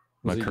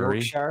 Was it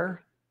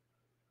Yorkshire?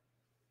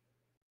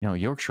 No,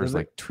 Yorkshire is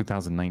like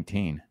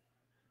 2019.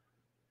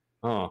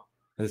 Oh,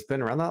 it's been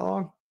around that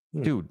long?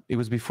 Dude, it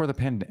was before the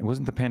pandemic. It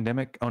wasn't the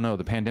pandemic. Oh, no,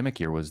 the pandemic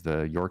year was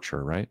the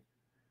Yorkshire, right?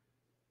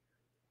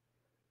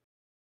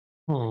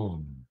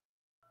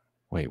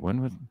 Wait,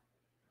 when was...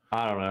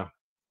 I don't know.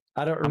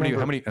 I don't remember.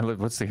 How many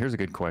let's see, here's a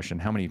good question.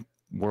 How many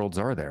worlds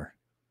are there?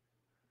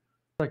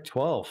 Like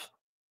 12.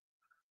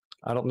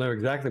 I don't know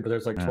exactly, but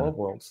there's like 12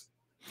 worlds.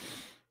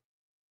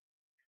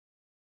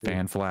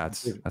 Fan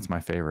Flats. That's my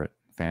favorite.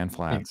 Fan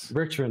Flats.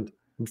 Richmond.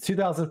 It's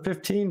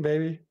 2015,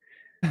 baby.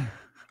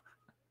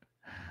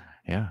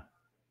 Yeah.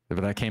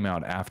 But that came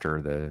out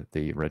after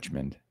the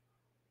Richmond.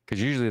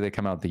 Because usually they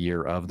come out the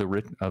year of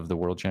the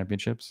World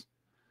Championships.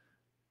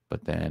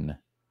 But then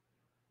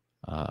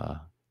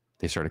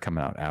they started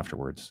coming out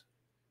afterwards.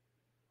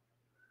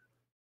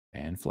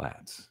 Fan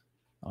Flats.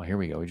 Oh, here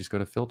we go. We just go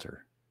to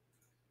filter.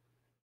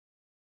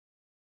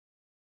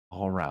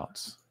 All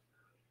routes.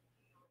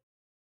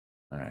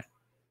 All right.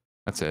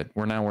 That's it.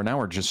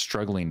 We're just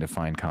struggling to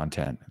find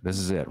content. This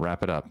is it.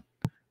 Wrap it up.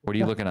 What are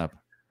you looking up?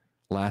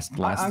 I'm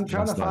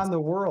trying to find the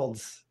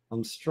worlds.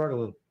 I'm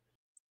struggling.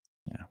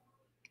 Yeah.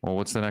 Well,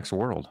 what's the next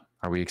world?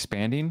 Are we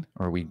expanding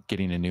or are we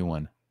getting a new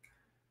one?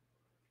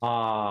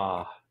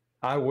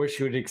 I wish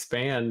we would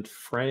expand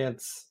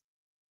France.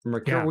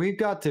 Mercury. Yeah. We've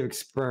got to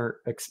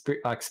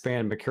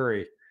expand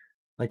Mercury.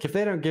 Like if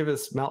they don't give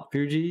us Mount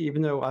Fuji,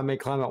 even though I may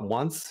climb it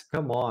once,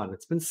 come on.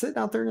 It's been sitting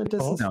out there in the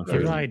distance.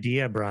 Your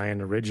idea, Brian,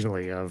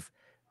 originally of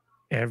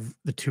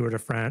the Tour de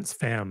France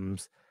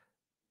Femmes,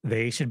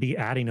 they should be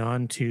adding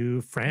on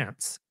to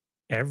France.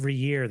 Every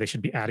year they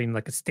should be adding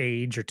like a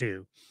stage or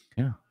two.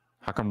 Yeah.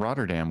 How come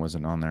Rotterdam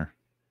wasn't on there?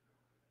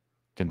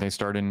 Didn't they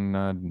start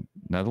in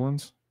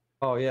Netherlands?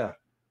 Oh, yeah.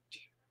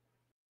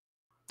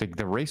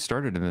 The race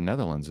started in the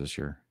Netherlands this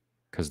year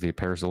because of the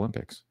Paris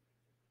Olympics.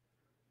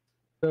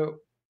 So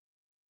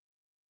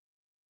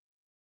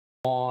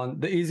on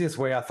the easiest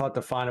way I thought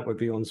to find it would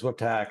be on Zwift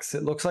Hacks.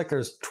 It looks like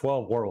there's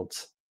 12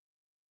 worlds.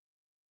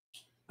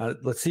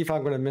 Let's see if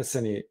I'm going to miss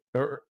any.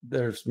 Or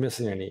there's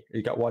missing any.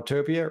 You got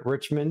Watopia,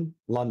 Richmond,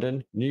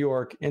 London, New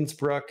York,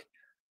 Innsbruck,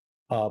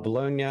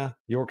 Bologna,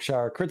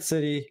 Yorkshire, Crit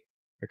City,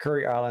 the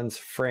Curry Islands,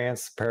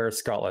 France, Paris,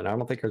 Scotland. I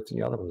don't think there's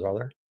any other ones, are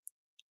there?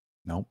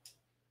 Nope.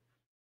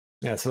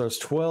 Yeah, so there's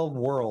 12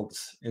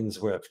 worlds in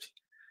Zwift.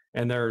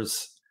 And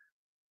there's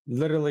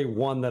literally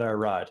one that I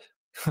ride,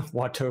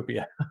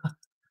 Watopia.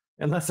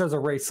 Unless there's a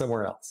race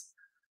somewhere else.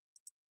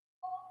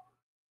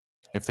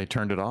 If they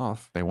turned it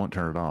off, they won't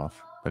turn it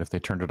off. But if they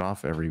turned it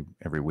off every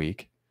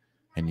week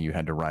and you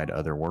had to ride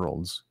other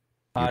worlds,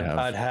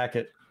 I'd hack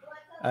it.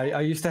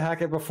 I used to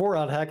hack it before.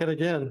 I'd hack it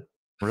again.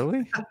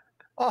 Really?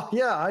 Oh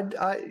yeah,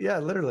 yeah,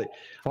 literally.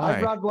 Why?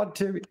 I ride one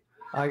too.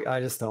 I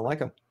just don't like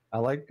them. I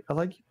like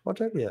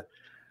Watopia.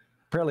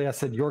 Apparently, I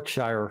said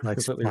Yorkshire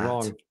completely flat.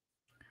 wrong.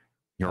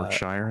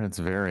 Yorkshire. It's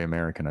very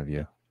American of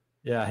you.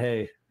 Yeah.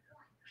 Hey,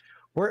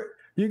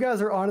 you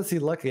guys are honestly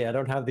lucky. I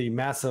don't have the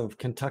massive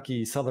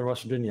Kentucky, Southern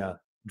West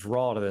Virginia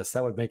draw to this.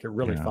 That would make it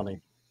really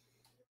funny.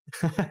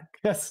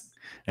 Yes.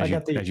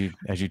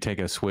 As you take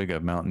a swig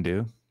of Mountain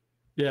Dew.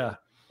 Yeah,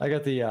 I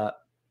got the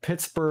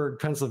Pittsburgh,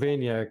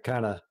 Pennsylvania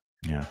kind of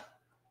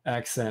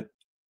accent.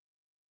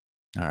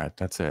 All right,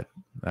 that's it.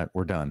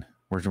 We're done.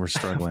 We're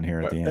struggling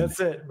here at the end. That's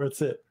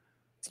it.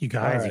 You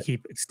guys, you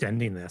keep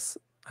extending this.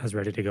 I was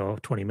ready to go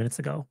 20 minutes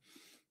ago.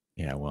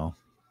 Yeah, well,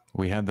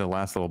 we had the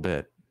last little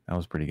bit. That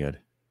was pretty good.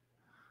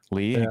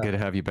 Lee, good to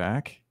have you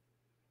back.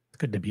 It's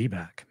good to be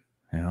back.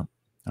 Yeah.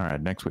 All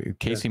right, next week.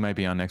 Casey might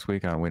be on next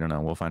week. We don't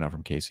know. We'll find out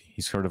from Casey.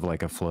 He's sort of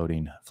like a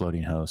floating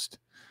host.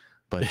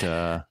 But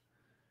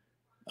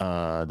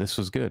this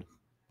was good.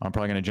 I'm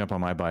probably going to jump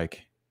on my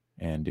bike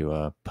and do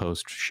a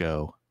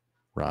post-show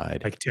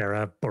ride. Like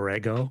Terra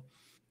Borrego.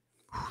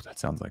 That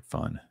sounds like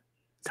fun.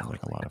 Sounds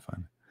like a lot of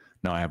fun.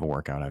 No, I have a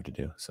workout I have to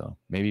do. So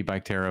maybe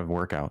Bike Terra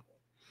workout.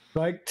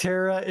 Bike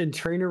Terra and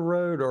Trainer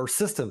Road or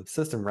System,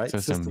 right?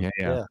 System.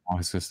 Yeah.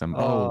 Oh, System.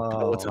 Oh,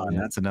 Peloton.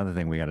 That's another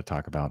thing we got to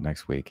talk about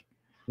next week.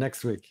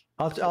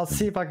 I'll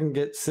see if I can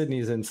get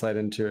Sydney's insight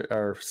into it,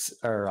 or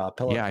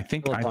Peloton. Yeah, I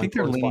think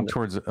they're leaning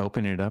towards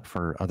opening it up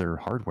for other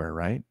hardware,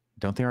 right?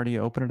 Don't they already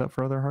open it up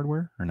for other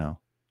hardware or no?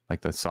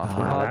 Like the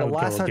software? The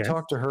last I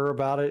talked to her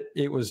about it,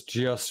 it was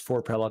just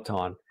for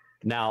Peloton.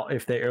 Now,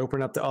 if they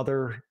open up the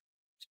other,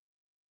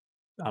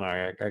 I don't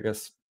know, I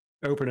guess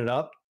open it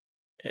up,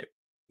 it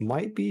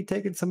might be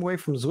taking some away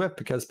from Zwift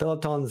because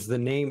Peloton's the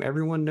name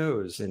everyone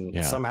knows.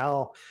 And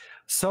somehow,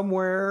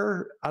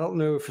 somewhere, I don't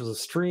know if it was a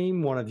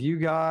stream, one of you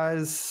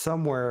guys,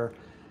 somewhere,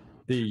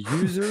 the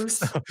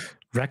users.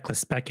 Reckless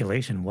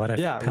speculation. What if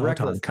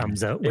Peloton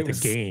comes out with a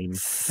game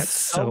that's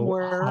so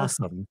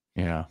awesome?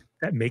 Yeah.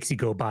 That makes you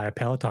go buy a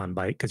Peloton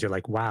bike because you're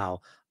like, wow,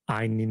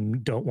 I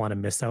don't want to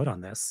miss out on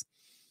this.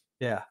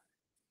 Yeah.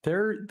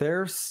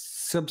 They're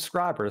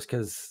subscribers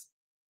because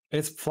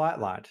it's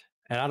flatlined.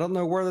 And I don't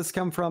know where this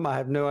come from. I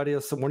have no idea.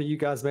 One of you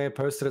guys may have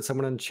posted it,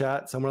 someone in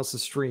chat, someone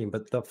else's stream.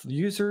 But the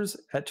users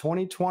at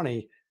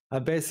 2020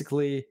 have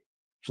basically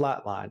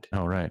flatlined.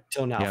 Oh, right.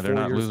 Till now. Yeah, they're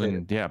not losing.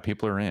 Later. Yeah,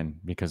 people are in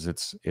because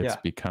it's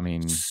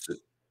becoming.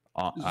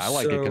 I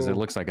like it because it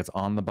looks like it's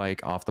on the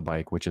bike, off the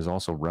bike, which is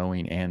also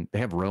rowing. And they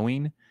have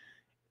rowing.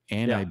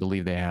 And I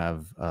believe they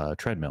have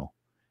treadmill.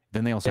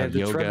 Then they also have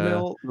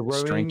yoga,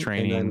 strength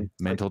training,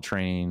 mental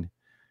training,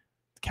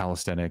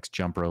 calisthenics,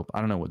 jump rope. I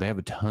don't know. They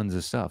have tons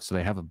of stuff. So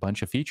they have a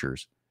bunch of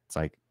features. It's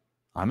like,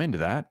 I'm into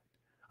that.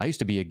 I used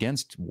to be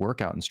against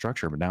workout and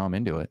structure, but now I'm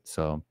into it.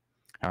 So,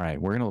 all right,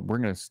 we're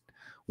gonna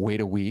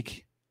wait a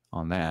week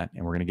on that,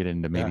 and we're gonna get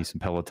into maybe some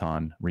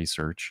Peloton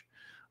research.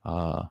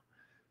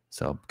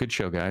 So good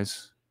show,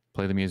 guys.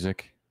 Play the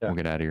music. We'll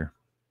get out of here.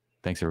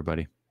 Thanks,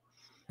 everybody.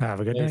 Have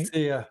a good night.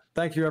 See ya.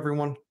 Thank you,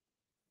 everyone.